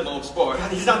trust him, old sport.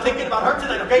 God, he's not thinking about her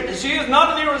tonight, okay? She is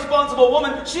not an irresponsible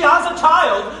woman. She has a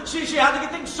child. She had to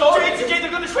get things sorted. Jay, they're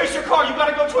going to trace your car. You got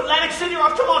to go to Atlantic City or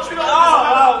off to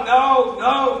Montreal.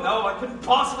 No, I couldn't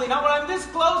possibly. Not when I'm this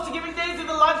close to giving Daisy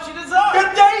the life she deserves.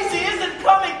 But Daisy isn't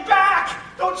coming back.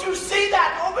 Don't you see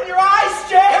that? Open your eyes,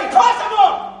 Jay.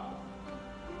 Impossible.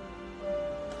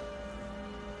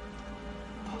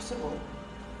 Possible.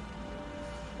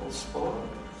 Old sport.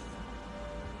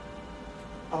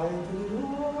 I belong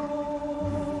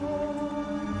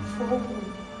for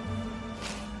you.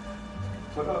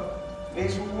 Put up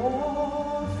is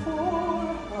war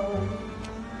for her.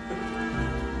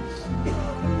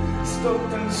 Stoke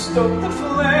the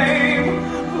flame,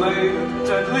 play a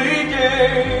deadly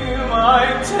game.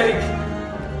 I take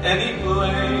any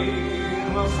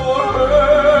blame for her.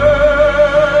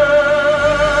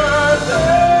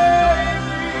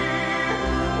 Daisy,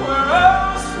 where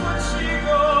else would she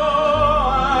go?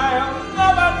 I'll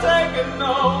never take a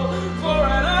no for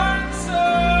an answer.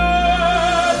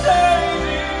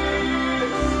 Daisy,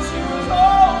 she was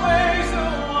always the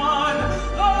one. The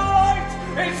light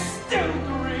is still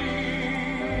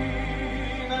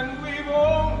green, and we've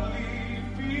only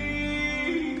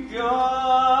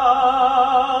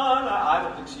begun. I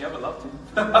don't think she ever loved him.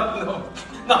 No,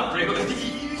 not really.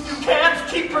 You can't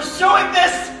keep pursuing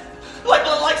this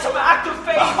like some act of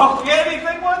faith. Oh,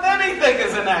 anything worth anything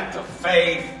is an act of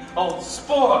faith, old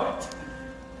sport.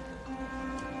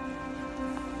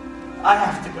 I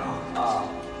have to go.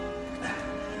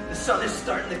 The sun is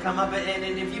starting to come up, and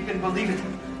if you can believe it,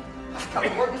 I've got to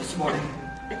work this morning.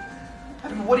 I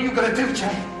mean, what are you going to do,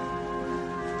 Jay?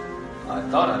 I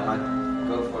thought I might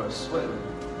go for a swim.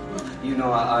 You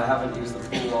know, I haven't used the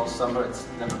pool all summer. It's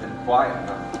never been quiet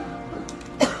enough.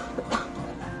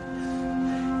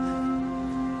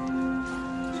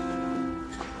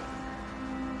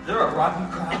 They're a rotten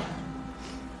crowd.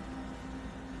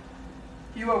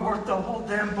 You are worth the whole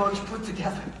damn bunch put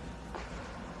together.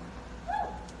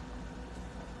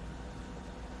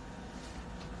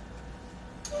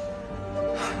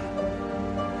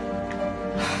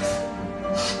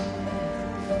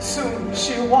 Soon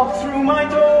she'll walk through my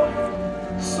door.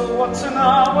 So what's an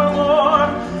hour more?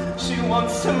 She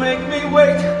wants to make me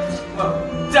wait. Well,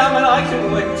 damn it, I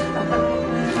can wait.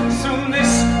 Soon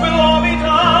this will all be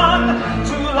done.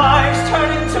 Two lives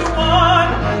turn into one.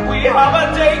 We have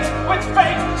a date with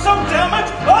fate. So damn it,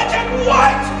 I can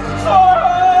wait for her.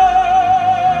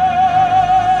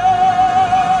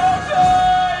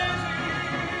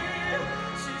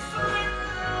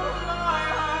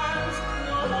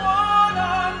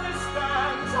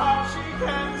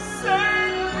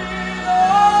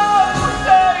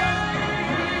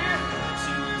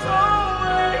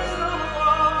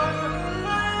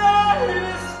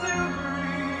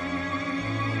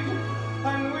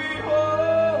 And we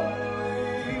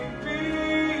only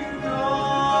begun.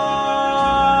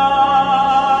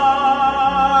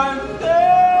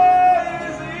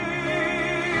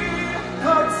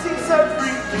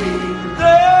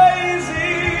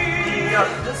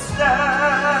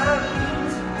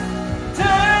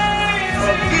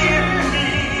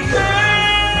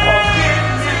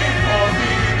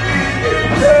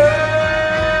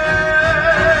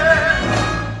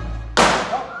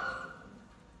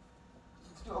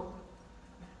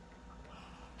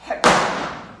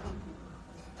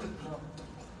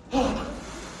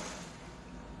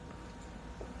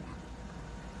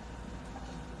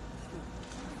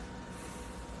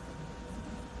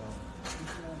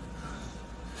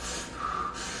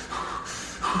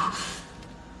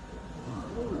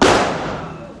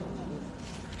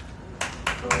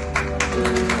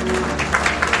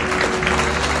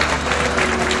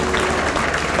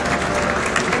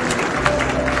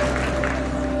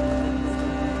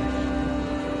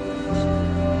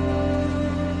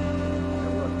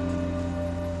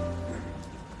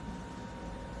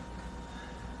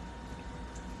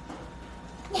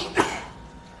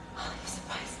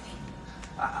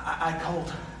 I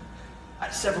called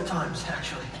several times,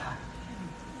 actually.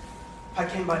 I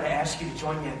came by to ask you to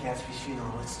join me at Gatsby's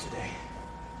funeral. It's today.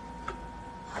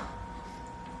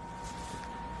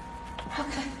 How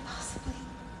could I possibly?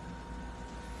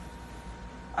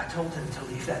 I told him to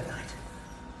leave that night,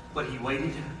 but he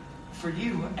waited for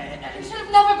you and... You should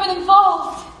have never been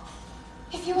involved.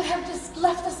 If you would have just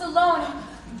left us alone,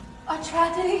 our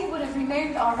tragedy would have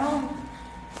remained our own.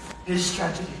 His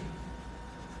tragedy?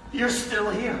 You're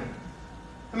still here.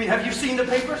 I mean, have you seen the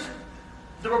papers?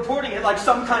 They're reporting it like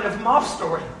some kind of mob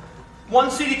story.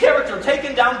 One seedy character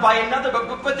taken down by another,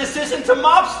 but this isn't a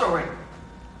mob story.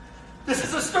 This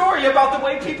is a story about the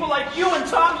way people like you and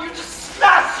Tom, you just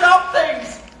smash up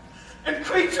things and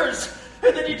creatures,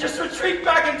 and then you just retreat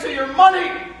back into your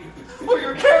money, or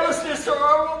your carelessness, or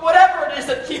whatever it is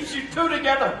that keeps you two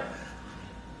together.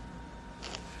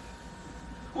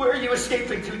 Where are you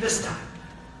escaping to this time?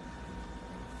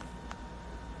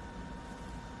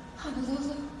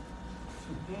 Honolulu.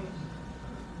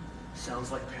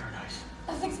 Sounds like paradise.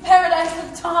 Nothing's paradise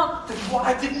with Tom. Then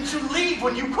why didn't you leave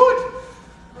when you could?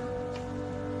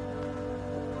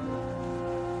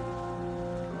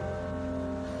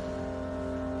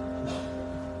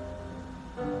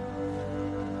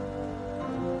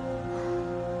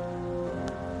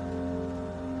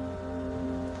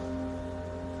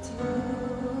 Do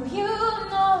you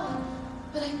know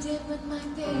what I did when my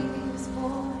baby was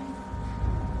born?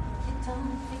 You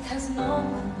don't, because no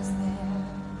one was there.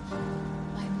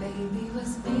 My baby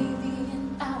was maybe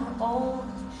an hour old,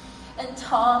 and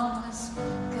Tom was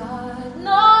God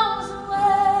knows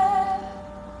where.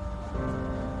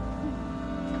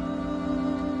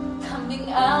 Coming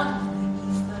out of the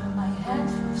ether, my head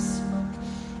full of smoke.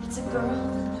 It's a girl,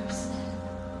 the nurse said,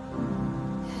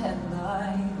 and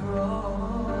I broke.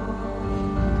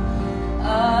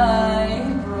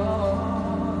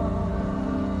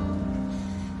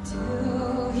 Do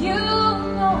you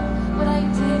know what I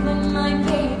did when my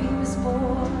baby was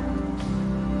born?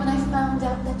 When I found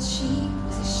out that she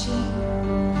was a she,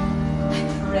 I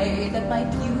prayed that my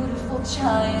beautiful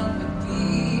child would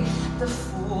be the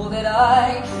fool that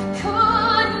I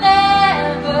could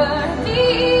never be.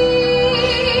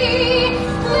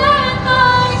 Let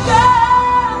my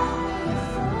girl be a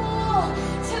fool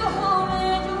to whom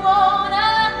it won't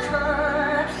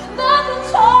occur that the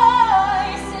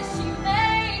choices she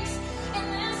makes in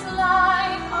this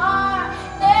life are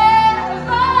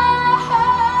never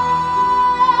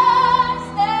hers,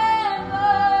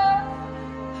 never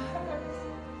hers.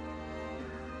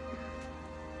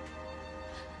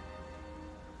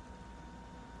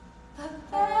 The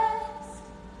best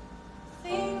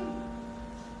thing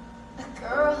a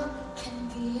girl can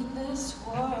be in this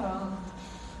world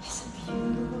is a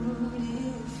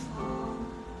beautiful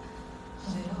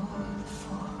little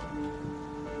fool.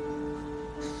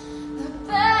 The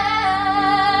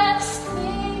best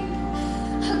thing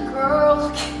a girl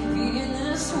can be in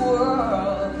this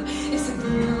world is a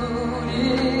beautiful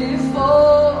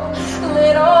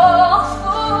little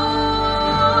fool.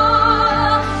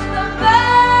 The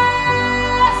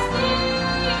best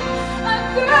thing a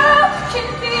girl can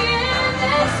be in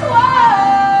this world.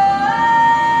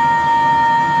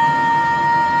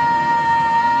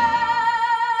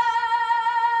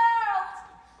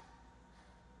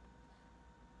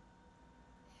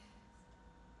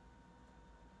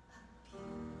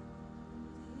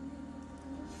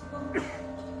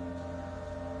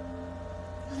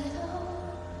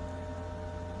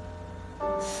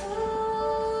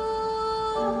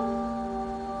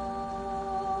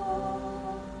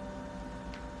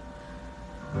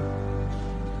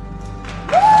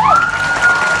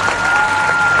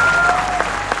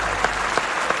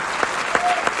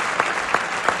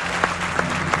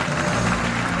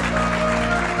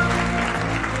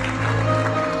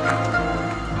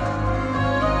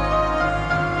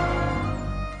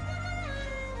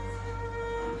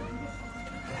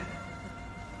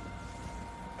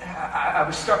 I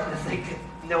was starting to think that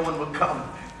no one would come.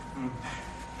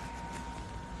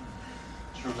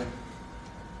 Truly.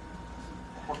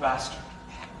 Poor bastard.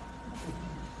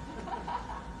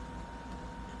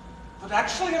 But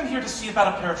actually, I'm here to see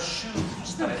about a pair of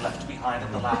shoes that I left behind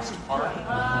at the last party.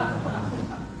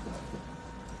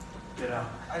 Get out.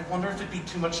 I wonder if it'd be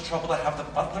too much trouble to have the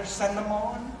butler send them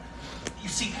on? You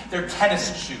see, they're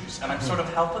tennis shoes, and I'm sort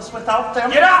of helpless without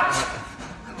them. Get out!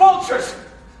 Vultures!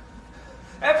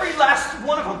 Every last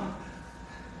one of them.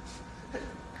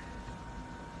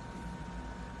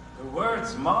 The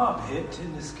words mob hit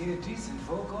tend to scare decent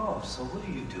folk off, so what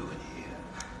are you doing here?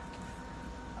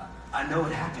 I know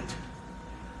it happened.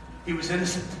 He was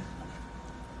innocent.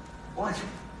 What?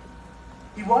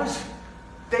 He was.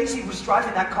 Daisy was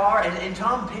driving that car, and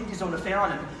Tom pinned his own affair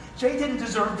on him. Jay didn't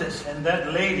deserve this. And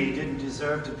that lady didn't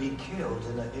deserve to be killed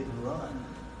in a hit and run.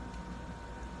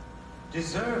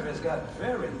 Deserve has got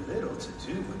very little to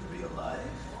do with real life.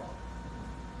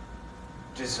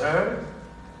 Deserve?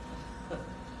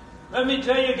 Let me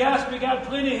tell you, Gatsby got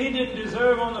plenty he didn't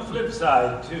deserve on the flip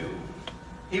side, too.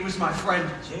 He was my friend.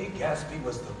 Jay Gatsby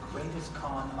was the greatest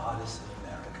con artist in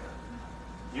America.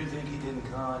 You think he didn't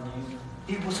con you?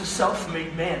 He was a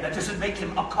self-made man. That doesn't make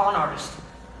him a con artist.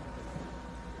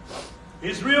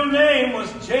 His real name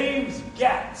was James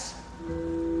Gatz.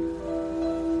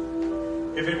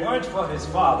 If it weren't for his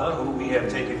father, who we have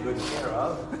taken good care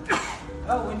of,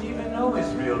 I wouldn't even know his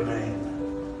real name.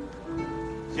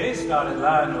 Jay started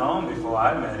lying long before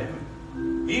I met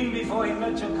him, even before he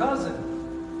met your cousin.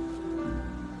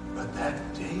 But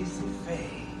that Daisy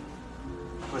Faye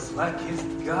was like his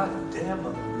goddamn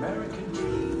American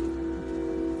dream.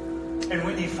 And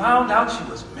when he found out she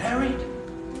was married,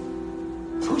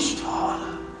 pushed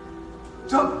harder,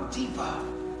 dug deeper,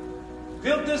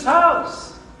 built this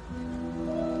house.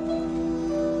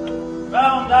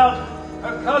 Found out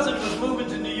her cousin was moving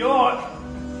to New York.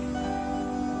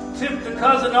 Tipped the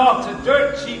cousin off to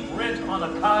dirt cheap rent on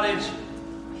a cottage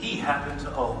he happened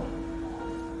to own.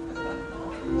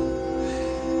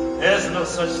 There's no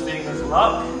such thing as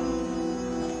luck.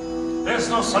 There's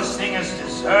no such thing as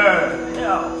deserve.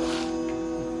 Hell,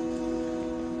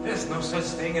 there's no such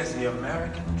thing as the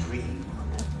American dream.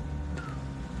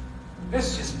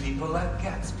 There's just people like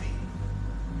Gatsby,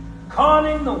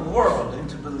 conning the world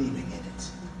into believing in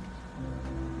it.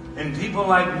 And people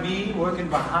like me working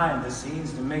behind the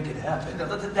scenes to make it happen.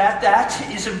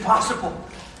 That is impossible.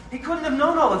 He couldn't have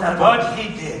known all of that But about me.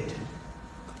 he did.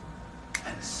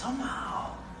 And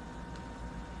somehow,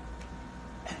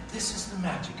 and this is the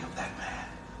magic of that man,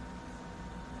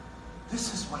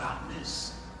 this is what I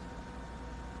miss.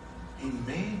 He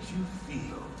made you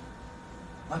feel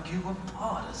like you were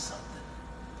part of something.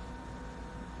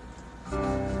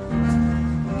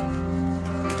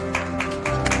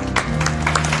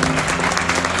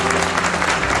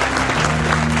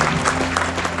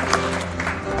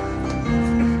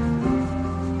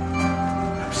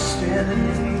 I'm standing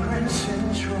in Grand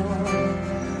Central,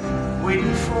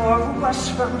 waiting for a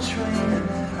westbound train.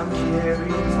 I'm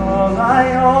carrying all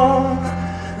I own,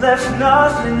 left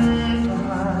nothing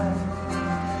behind.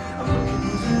 I'm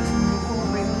looking through a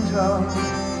window,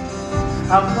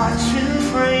 I'm watching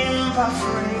frame by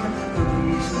frame the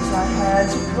reasons I had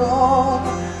to go,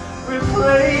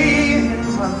 replaying in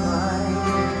my mind.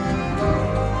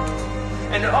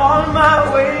 And on my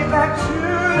way back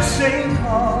to St.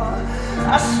 Paul,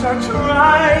 I start to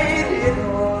write it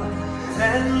all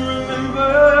and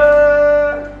remember.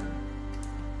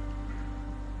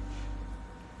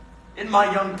 In my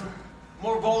younger,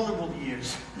 more vulnerable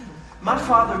years, my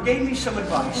father gave me some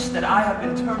advice that I have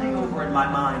been turning over in my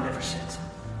mind ever since.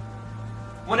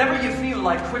 Whenever you feel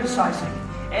like criticizing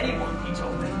anyone, he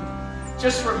told me,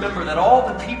 just remember that all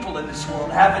the people in this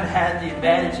world haven't had the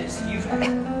advantages you've had.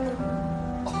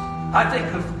 I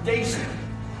think of Daisy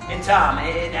and Tom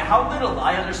and how little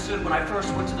I understood when I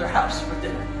first went to their house for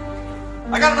dinner.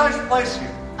 I got a nice place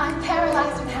here. I'm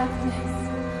paralyzed with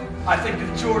happiness. I think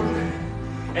of Jordan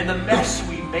and the mess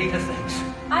we made of things.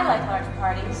 I like large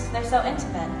parties. They're so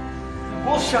intimate.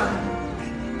 We'll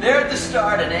shine. They're at the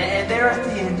start and they're at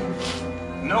the end.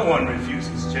 No one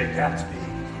refuses Jay Gatsby.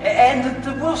 And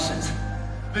the Wilsons.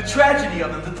 The tragedy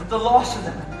of them, the loss of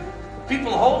them.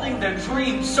 People holding their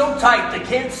dreams so tight they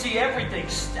can't see everything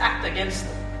stacked against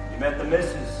them. You met the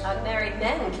missus. Unmarried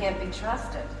men can't be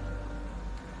trusted.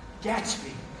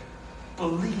 Gatsby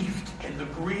believed in the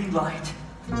green light.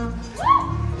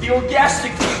 The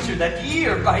orgastic future that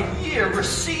year by year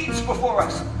recedes before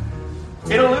us.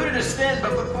 It eluded us then,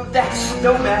 but that's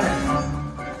no matter.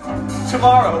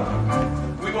 Tomorrow,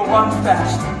 we will run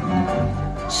fast,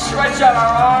 stretch out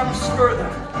our arms further,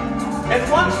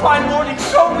 and one fine morning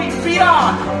so we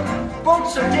beyond,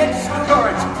 boats against the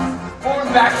current,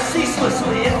 borne back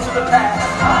ceaselessly into the past.